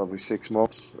probably 6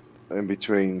 months in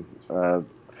between,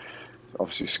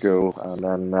 obviously school, and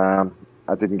then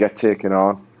I didn't get taken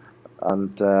on,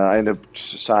 and I ended up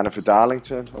signing for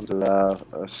Darlington under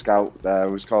a scout there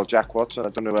who was called Jack Watson. I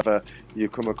don't know whether you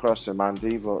come across him,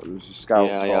 Andy, but it was a scout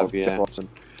called Jack Watson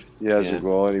years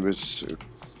ago, and he was.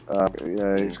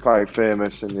 He was quite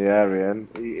famous in the area, and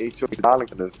he took me to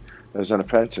Darlington as an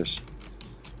apprentice.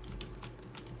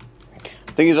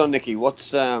 Thing is, on Nicky,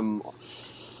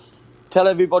 tell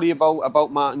everybody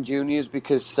about Martin Juniors,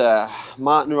 because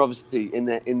Martin are obviously in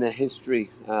their history.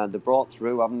 They brought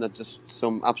through, haven't they, just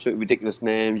some absolutely ridiculous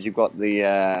names. You've got the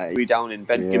down in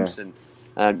Ben Gibson,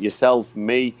 yourself,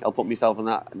 me. I'll put myself on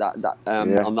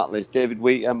on that list. David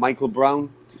Wheater, Michael Brown.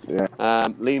 Yeah.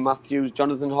 Lee Matthews,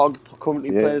 Jonathan Hogg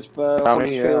currently plays for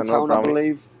Huddersfield Town, I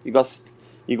believe. You got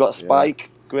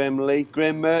Spike, Graham Lee,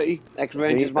 Graham Murty,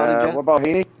 ex-Rangers manager. What about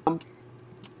Heaney?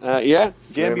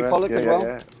 Jamie Pollock as well.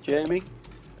 Yeah. Jamie,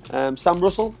 Sam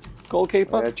Russell,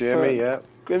 goalkeeper. Jamie,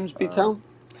 Grimsby Town.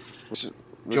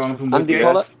 Jonathan Andy Woodgate.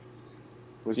 Collett.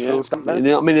 Was Phil Stamp there? You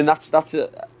know what I mean? And that's a.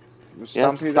 Was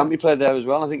Yeah, Stampy Stampy played there as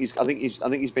well. I think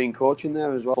he's been coaching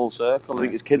there as well. Full circle. I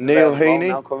think his kids Neil are there as Heaney? well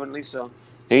now currently. So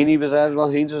Heaney was there as well.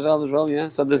 Heaney was there as well. Yeah.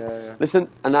 So there's listen,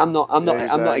 and I'm not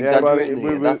exaggerating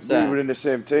here. We were in the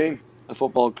same team. A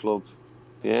football club.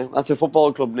 Yeah, that's a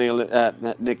football club, Neil,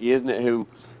 Nicky, isn't it? Who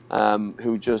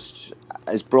just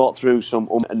has brought through some,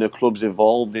 and the club's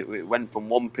evolved. It went from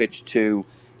one pitch to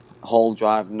Hall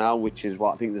Drive now, which is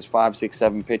what I think there's 5, 6,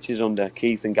 7 pitches under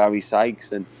Keith and Gary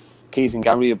Sykes, and Keith and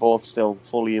Gary are both still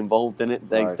fully involved in it.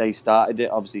 They started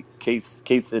it. Obviously,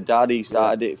 Keith's the dad. He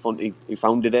started it. He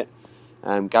founded it.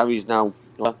 Gary's now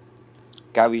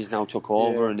took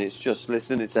over, and it's just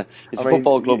it's a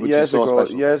football club which is so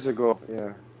special. Years ago,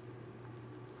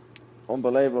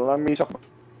 unbelievable. I mean, talk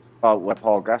about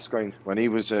Paul Gascoigne when he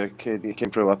was a kid. He came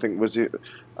through. I think was it.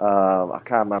 I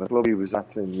can't remember the club he was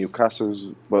at in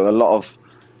Newcastle. But a lot of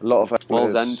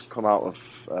players come out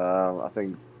of. I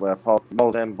think where Paul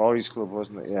Wall's End Boys Club,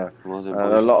 wasn't it? Yeah.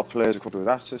 A lot of players come through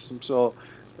that system. So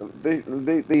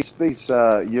these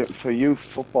for youth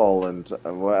football and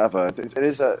whatever, it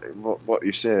is what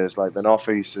you say is like the North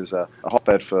East is a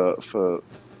hotbed for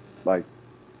like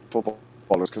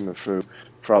footballers coming through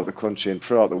throughout the country and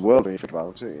throughout the world when you think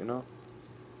about it, you know.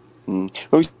 Well,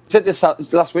 we said this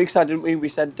last week, didn't we? We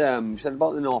said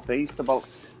about the North East, about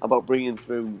bringing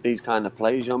through these kind of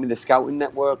players. You know what I mean? The scouting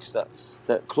networks that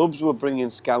clubs were bringing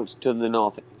scouts to the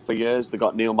North for years. They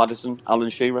got Neil Maddison, Alan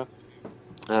Shearer,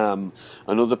 and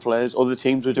other players. Other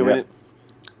teams were doing it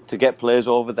to get players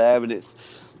over there, and it's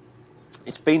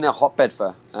been a hotbed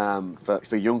for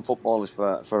young footballers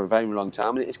for a very long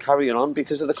time, and it's carrying on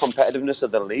because of the competitiveness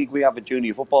of the league. We have a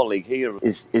junior football league here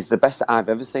is the best that I've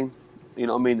ever seen. You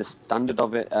know what I mean? The standard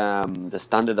of it, the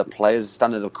standard of players, the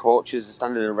standard of coaches, the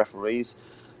standard of referees.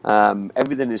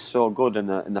 Everything is so good,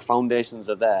 and the foundations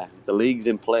are there. The league's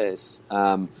in place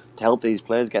to help these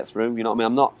players get through. You know what I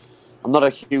mean? I'm not a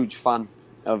huge fan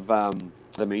of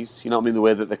academies. You know what I mean? The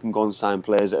way that they can go and sign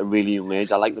players at a really young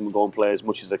age. I like them to go and play as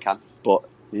much as they can, but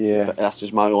that's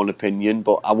just my own opinion.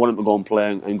 But I want them to go and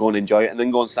play and go and enjoy it, and then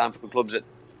go and sign for clubs at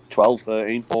 12,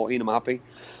 13, 14. I'm happy.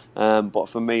 But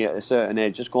for me, at a certain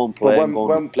age, just go and play, play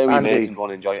with your mates and go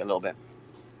and enjoy it a little bit.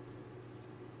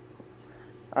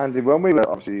 Andy, when we were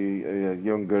obviously a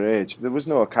younger age, there was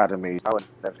no academies and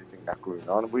everything that going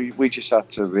on. We just had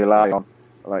to rely on,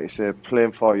 like you say,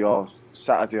 playing for your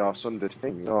Saturday or Sunday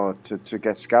team, you know, to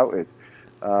get scouted.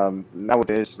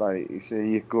 Nowadays, like you say,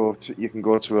 you can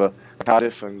go to a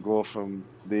Cardiff and go from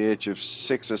the age of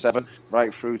 6 or 7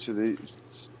 right through to the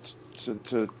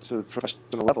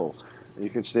professional level. You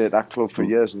can stay at that club for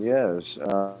years and years.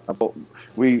 But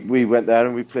we went there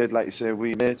and we played, like you say,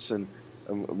 we mates and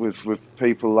with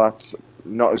people that's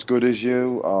not as good as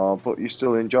you, but you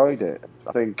still enjoyed it.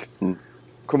 I think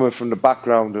coming from the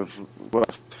background of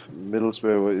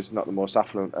Middlesbrough is not the most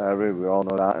affluent area, we all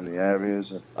know that in the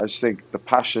areas. And I just think the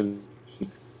passion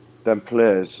them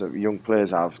players, young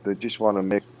players have, they just want to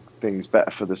make things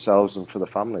better for themselves and for the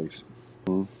families.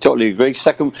 Totally agree.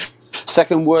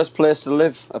 Second worst place to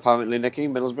live, apparently, Nicky,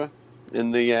 Middlesbrough,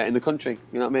 in the country.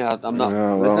 You know what I mean? I'm not.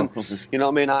 Yeah, listen, you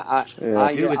know what I mean? I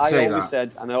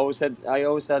always said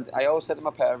to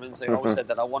my parents, I always said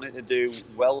that I wanted to do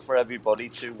well for everybody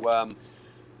to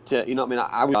you know what I mean?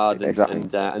 I was hard and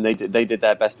they did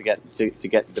their best to get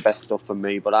the best stuff from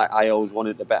me, but I always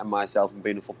wanted to better myself and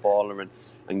being a footballer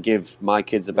and give my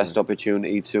kids the best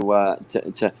opportunity to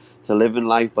live in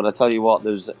life. But I tell you what,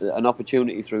 there's an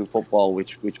opportunity through football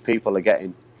which people are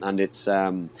getting, and it's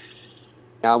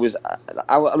I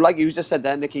like you just said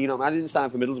there, Nicky. You know, I didn't sign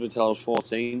for Middlesbrough until I was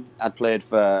 14. I'd played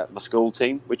for my school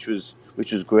team, which was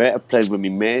great. I played with my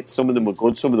mates. Some of them were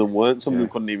good, some of them weren't. Some of them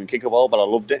couldn't even kick a ball, but I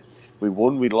loved it. We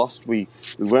won, we lost, we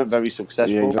weren't very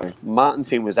successful. Yeah, exactly. Martin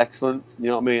team was excellent. You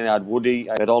know what I mean? I had Woody,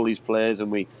 I had all these players,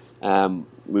 and we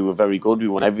were very good. We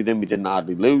won everything. We didn't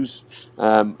hardly lose.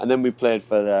 And then we played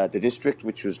for the district,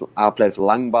 I played for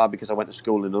Langbar because I went to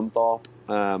school in Unthorpe.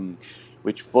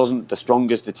 Which wasn't the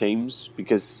strongest of teams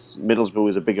because Middlesbrough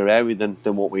was a bigger area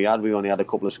than what we had. We only had a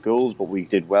couple of schools, but we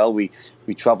did well. We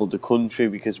travelled the country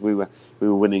because we were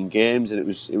winning games, and it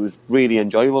was really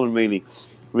enjoyable and really,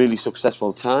 really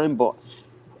successful time. But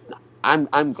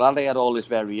I'm glad I had all this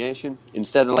variation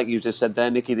instead of, like you just said there,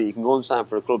 Nicky, that you can go and sign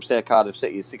for a club, say Cardiff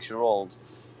City, a 6-year-old,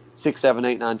 6, 7,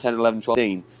 8, 9, 10, 11, 12,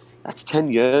 13. That's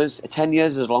 10 years. 10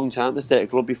 years is a long time to stay at a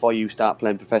club before you start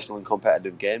playing professional and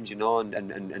competitive games, you know,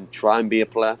 and try and be a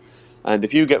player. And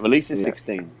if you get released at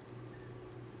 16, it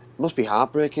must be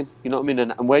heartbreaking, you know what I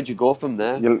mean? And where'd you go from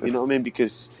there? You know what I mean?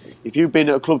 Because if you've been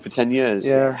at a club for 10 years,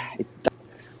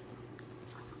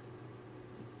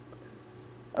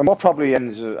 And what probably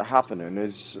ends up happening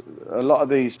is a lot of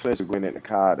these players who are going into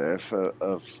Cardiff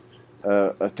are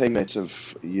teammates of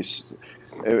you.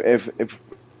 If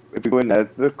we go in there,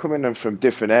 they're coming in from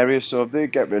different areas. So if they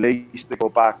get released, they go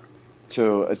back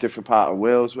to a different part of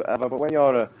Wales, whatever. But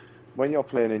when you're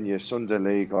playing in your Sunday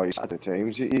league or your Saturday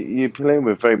teams, you're playing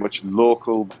with very much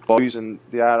local boys, and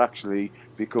they are actually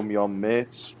become your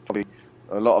mates. Probably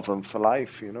a lot of them for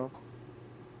life, you know.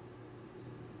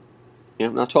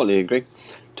 Yeah, I totally agree.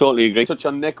 Totally agree. Touch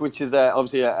on Nick, which is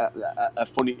obviously a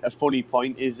funny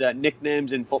point, is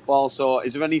nicknames in football. So,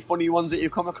 is there any funny ones that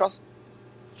you've come across?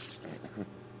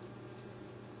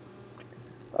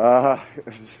 Yeah,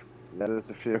 there's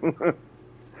a few.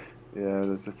 Yeah,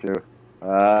 there's a few.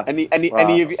 Any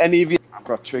of you? I've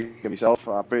got Trigger myself.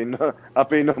 I've been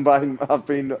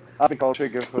called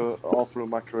Trigger for all through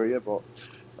my career, but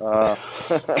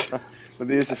but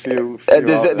there's a few.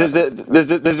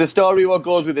 There's a story what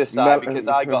goes with this side, because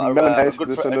I got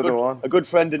a good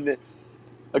friend in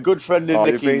Oh,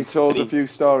 Nicky's. you've been told a few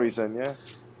stories then, yeah.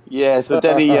 Yeah, so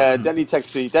Denny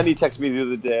texted me the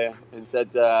other day and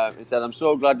said, I'm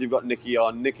so glad you've got Nicky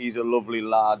on. Nicky's a lovely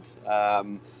lad.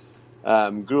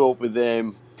 Grew up with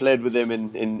him, played with him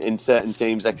in certain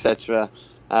teams, etc.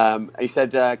 He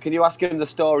said, can you ask him the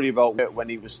story about when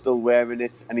he was still wearing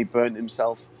it and he burnt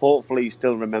himself? Hopefully he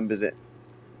still remembers it.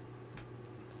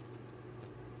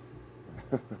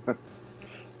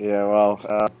 Yeah,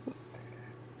 well,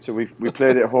 so we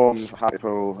played at home,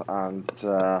 Hartlepool, and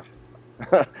the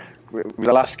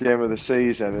last game of the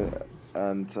season,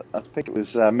 and I think it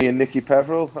was me and Nicky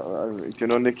Peveril. Do you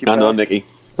know Nicky? I know Nicky.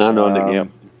 Yeah.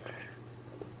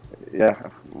 Yeah,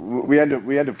 we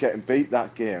ended up getting beat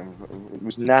that game. It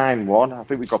was 9-1. I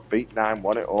think we got beat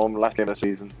 9-1 at home last game of the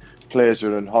season. Players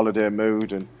were in holiday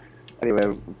mood, and anyway,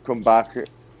 we come back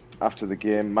after the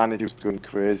game. Manager was going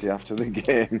crazy after the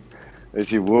game, as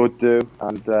he would do,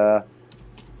 and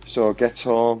so gets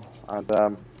home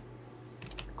and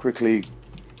quickly,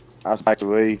 as I like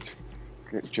to eat,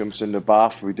 jumps in the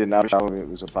bath. We didn't have a shower; it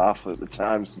was a bath at the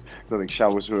time. So I don't think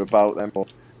showers were about then, but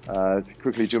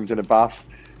quickly jumped in the bath.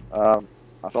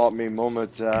 I thought me mum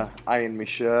had ironed my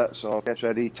shirt, so I get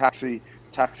ready. Taxi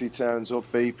turns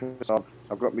up, beeping. So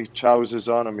I've got my trousers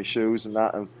on and my shoes and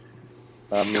that, and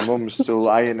my mum's still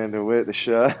ironing away the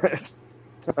shirt.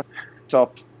 So I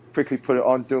quickly put it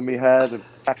on, do my hair. The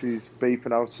taxi's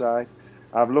beeping outside.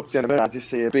 I've looked in a minute, I just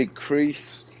see a big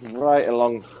crease right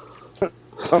along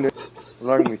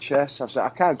my chest. I've said, I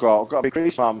can't go out, I've got a big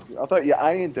crease, Mum. I thought you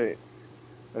ironed it.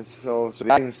 And so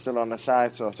the iron's still on the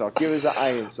side, so I thought, give us the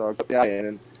iron. So I got the iron,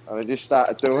 and I just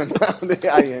started doing the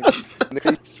iron. And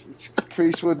the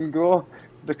crease wouldn't go.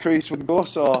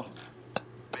 So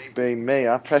me being me,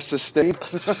 I pressed the steam.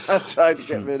 I tried to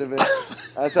get rid of it.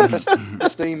 As I pressed the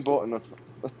steam button,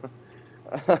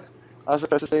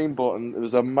 there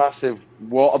was a massive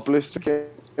water blister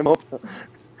came up.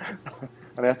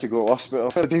 And I had to go to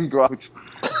hospital. I didn't go out.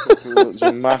 It was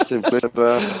a massive blister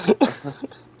burn.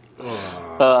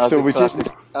 So we just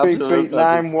beat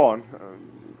 9-1.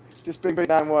 Just beat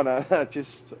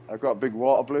 9-1. I got a big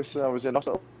water blister. I was in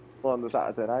hospital on the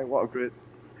Saturday night. What a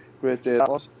great day that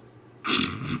was.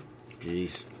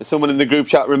 Jeez. Someone in the group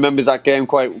chat remembers that game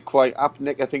quite apt,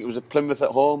 Nick. I think it was at Plymouth at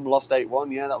home, lost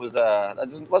 8-1. Yeah, that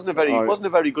wasn't a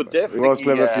very good day for Nicky. It was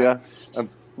Plymouth, yeah.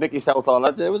 Nicky Southall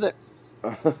that day, was it?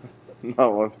 No, it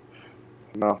was.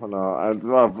 No.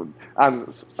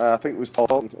 And I think it was Paul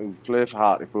Dalton who played for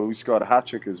Hartlepool. He scored a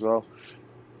hat-trick as well.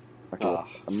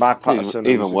 And Mark Patterson,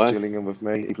 who was at Gillingham with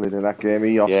me, he played in that game.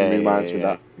 He often reminds me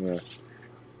that. Yeah.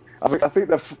 I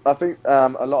think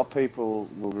a lot of people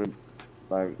will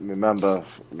remember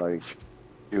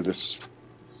this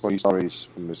funny stories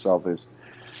from myself is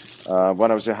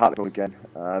when I was in Hartlepool again,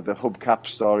 the hubcap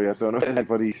story. I don't know if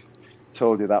anybody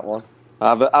told you that one.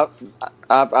 I've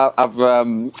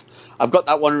got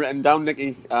that one written down,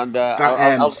 Nicky, and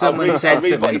somebody said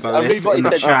something about this in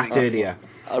the chat earlier.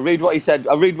 I'll read what he said.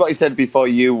 Before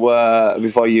you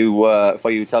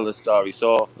tell the story.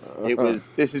 So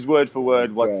this is word for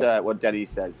word what Denny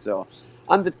said. So,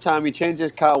 and the time he changed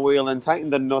his car wheel and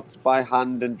tightened the nuts by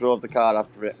hand and drove the car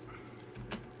after it.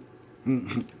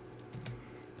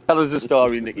 Tell us the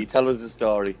story, Nicky. Tell us the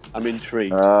story. I'm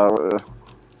intrigued.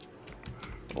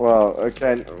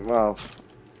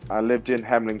 I lived in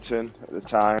Hemlington at the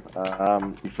time.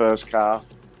 My first car.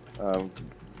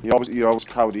 You're always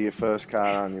proud of your first car,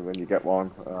 aren't you, when you get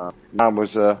one? Mine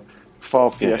was a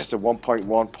Ford Fiesta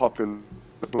 1.1 Popular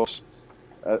Plus.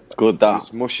 Good that. It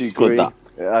was mushy green.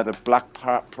 It had a black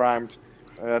primed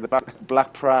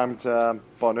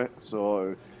bonnet,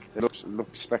 so it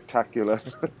looked spectacular.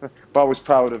 But I was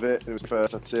proud of it. It was the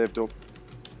first I'd saved up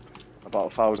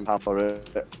about £1,000 for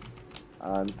it.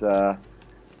 And for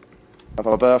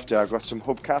my birthday, I got some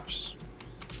hubcaps.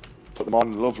 Put them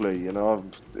on, lovely, you know.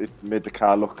 It made the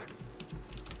car look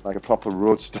like a proper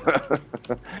roadster.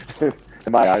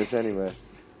 In my eyes, anyway.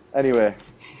 Anyway,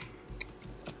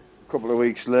 a couple of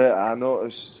weeks later, I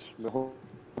noticed the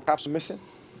hubcaps are missing.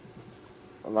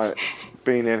 I'm like,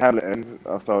 being in Hamilton,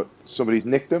 I thought somebody's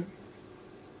nicked them.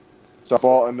 So I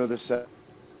bought another set.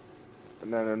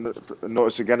 And then I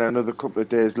noticed again another couple of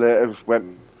days later,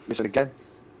 went missing again.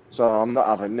 So I'm not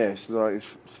having this. Like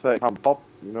 £30 pop,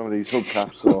 you know, these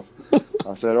hubcaps. So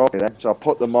I said, okay then. So I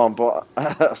put them on, but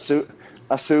I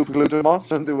super glued them on,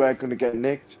 so they weren't going to get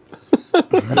nicked.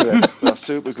 Anyway, so I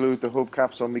super glued the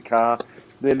hubcaps on my car.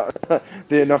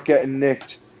 They're not getting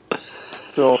nicked.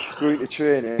 So going to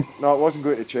training. No, it wasn't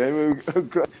going to training. We were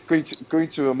going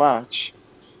to a match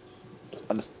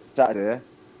on a Saturday.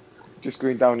 Just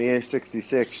going down the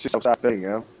A66, just outside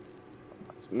Gillingham.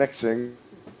 Next thing,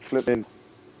 flipping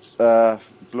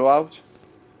blowout.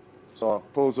 So I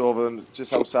pulls over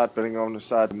just outside Gillingham on the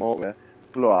side of the motorway,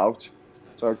 blowout.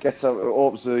 So it gets out, it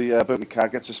opens the boot of my car,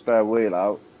 gets a spare wheel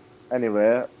out.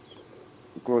 Anyway,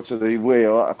 go to the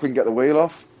wheel. I couldn't get the wheel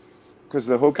off because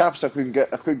of the hubcaps. I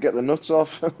couldn't get the nuts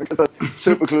off because I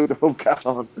super glued the hubcaps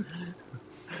on.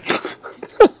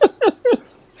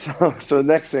 So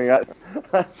next thing,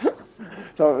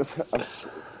 so I'm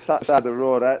sat beside the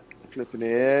road, flipping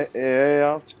the AA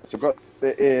out. So I got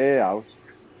the AA out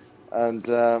and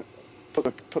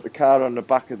put the car on the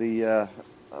back of the AA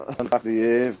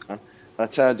van. I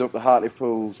turned up the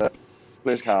Hartlepool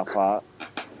police car park.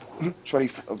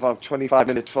 About 25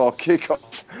 minutes before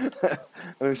kick-off. And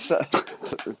it was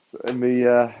in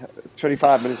the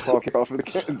 25 minutes before kick-off on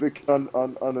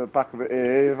the back of the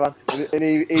AA van. And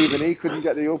even he couldn't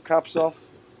get the hubcaps off.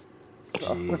 I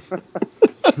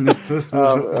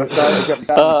started to get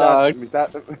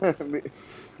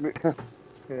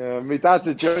my dad's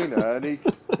a joiner, and he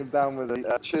came down with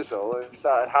a chisel and he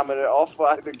started hammering it off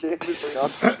while the game was going on.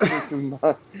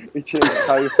 He changed the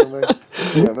tyre for me.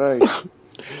 Yeah, mate.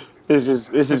 This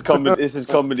is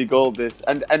comedy gold. This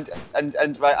and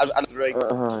right. And three.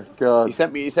 Oh God. He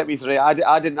sent me three.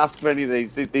 I didn't ask for any of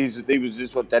these. These was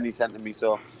just what Denny sent to me.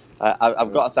 So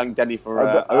I've got to thank Denny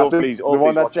for. Hopefully he's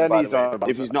watching. By the way.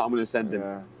 If he's not, I'm going to send him.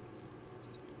 Yeah.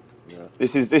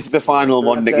 This is the final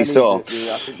one, Nicky. So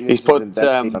he's put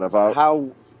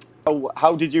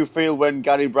how did you feel when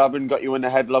Gary Brabham got you in a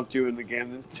headlock during the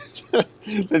game and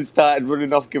then started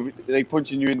running off,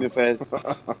 punching you in the face?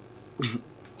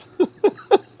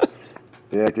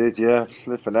 Yeah, I did, yeah.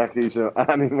 Flipping heck, he's an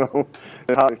animal.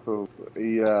 I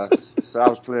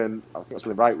was playing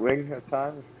right wing at the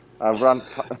time. I ran.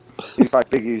 He's quite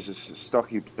big. He's a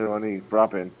stocky, and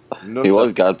Brabham. He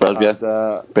was Gaz Brab,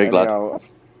 yeah. Big anyhow, lad.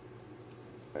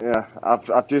 Yeah,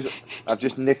 I've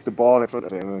just nicked the ball in front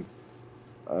of him,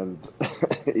 and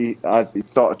he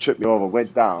sort of tripped me over,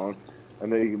 went down,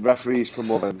 and the referees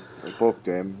come over and booked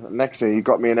him. Next thing, he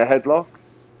got me in a headlock,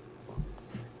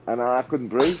 and I couldn't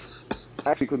breathe.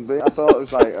 I actually couldn't breathe. I thought I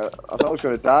was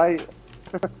going to die.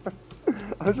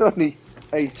 I was only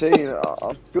 18.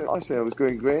 Honestly, I was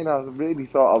going green. I really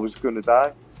thought I was going to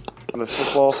die on a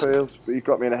football field. But he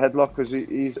got me in a headlock because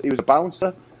he was a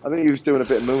bouncer. I think he was doing a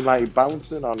bit of moonlight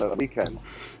bouncing on a weekend.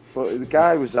 But the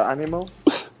guy was an animal.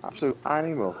 Absolute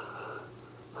animal.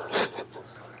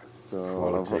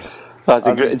 So,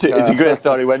 it's a great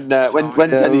story. When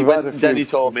Denny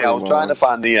told me, I was trying to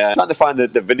find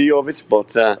the video of it,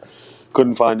 but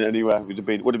couldn't find it anywhere. Would have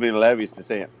been hilarious to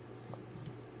see it.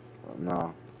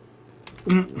 No.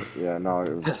 Yeah, no,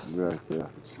 it was really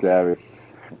scary.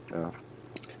 Yeah.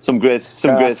 Some great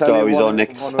stories on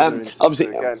Nick.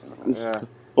 Obviously. Yeah.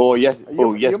 Oh yes.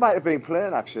 You might have been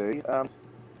playing actually.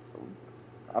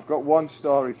 I've got one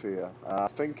story for you. I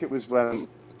think it was when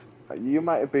you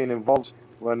might have been involved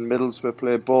when Middlesbrough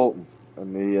played Bolton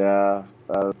in the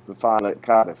final at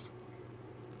Cardiff.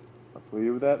 Were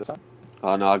you there at the time?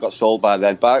 Oh no, I got sold by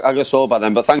then. But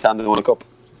thanks, Andy, won a cup.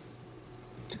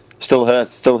 Still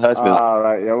hurts me.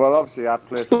 Right, yeah. Well, obviously I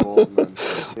played for Bolton. And,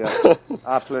 yeah,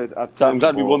 I'm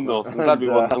glad we won though.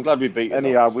 I'm glad we beat.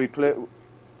 Anyhow, we played.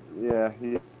 Yeah.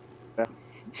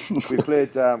 We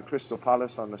played Crystal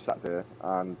Palace on the Saturday,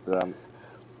 and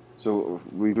so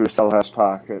we were at Selhurst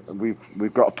Park, and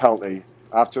we've got a penalty.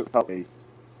 I took the penalty.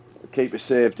 The keeper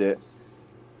saved it,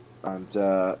 and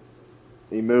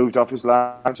he moved off his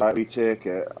line, so I retake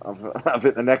it. I've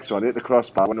hit the next one, hit the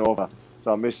crossbar, went over.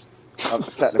 So I missed.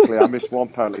 Technically, I missed one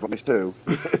penalty, but missed two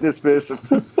in the space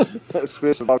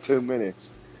of about 2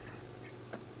 minutes.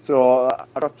 So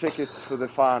I got tickets for the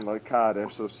final at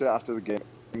Cardiff. So straight after the game,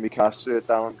 in my car, straight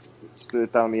down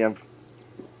the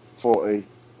 40,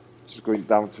 just going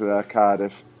down to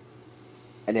Cardiff.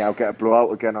 Anyhow, get a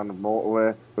blowout again on the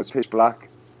motorway. It's pitch black.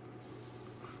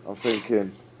 I was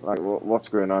thinking, like, what's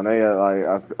going on here? Like,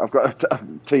 I've got a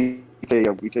TT,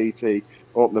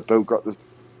 open the boot,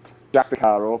 jack the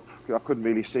car up. I couldn't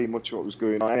really see much of what was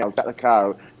going on. Anyhow, jack the car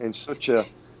out in such a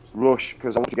rush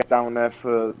because I wanted to get down there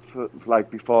for like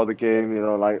before the game, you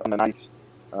know, like on the night.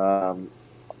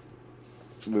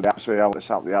 With the atmosphere, I wanted to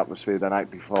sample the atmosphere the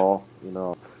night before, you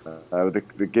know.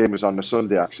 The game was on the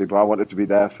Sunday actually, but I wanted to be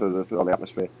there for all the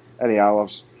atmosphere. Anyhow,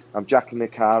 I'm jacking the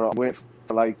car up, I'm waiting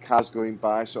for like cars going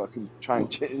by so I can try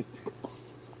and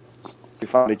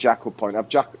find a jack up point. I've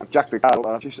jacked the car up,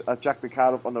 and I jacked the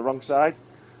car up on the wrong side.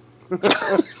 I've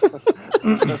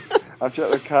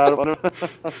jacked the car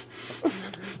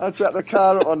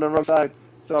up on the wrong side.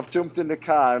 So I've jumped in the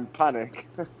car in panic.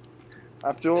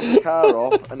 I've drove the car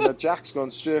off, and the jack's gone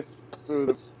straight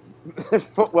through the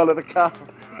footwell of the car.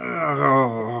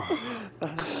 Oh.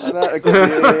 And I had to get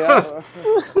the AA out.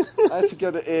 I had to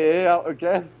get the AA out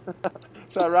again.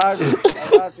 So I arrived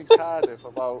in Cardiff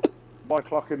about 1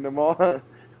 o'clock in the morning.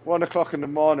 1 o'clock in the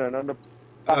morning, on the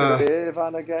back of the AA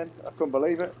van again. I couldn't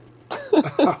believe it. Nicky.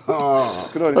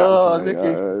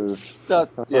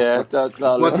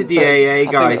 What did the AA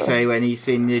guy say when he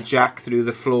seen the jack through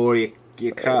the floor of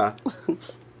your car?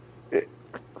 He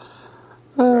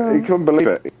couldn't believe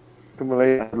it.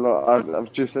 Look, I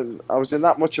was in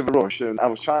that much of a rush, and I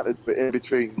was trying to be in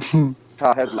between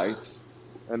car headlights,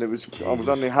 and I was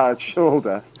on the hard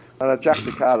shoulder, and I jacked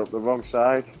the car up the wrong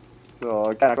side. So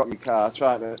again, I got in my car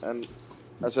and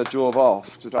as I drove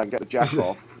off to try and get the jack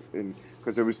off,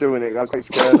 because I was doing it, I was quite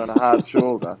scared on a hard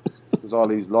shoulder. There's all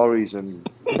these lorries and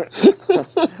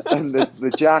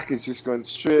the jack is just going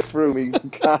straight through me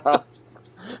car.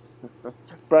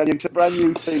 Brand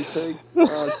new TT.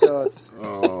 Oh God.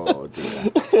 Oh dear.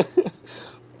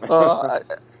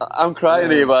 I'm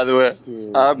crying here, by the way.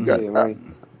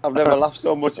 I've never laughed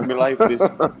so much in my life.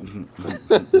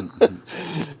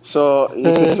 So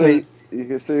you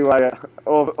can see why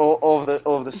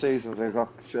over the seasons I've got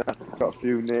a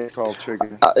few names called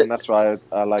Trigger, and that's why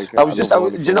I like it. I was just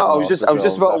about to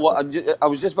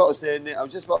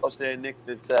say, Nick,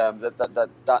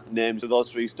 that names of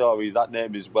those three stories, that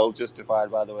name is well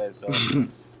justified, by the way. So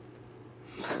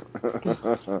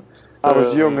I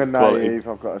was young and naive.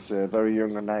 I've got to say, very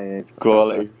young and naive.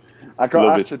 Quality. I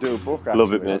got asked to do a book. Actually,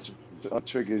 love it, mate. On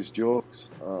Trigger's jokes,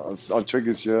 on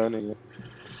Trigger's journey.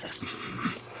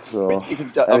 So, you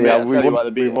can, I'll tell you what,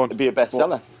 it'd be a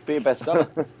bestseller. Be a bestseller.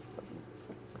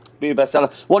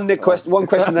 One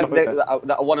question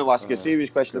that I want to ask you, a serious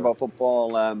question about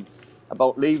football,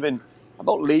 about leaving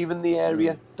the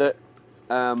area. That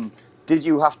did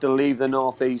you have to leave the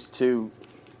northeast to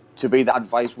be that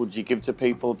advice would you give to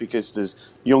people? Because there's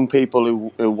young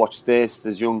people who watch this,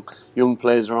 there's young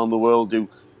players around the world who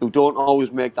don't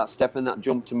always make that step and that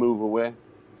jump to move away.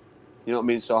 You know what I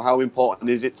mean? So how important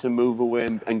is it to move away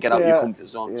and get out your comfort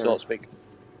zone, so to speak?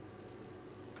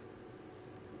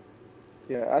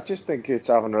 Yeah, I just think it's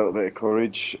having a little bit of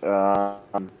courage to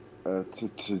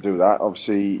do that.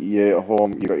 Obviously, you're at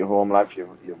home, you've got your home life, your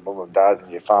mum and dad and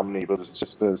your family, brothers and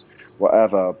sisters,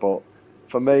 whatever. But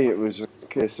for me, it was a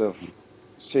case of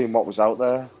seeing what was out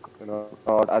there. You know,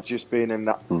 I'd just been in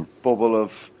that bubble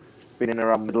of being in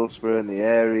around Middlesbrough in the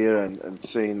area and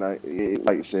seeing, like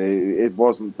you say, it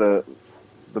wasn't the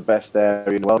best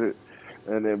area in the world,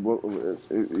 and it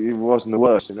wasn't the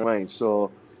worst, you know what I mean?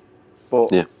 So,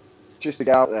 but just to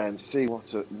get out there and see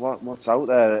what's out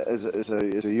there as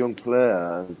a young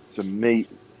player, and to meet,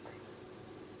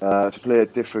 to play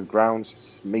at different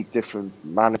grounds, meet different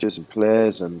managers and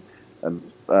players, and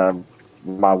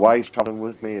my wife traveling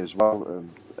with me as well,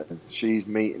 and she's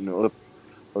meeting other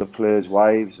players'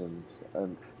 wives, and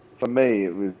for me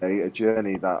it was a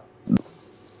journey that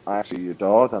I actually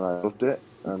adored, and I loved it,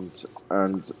 and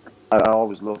I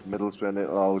always loved Middlesbrough, and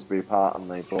it'll always be a part of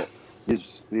me. But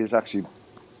there's actually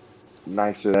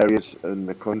nicer areas in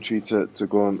the country to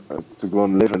go and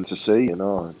live and to see, you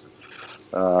know.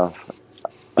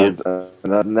 And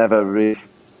I'd never really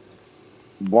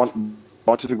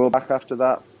wanted to go back after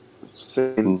that.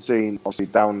 Seeing obviously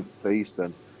down the east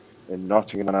and in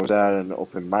Nottingham when I was there, and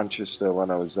up in Manchester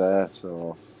when I was there,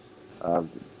 so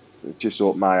it just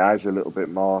opened my eyes a little bit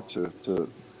more to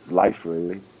life,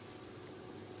 really.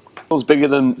 The world's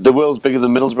bigger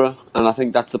than Middlesbrough, and I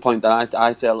think that's the point that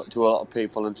I say to a lot of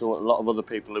people and to a lot of other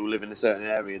people who live in a certain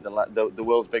area. The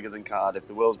world's bigger than Cardiff,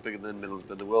 the world's bigger than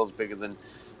Middlesbrough, the world's bigger than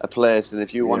a place. And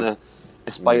if you want to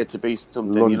aspire to be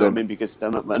something, London. You know what I mean? Because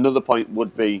another point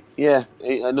would be,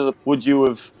 would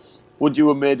you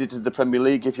have made it to the Premier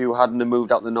League if you hadn't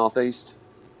moved out the northeast?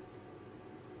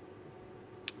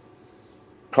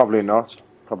 Probably not.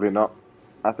 Probably not.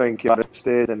 I think if I'd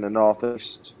stayed in the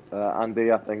northeast,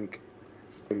 Andy, I think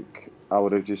I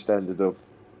would have just ended up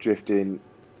drifting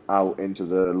out into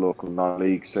the local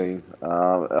non-league scene.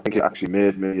 I think it actually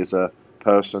made me as a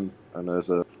person and as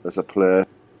a player,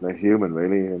 a human,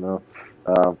 really.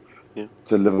 Um, Yeah.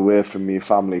 to live away from my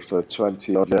family for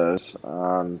 20 odd years,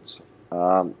 and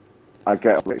I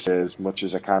get up as much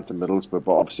as I can to Middlesbrough,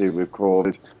 but obviously with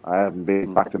COVID, I haven't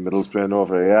been back to Middlesbrough in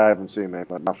over a year. I haven't seen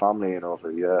my family in over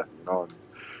a year. And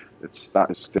it's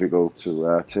difficult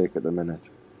to take at the minute.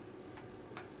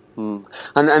 And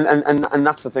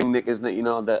that's the thing, Nick, isn't it?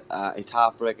 That it's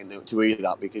heartbreaking to hear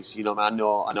that, because I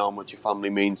know how much your family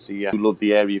means to you. You love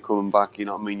the area coming back. You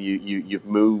know what I mean? You've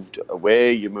moved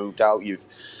away, you moved out, you've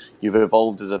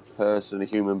evolved as a person, a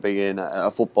human being, a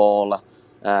footballer,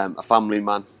 a family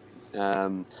man.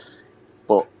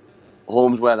 But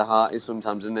home's where the heart is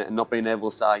sometimes, isn't it? And not being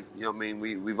able to say, you know what I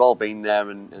mean? We've all been there,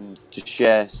 and to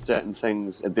share certain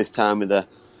things at this time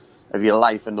of your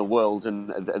life and the world, and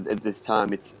at this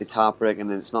time it's heartbreaking,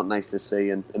 and it's not nice to see,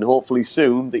 and hopefully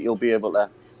soon that you'll be able to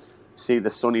see the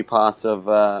sunny parts of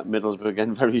Middlesbrough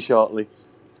again very shortly.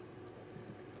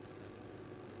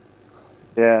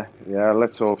 Yeah,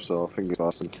 let's hope so. Fingers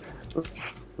crossed. And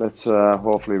let's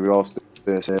hopefully we all stay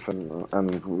safe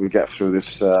and we get through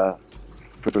this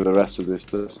through the rest of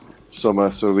this summer,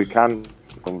 so we can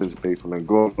come visit people and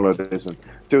go on holidays and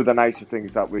do the nicer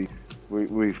things that we've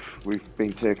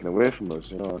been taken away from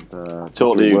us, and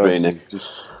totally agree, Nick.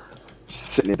 Just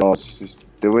sitting indoors, just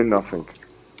doing nothing.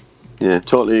 Yeah,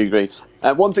 totally agree.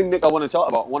 One thing, Nick, I want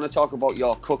to talk about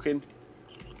your cooking,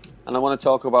 and I want to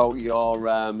talk about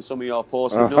your some of your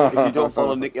posts. If you don't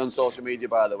follow Nicky on social media,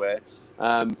 by the way,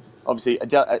 obviously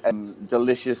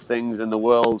delicious things in the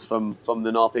world from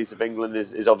the northeast of England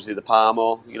is obviously the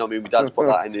Parmo. You know what I mean? My dad's put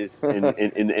that in his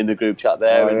in the group chat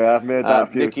there. Oh, yeah, I've made that a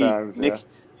few times.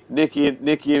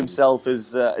 Nicky himself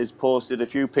has posted a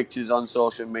few pictures on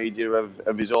social media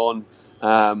of his own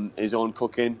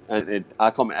cooking, and I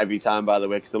comment every time, by the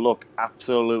way, because they look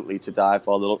absolutely to die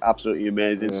for. They look absolutely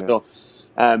amazing. Yeah. So,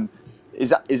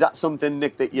 is that something,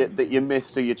 Nick, that you miss?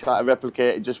 So you try to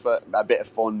replicate it just for a bit of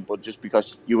fun, but just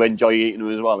because you enjoy eating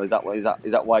them as well? Is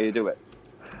that why you do it?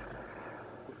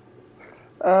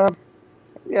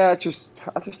 Yeah, I just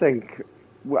think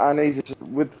I needed to,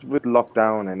 with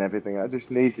lockdown and everything, I just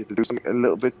needed to do something a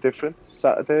little bit different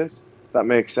Saturdays. That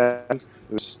makes sense.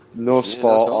 There was no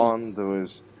sport on. There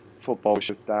was football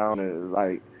shut down.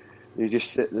 Like, you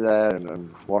just sit there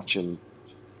and watching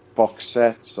box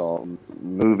sets or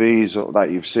movies that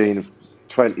you've seen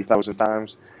 20,000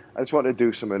 times. I just wanted to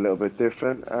do something a little bit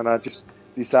different, and I just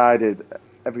decided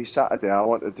every Saturday I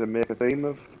wanted to make a theme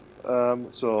of.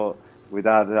 So we'd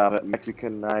either have a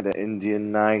Mexican night, an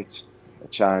Indian night, a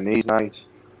Chinese night.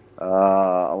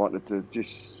 I wanted to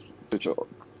just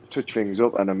touch things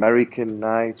up, an American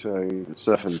night,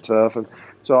 surf and turf. And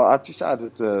so I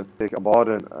decided to take it on board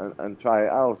and try it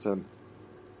out, and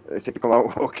it's come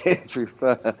out okay, to be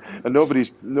fair. And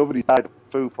nobody's died of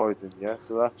food poisoning, yeah.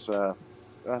 So that's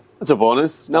a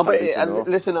bonus. No, but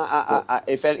listen,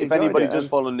 if anybody does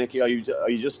follow Nicky, or you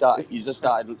just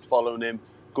started following him,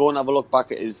 go and have a look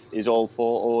back at his old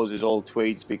photos, his old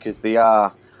tweets, because they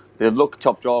look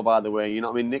top drawer, by the way. You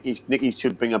know what I mean? Nicky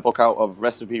should bring a book out of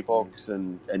recipe books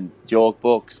and joke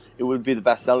books. It would be the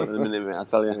best seller at the minute, mate, I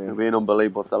tell you. It would be an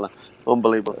unbelievable seller.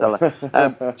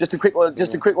 Just a quick one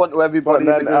to everybody.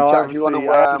 But then, if you want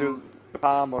to do the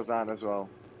Parmos on as well.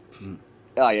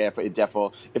 Oh yeah, pretty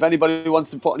defo. If anybody wants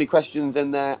to put any questions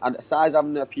in there, and Si's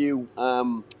having a few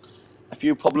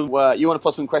problems where you want to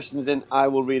put some questions in, I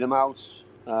will read them out,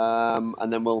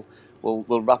 and then we'll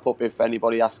wrap up if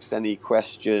anybody asks any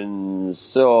questions.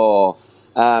 So,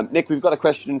 Nick, we've got a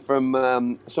question from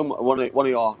one of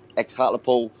your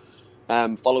ex-Hartlepool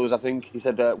followers, I think. He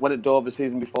said, when at Dover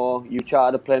season before, you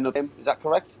chartered a plane up him. Is that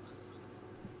correct?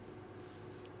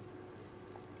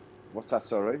 What's that,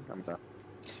 sorry? I'm sorry.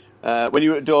 When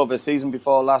you were at Dover season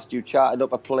before last, you chartered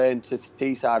up a plane to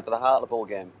Teesside for the Hartlepool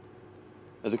game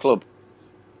as a club.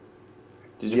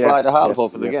 Did you fly to Hartlepool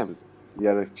for the game?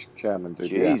 Yeah, the chairman did.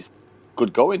 Jeez. Yeah.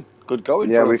 Good going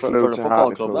yeah, for a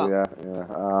football club,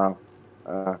 that.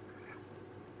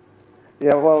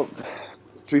 Yeah, well,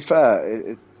 to be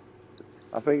fair,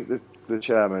 I think the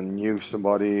chairman knew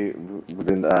somebody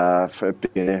within for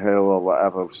Biggin Hill or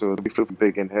whatever, so we flew from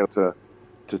Biggin Hill to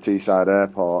Teesside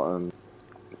Airport,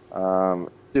 and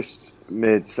just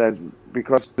made sense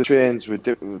because the trains were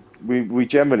different. We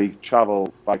generally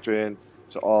travel by train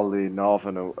to all the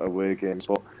northern away games,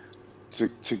 but to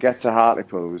get to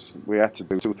Hartlepool, we had to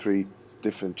do 2 or 3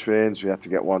 different trains. We had to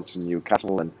get one to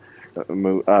Newcastle, and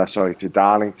to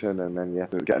Darlington, and then you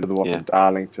have to get another one from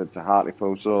Darlington to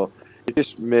Hartlepool. So it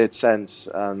just made sense.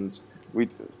 And to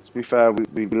be fair,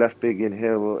 we left Biggin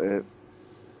Hill.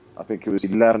 I think it was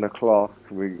 11 o'clock.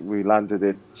 We landed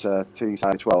at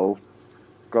Teesside 12.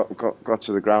 Got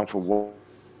to the ground for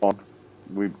one.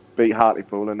 We beat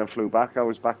Hartlepool and then flew back. I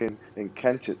was back in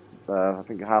Kent at I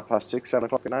think 6:30, 7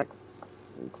 o'clock at night.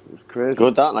 It was crazy.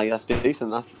 Good, that's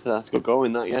decent. That's good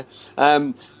going.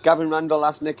 Gavin Randall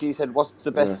asked Nicky. He said, "What's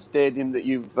the best stadium that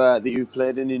you've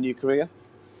played in your career?"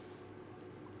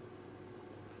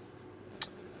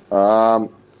 Well,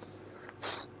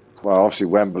 obviously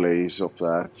Wembley's up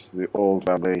there. It's the old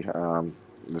Wembley.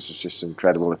 This is just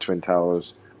incredible. The Twin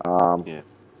Towers.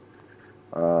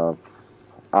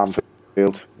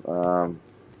 Anfield.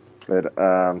 Played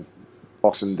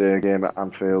Boxing Day game at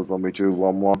Anfield when we drew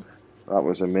 1-1. That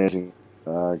was an amazing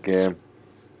game.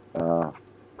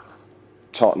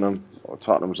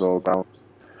 Tottenham's old ground.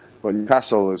 But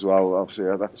Newcastle as well, obviously,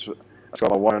 that's got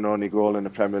my one and only goal in the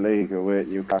Premier League away at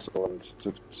Newcastle. And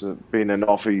to being a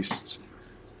northeastern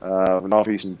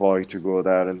boy to go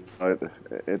there and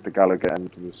at the Gallagher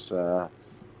end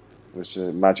was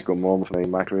a magical moment for me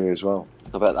in my career as well.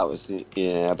 I bet that was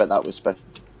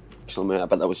special, mate. I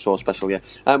bet that was so special. Yeah.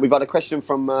 We've had a question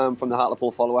from the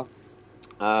Hartlepool follower,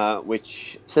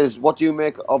 which says, "What do you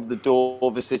make of the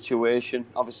Dover situation?"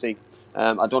 Obviously,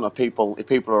 I don't know if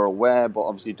people are aware, but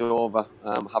obviously Dover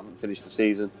haven't finished the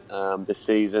season this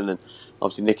season, and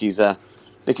obviously Nicky's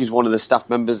one of the staff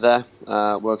members there,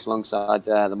 works alongside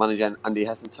the manager Andy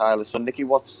Hessenthaler. So Nicky,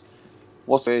 what's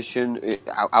the situation?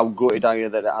 How gutted are you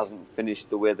that it hasn't finished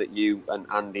the way that you and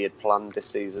Andy had planned this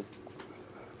season?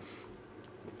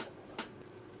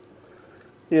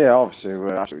 Yeah, obviously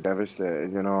we're absolutely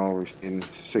devastated. We've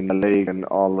seen the league and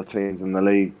all the teams in the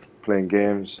league playing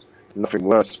games. Nothing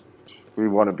worse. We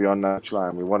want to be on that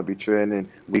line. We want to be training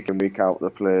week in, week out the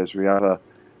players. We have a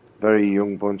very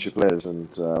young bunch of players, and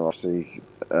obviously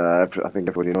I think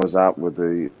everybody knows that with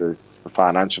the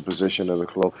financial position of the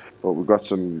club. But we've got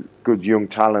some good young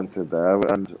talent in there,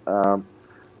 and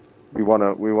we want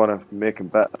to make them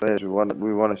better players. We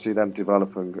want to see them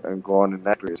develop and go on in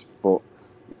their careers. But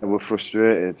we're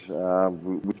frustrated. I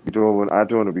don't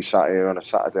want to be sat here on a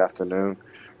Saturday afternoon.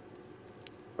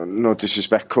 No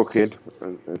disrespect, cooking.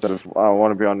 Instead of, I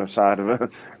want to be on the side of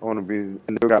it. I want to be in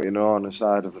the dugout, on the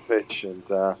side of the pitch, and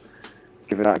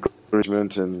giving that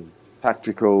encouragement and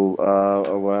tactical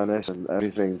awareness and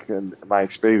everything, and my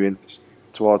experience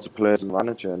towards the players and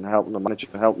manager, and helping the manager,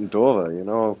 helping Dover.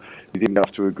 We didn't get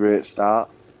off to a great start.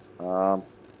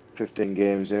 15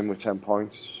 games in with 10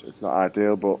 points. It's not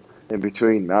ideal, but in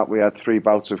between that, we had 3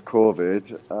 bouts of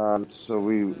COVID, so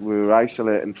we were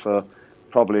isolating for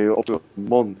probably up to a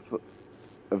month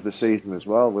of the season as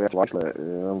well. We had to isolate,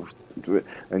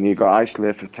 and you got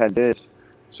isolated for 10 days.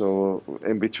 So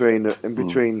in between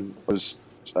us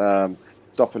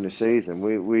stopping the season,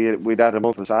 we'd had a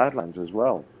month of sidelines as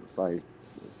well. It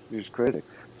was crazy.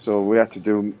 So we had to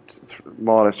do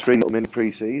more or less 3 little mini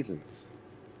pre-seasons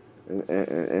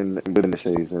within the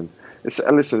season.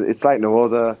 It's like no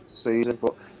other season,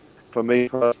 but for me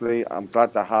personally, I'm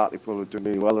glad that Hartlepool are doing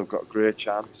really well. They've got a great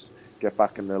chance to get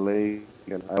back in the league,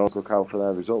 and I also look out for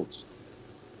their results.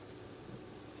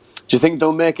 Do you think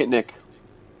they'll make it, Nick?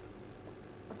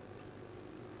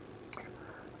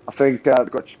 I think they've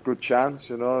got a good chance,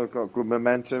 they've got good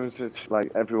momentum. It's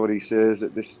like everybody says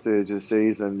at this stage of the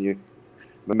season,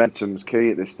 momentum's key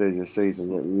at this stage of the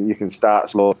season. You can start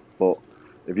slow, but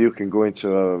if you can go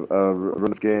into a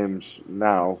run of games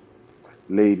now,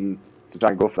 leading to try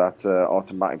and go for that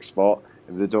automatic spot,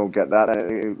 if they don't get that,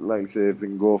 like I say, if they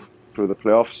can go through the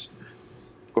playoffs,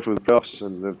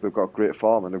 and they've got great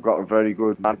form, and they've got a very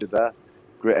good manager there,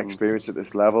 great experience at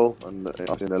this level, and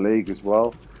in the league as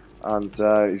well. And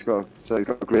he's got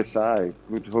a great side,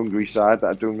 good hungry side that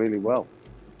are doing really well.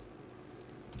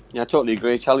 Yeah, I totally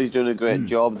agree. Charlie's doing a great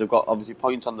job. They've got obviously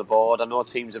points on the board. I know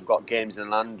teams have got games in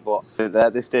hand, but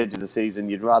at this stage of the season,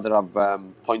 you'd rather have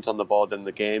points on the board than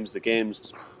the games. The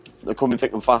games, they're coming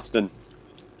thick and fast, and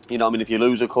if you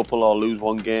lose a couple or lose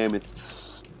one game,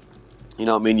 it's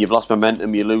you've lost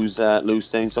momentum, you lose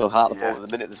things. So Hartlepool at the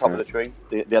minute at the top of the tree.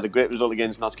 They had a great result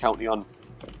against Notts County on.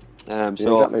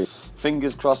 Exactly.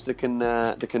 Fingers crossed they can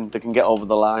get over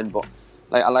the line. But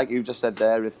like you just said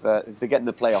there, if they get in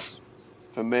the playoffs,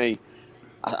 for me,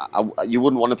 you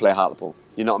wouldn't want to play Hartlepool.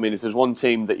 You know what I mean? If there's one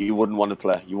team that you wouldn't want to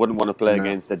play, you wouldn't want to play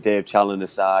against a Dave Challoner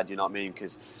side. You know what I mean?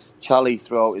 Because Charlie,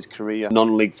 throughout his career,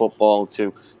 non-league football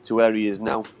to where he is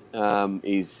now,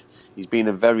 he's been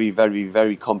a very, very,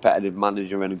 very competitive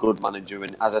manager and a good manager,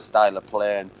 and as a style of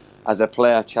player, and as a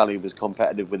player, Charlie was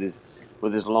competitive with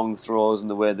with his long throws and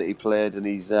the way that he played, and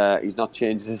he's not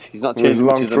changed. He's not With his changed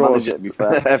much long as a throws manager, to be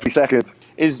fair. every second.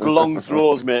 His long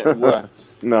throws, mate, were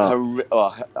No.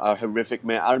 horrific,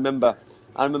 mate. I remember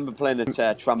playing at They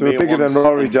were Tranmere bigger once. than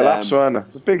Rory and, Delap's, weren't they?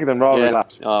 They're bigger than Rory yeah.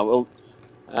 Delap's. Oh, well,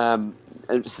 I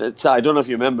don't know if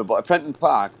you remember, but at Prenton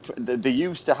Park, they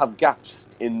used to have gaps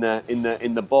in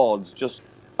the boards, just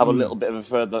have a little bit of a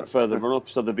further run up.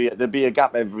 So there'd be a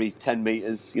gap every 10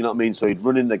 metres. You know what I mean? So he'd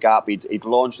run in the gap. He'd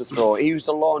launch the throw. He used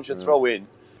to launch a throw in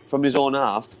from his own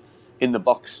half in the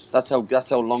box. That's how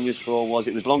long his throw was.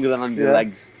 It was longer than Andy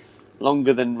Legs,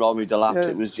 longer than Rory Delap's.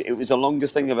 Yeah. It was the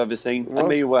longest thing I've ever seen. It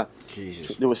was.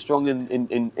 And they were strong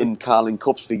in Carling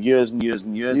Cups for years and years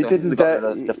and years. You didn't they got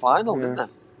to the final, didn't they?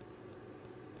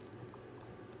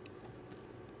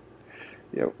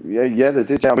 Yeah, they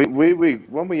did. Yeah. We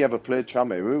when we ever played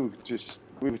Tranmere,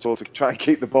 we were told to try and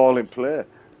keep the ball in play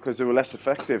because they were less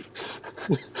effective.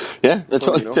 Yeah, I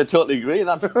totally agree.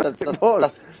 That's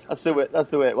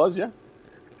the way it was. Yeah.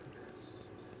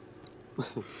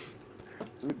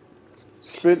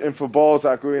 Sprinting for balls that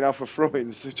are going out for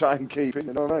throw-ins to try and keep it.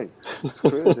 You know what I mean? It's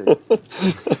crazy.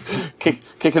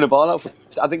 Kicking the ball out.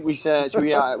 I think we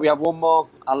have one more.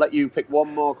 I'll let you pick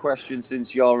one more question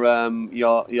since your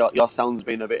sound's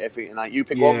been a bit iffy tonight. You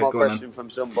pick one more question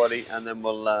from somebody, and then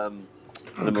we'll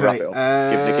wrap it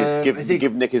up.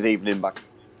 Give Nick his evening back.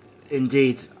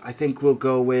 Indeed, I think we'll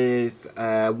go with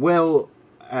Will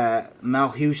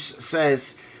Malhus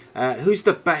says. Who's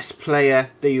the best player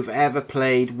that you've ever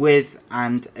played with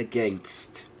and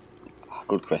against?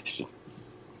 Good question.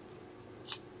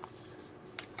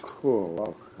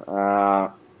 Cool.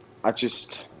 The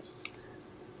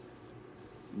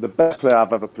best player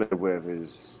I've ever played with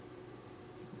is,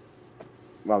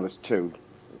 there's two.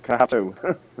 Can I have two?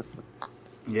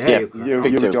 Yeah.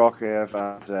 Yuri Djorkaeff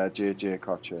and JJ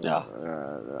Kocher. Yeah.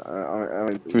 I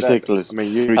mean, ridiculous.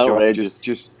 Yuri Outrageous.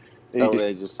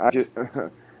 Outrageous.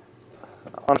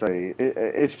 Honestly,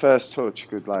 his first touch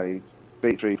could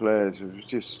beat three players. It was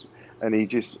just, and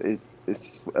it's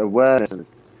awareness and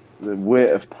the weight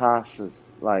of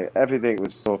passes. Everything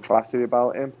was so classy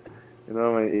about him. You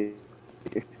know, I mean,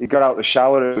 he got out the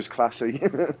shower. It was classy.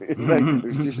 It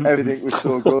was just everything was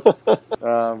so good.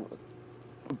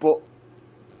 But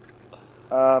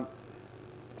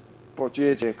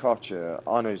JJ Kocher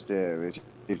on his day,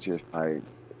 he just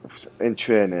in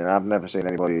training. I've never seen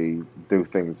anybody do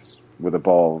things with a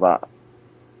ball that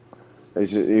he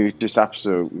was just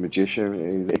absolute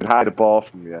magician. He could hide a ball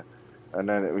from you, and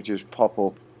then it would just pop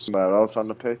up somewhere else on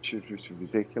the pitch. It was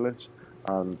ridiculous,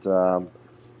 and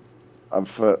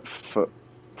for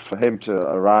him to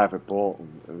arrive at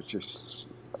Bolton, it was just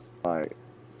one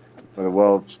of the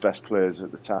world's best players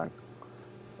at the time.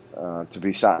 To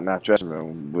be sat in that dressing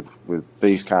room with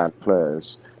these kind of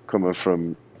players coming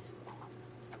from,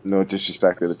 no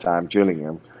disrespect at the time,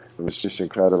 Gillingham. It was just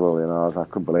incredible, you know. I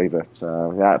couldn't believe it.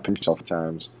 I had to pinch myself at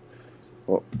times.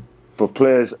 But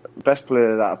best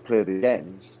player that I've played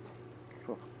against,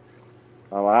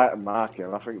 I had to mark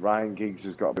him. I think Ryan Giggs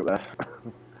has got to be up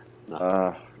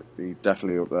there. He's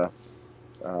definitely up there.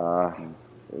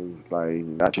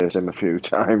 I chased him a few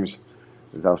times.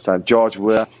 He's outside. George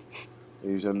Weah,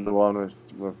 he's another one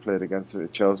we've played against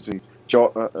at Chelsea.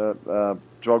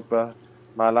 Drogba.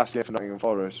 My last year for Nottingham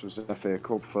Forest was the FA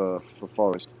Cup for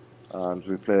Forest, and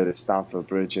we played at Stamford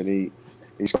Bridge, and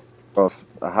he's got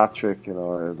a hat trick, you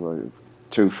know,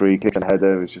 2 free kicks and a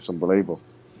header. It was just unbelievable.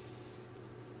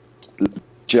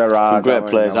 Gerrard, great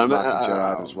players.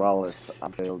 Gerrard as well at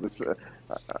Anfield.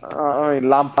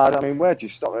 Lampard. Where do you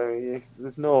stop?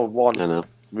 There's no one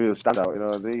real standout. You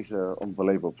know, these are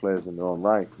unbelievable players in their own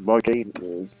right. Roy Keane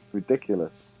is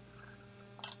ridiculous.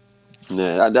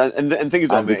 Yeah, and thing is,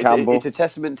 it's a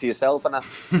testament to yourself, and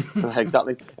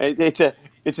exactly, it's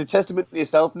a testament to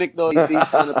yourself, Nick. Though these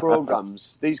kind of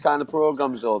programs,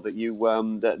 though, that you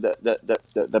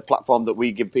the platform that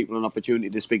we give people an opportunity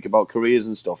to speak about careers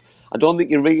and stuff. I don't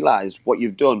think you realise what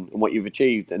you've done and what you've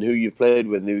achieved and who you've played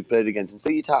with and who you've played against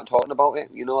until you start talking about it.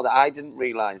 You know that I didn't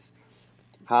realise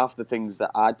half the things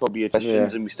that I'd probably had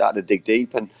questions, and we started to dig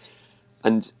deep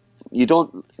and.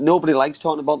 Nobody likes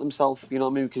talking about themselves, you know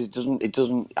what I mean? Because it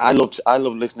doesn't. I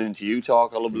love listening to you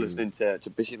talk. I love listening to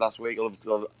Bishy last week.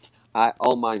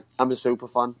 I'm a super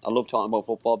fan. I love talking about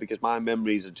football because my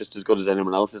memories are just as good as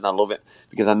anyone else's, and I love it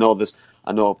because I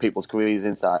know people's careers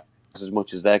inside as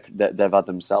much as they've had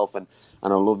themselves, and I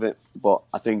love it. But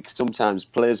I think sometimes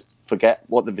players forget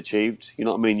what they've achieved. You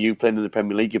know what I mean? You played in the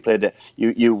Premier League. You played it.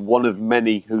 You one of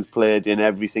many who've played in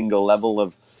every single level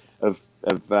of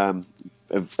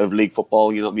league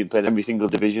football, you know what I mean, played every single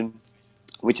division,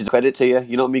 which is a credit to you,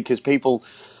 you know what I mean, because people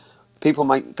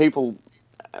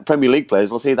Premier League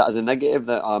players will see that as a negative,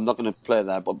 that I'm not going to play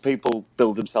there. But people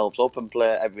build themselves up and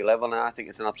play at every level, and I think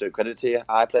it's an absolute credit to you.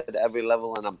 I played at every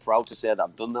level, and I'm proud to say that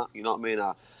I've done that. You know what I mean?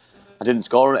 I didn't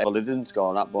score it. Well, I didn't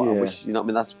score that, but I wish, you know what I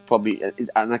mean? That's probably...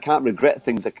 And I can't regret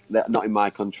things that are not in my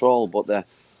control, but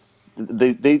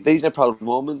these are proud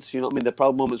moments, you know what I mean? The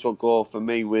proud moments will go for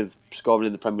me with scoring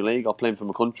in the Premier League or playing for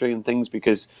my country and things,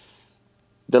 because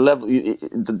the level,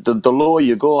 the lower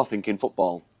you go, I think, in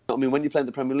football. You know what I mean? When you play in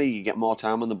the Premier League, you get more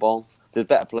time on the ball. There's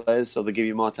better players, so they give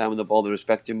you more time on the ball. They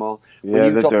respect you more. When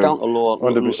you drop down to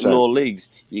low leagues,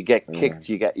 you get kicked.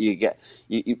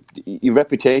 Your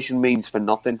reputation means for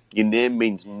nothing. Your name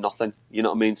means nothing. You know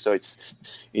what I mean? So it's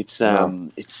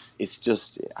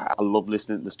just, I love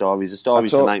listening to the stories. The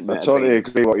stories are a nightmare. I totally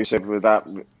agree what you said with that.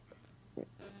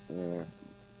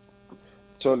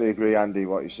 Totally agree, Andy,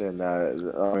 what you're saying there.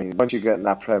 I mean, once you get in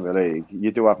that Premier League,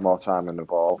 you do have more time on the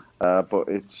ball, but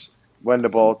it's when the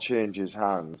ball changes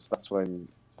hands, that's when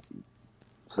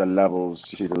you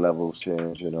see the levels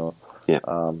change, you know. Yeah.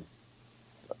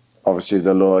 Obviously,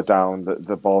 the lower down,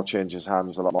 the ball changes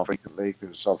hands a lot more frequently,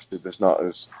 because obviously there's not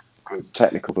as good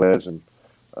technical players and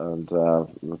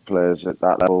players at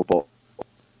that level. But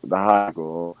the higher you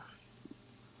go,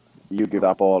 you give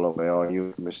that ball away or you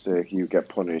make a mistake, you get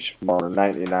punished more than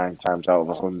 99 times out of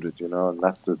 100, you know, and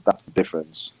that's the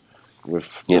difference with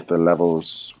the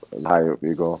levels and higher up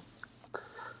you go.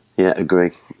 Yeah, agree.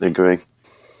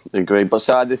 But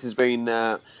Sarah, this has been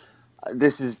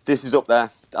this is up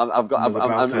there. I'm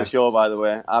on the show, by the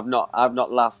way. I've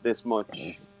not laughed this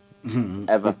much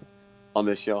ever on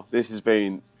this show. This has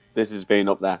been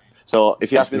up there. So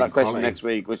if you ask me that question next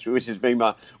week, which has been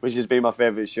my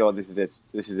favourite show, this is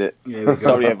it.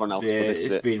 Sorry, everyone else. Yeah,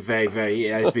 it's been very,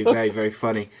 very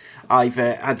funny. I've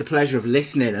had the pleasure of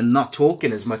listening and not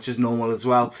talking as much as normal as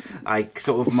well. I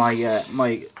sort of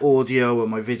my audio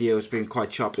and my video has been quite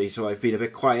choppy, so I've been a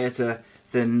bit quieter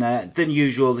than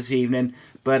usual this evening.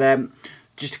 But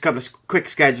just a couple of quick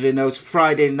scheduling notes.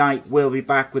 Friday night we'll be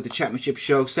back with the Championship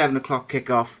show, 7 o'clock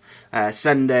kickoff.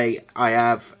 Sunday I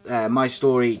have my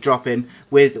story dropping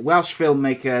with Welsh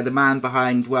filmmaker, the man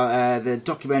behind the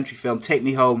documentary film Take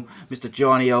Me Home, Mr.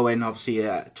 Johnny Owen, obviously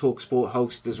a TalkSport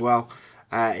host as well.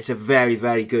 It's a very,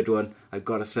 very good one, I've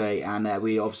got to say. And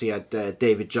we obviously had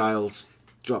David Giles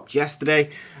dropped yesterday.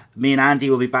 Me and Andy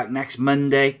will be back next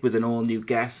Monday with an all new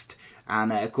guest.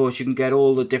 And of course you can get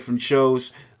all the different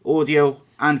shows, audio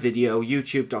and video,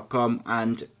 youtube.com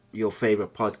and your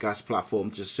favourite podcast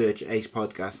platform. Just search Ace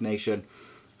Podcast Nation.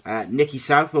 Nicky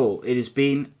Southall, it has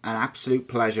been an absolute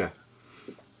pleasure.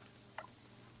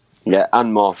 Yeah,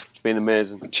 and more. It's been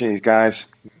amazing. Cheers,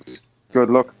 guys. Good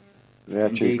luck. Yeah,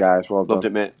 Indeed. Cheers, guys. Well done. Loved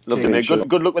it, mate.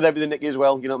 Good luck with everything, Nicky, as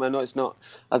well. You know what I mean? I know it's not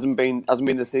hasn't been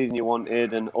the season you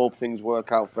wanted, and hope things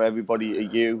work out for everybody.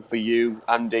 For you,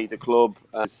 Andy, the club.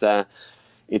 It's a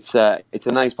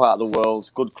nice part of the world,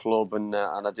 good club, and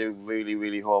I do really,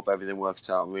 really hope everything works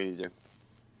out. I really do.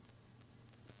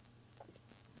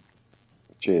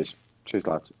 Cheers,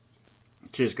 lads.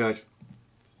 Cheers, guys.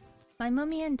 My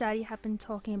mummy and daddy have been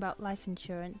talking about life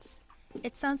insurance.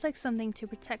 It sounds like something to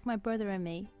protect my brother and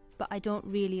me, but I don't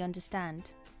really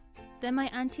understand. Then my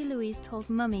auntie Louise told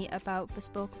mummy about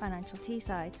Bespoke Financial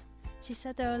Teesside. She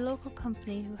said they're a local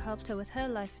company who helped her with her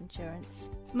life insurance.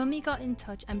 Mummy got in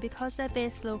touch, and because they're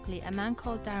based locally, a man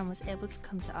called Darren was able to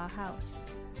come to our house.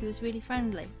 He was really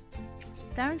friendly.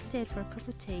 Darren stayed for a cup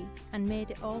of tea and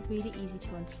made it all really easy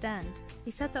to understand.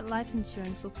 He said that life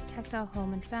insurance will protect our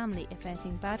home and family if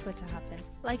anything bad were to happen.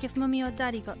 Like if mummy or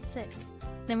daddy got sick,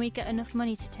 then we'd get enough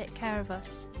money to take care of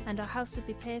us, and our house would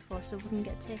be paid for so it wouldn't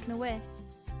get taken away.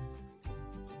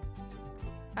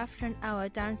 After an hour,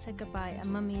 Darren said goodbye and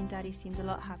mummy and daddy seemed a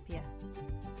lot happier.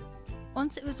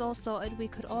 Once it was all sorted, we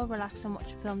could all relax and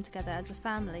watch a film together as a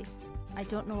family. I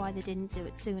don't know why they didn't do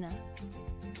it sooner.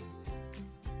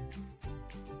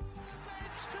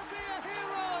 It's to be a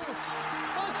hero!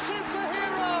 A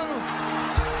superhero!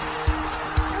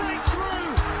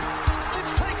 Breakthrough!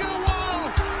 It's taken a while,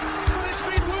 but it's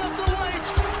been worth the wait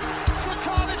for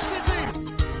Cardiff City!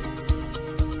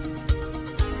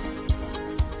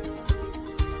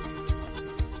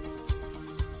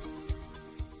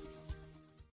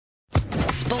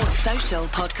 Sports Social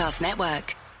Podcast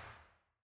Network.